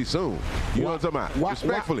your pussy soon. You know what I'm talking about?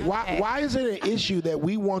 Respectfully. Why is it an issue that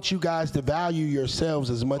we want you guys to value yourselves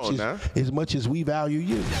as much as we value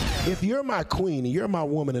you? If you're my queen and you're my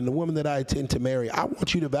woman and the woman that I intend to marry, I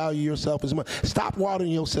want you to value yourself as much. Stop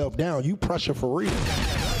watering yourself down. You pressure for real.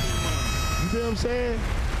 You feel what I'm saying?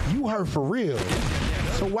 You hurt for real.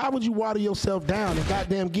 So why would you water yourself down and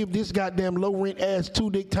goddamn give this goddamn low rent ass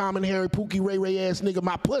 2-dick Tom and Harry Pookie Ray Ray ass nigga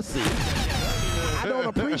my pussy? I don't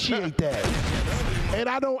appreciate that. And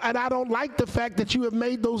I don't like the fact that you have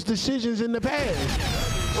made those decisions in the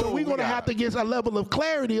past. So we're gonna have to get a level of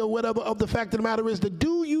clarity or whatever of the fact of the matter is that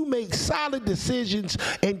do you make solid decisions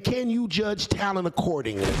and can you judge talent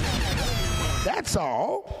accordingly? That's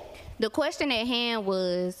all. The question at hand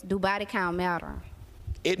was, do body count matter?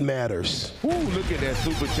 It matters. Ooh, look at that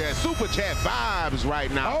super chat. Super chat vibes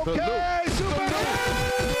right now. Okay, super chat.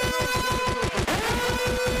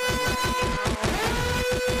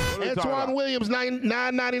 Antoine Williams,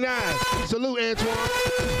 $9.99. Salute, Antoine.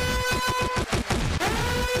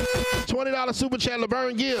 $20 super chat,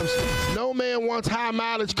 Laverne Gibbs. No man wants high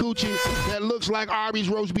mileage coochie that looks like Arby's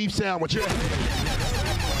roast beef sandwich.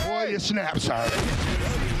 Boy, you snap, sorry.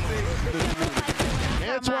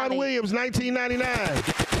 Antoine Williams,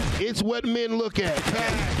 $19.99. It's what men look at.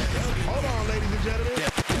 Hold on, ladies and gentlemen.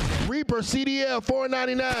 Reaper CDL,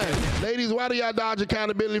 $4.99. Ladies, why do y'all dodge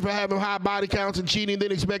accountability for having high body counts and cheating,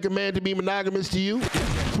 then expect a man to be monogamous to you?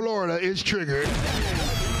 Florida is triggered.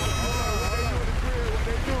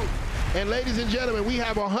 And ladies and gentlemen, we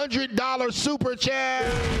have $100 super chat.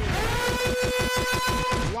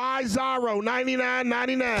 Yzaro,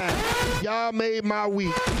 $99.99. Y'all made my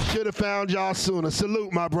week. Should have found y'all sooner.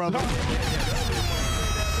 Salute, my brother.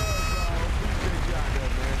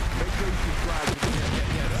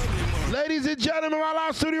 Ladies and gentlemen, while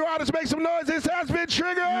our studio artists make some noise, this has been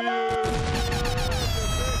Trigger Alert.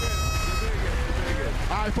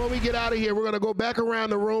 All right, before we get out of here, we're going to go back around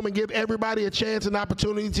the room and give everybody a chance and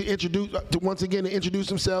opportunity to introduce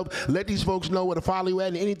themselves. Let these folks know where to follow you at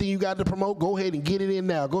and anything you got to promote, go ahead and get it in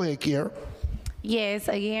now. Go ahead, Kiera. Yes,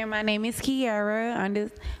 again, my name is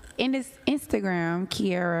Kiera. In this Instagram,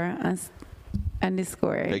 Kiera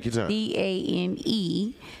 _ Take your time.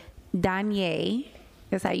 DANE Danye.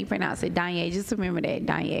 That's how you pronounce it, Danye. Just remember that,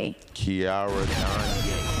 Danye. Kiara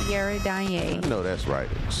Danye. Kiara Danye. I know that's right.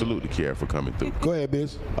 Salute to Kiara for coming through. Go ahead,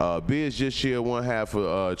 Biz. Biz Just Chill, one half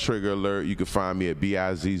of Trigger Alert. You can find me at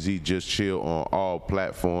BIZZ Just Chill on all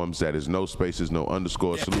platforms. That is no spaces, no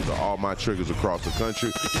underscores. Salute to all my triggers across the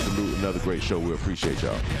country. Salute another great show. We appreciate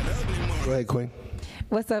y'all. Go ahead, Queen.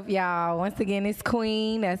 What's up, y'all? Once again, it's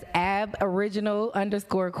Queen. That's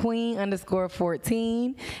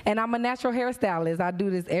ab_Queen_14. And I'm a natural hairstylist. I do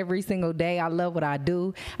this every single day. I love what I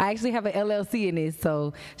do. I actually have an LLC in this.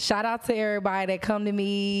 So shout out to everybody that come to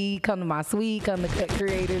me, come to my suite, come to Cut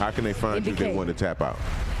Creators. How can they find you if they want to tap out?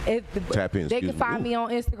 Tap in. They can find me on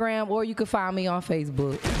Instagram or you can find me on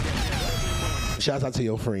Facebook. Shout out to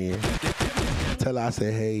your friend. Tell her I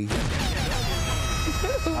said hey.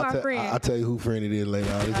 My friend. I'll tell you who friend it is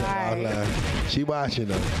later on. Right. She watching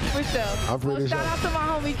though. For sure. I'm pretty sure. Shout out to my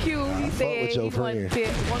homie Q. He said he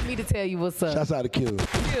want me to tell you what's up. Shouts out to Q. Q.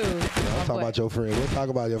 I'm talking about your friend. We'll talk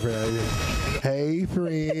about your friend. Hey,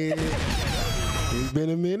 friend. It's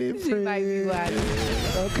been a minute, friend.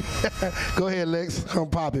 Okay. Go ahead, Lex. Come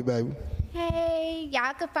pop it, baby. Hey,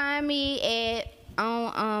 y'all can find me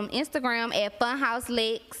on Instagram at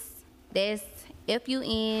FunhouseLex. That's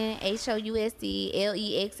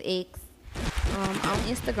FUNHOUSDLEXX on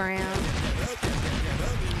Instagram.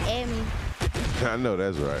 Add me. I know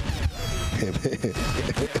that's right.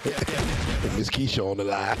 Miss Keisha on the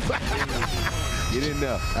live. Get in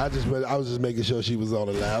there. I was just making sure she was on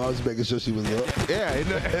the live. I was making sure she was up. Yeah, like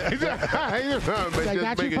that you fuck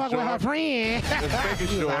with her friend. Just making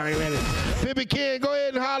sure. Pimpin' Kid, go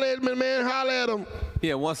ahead and holler at me, man. Holler at him.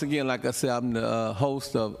 Yeah, once again, like I said, I'm the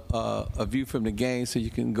host of A View from the Game, so you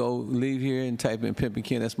can go leave here and type in Pimpin'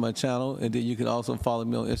 Ken. That's my channel. And then you can also follow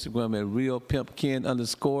me on Instagram at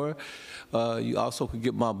RealPimpKen_. You also can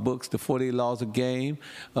get my books, The 48 Laws of Game,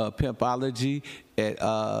 Pimpology, at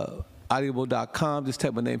audible.com. Just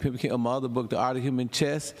type my name, Pimpin' Ken, on my other book, The Art of Human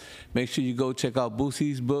Chess. Make sure you go check out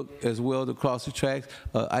Boosie's book as well, The Cross the Tracks,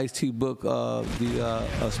 Ice-T book,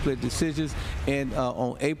 The Split Decisions. And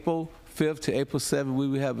on April 5th to April 7th, we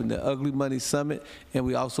will be having the Ugly Money Summit, and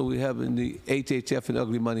we also will be having the HHF and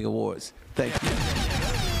Ugly Money Awards. Thank you.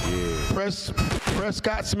 Press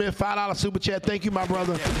Scott Smith, $5 super chat. Thank you, my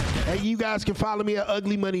brother. And you guys can follow me at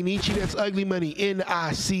Ugly Money Nietzsche. That's Ugly Money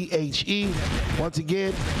Niche. Once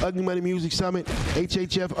again, Ugly Money Music Summit,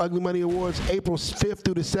 HHF Ugly Money Awards, April 5th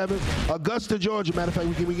through the 7th. Augusta, Georgia. Matter of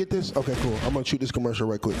fact, can we get this? Okay, cool. I'm gonna shoot this commercial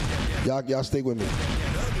right quick. Y'all stay with me.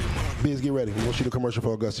 Biz, get ready. We're gonna shoot a commercial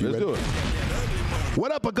for Augusta. Let's do it.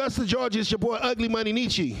 What up, Augusta, Georgia? It's your boy, Ugly Money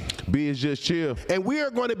Nietzsche. Biz Just Chill. And we are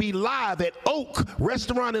going to be live at Oak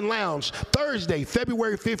Restaurant and Lounge Thursday,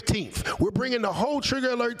 February 15th. We're bringing the whole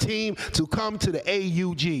Trigger Alert team to come to the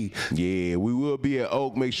AUG. Yeah, we will be at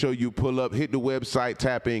Oak. Make sure you pull up, hit the website,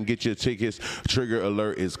 tap in, get your tickets. Trigger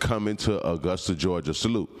Alert is coming to Augusta, Georgia.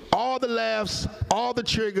 Salute. All the laughs, all the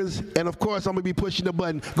triggers, and of course, I'm going to be pushing the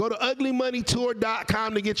button. Go to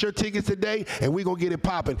uglymoneytour.com to get your tickets today, and we're going to get it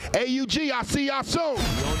popping. AUG, I'll see y'all soon.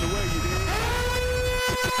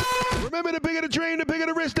 Remember, the bigger the dream, the bigger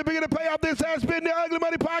the risk, the bigger the payoff. This has been the Ugly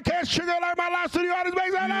Money Podcast. Trigger Alert, my live studio audience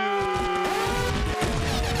makes that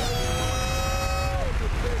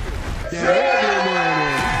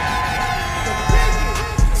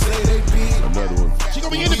Another one. She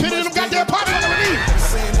gonna be independent of them goddamn popular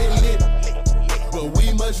but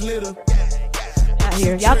we much litter. Out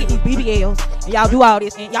here, y'all get these BBLs and y'all do all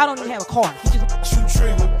this, and y'all don't even have a car. You just Shoot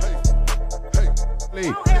trigger.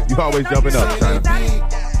 You always jumping up, China.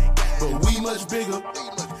 But we much bigger.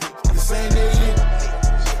 The same they lit,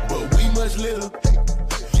 but we much litter.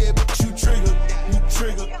 Yeah, but you trigger.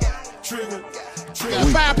 We got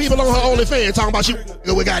 5 people on her OnlyFans talking about you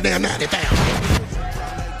with goddamn 90,000.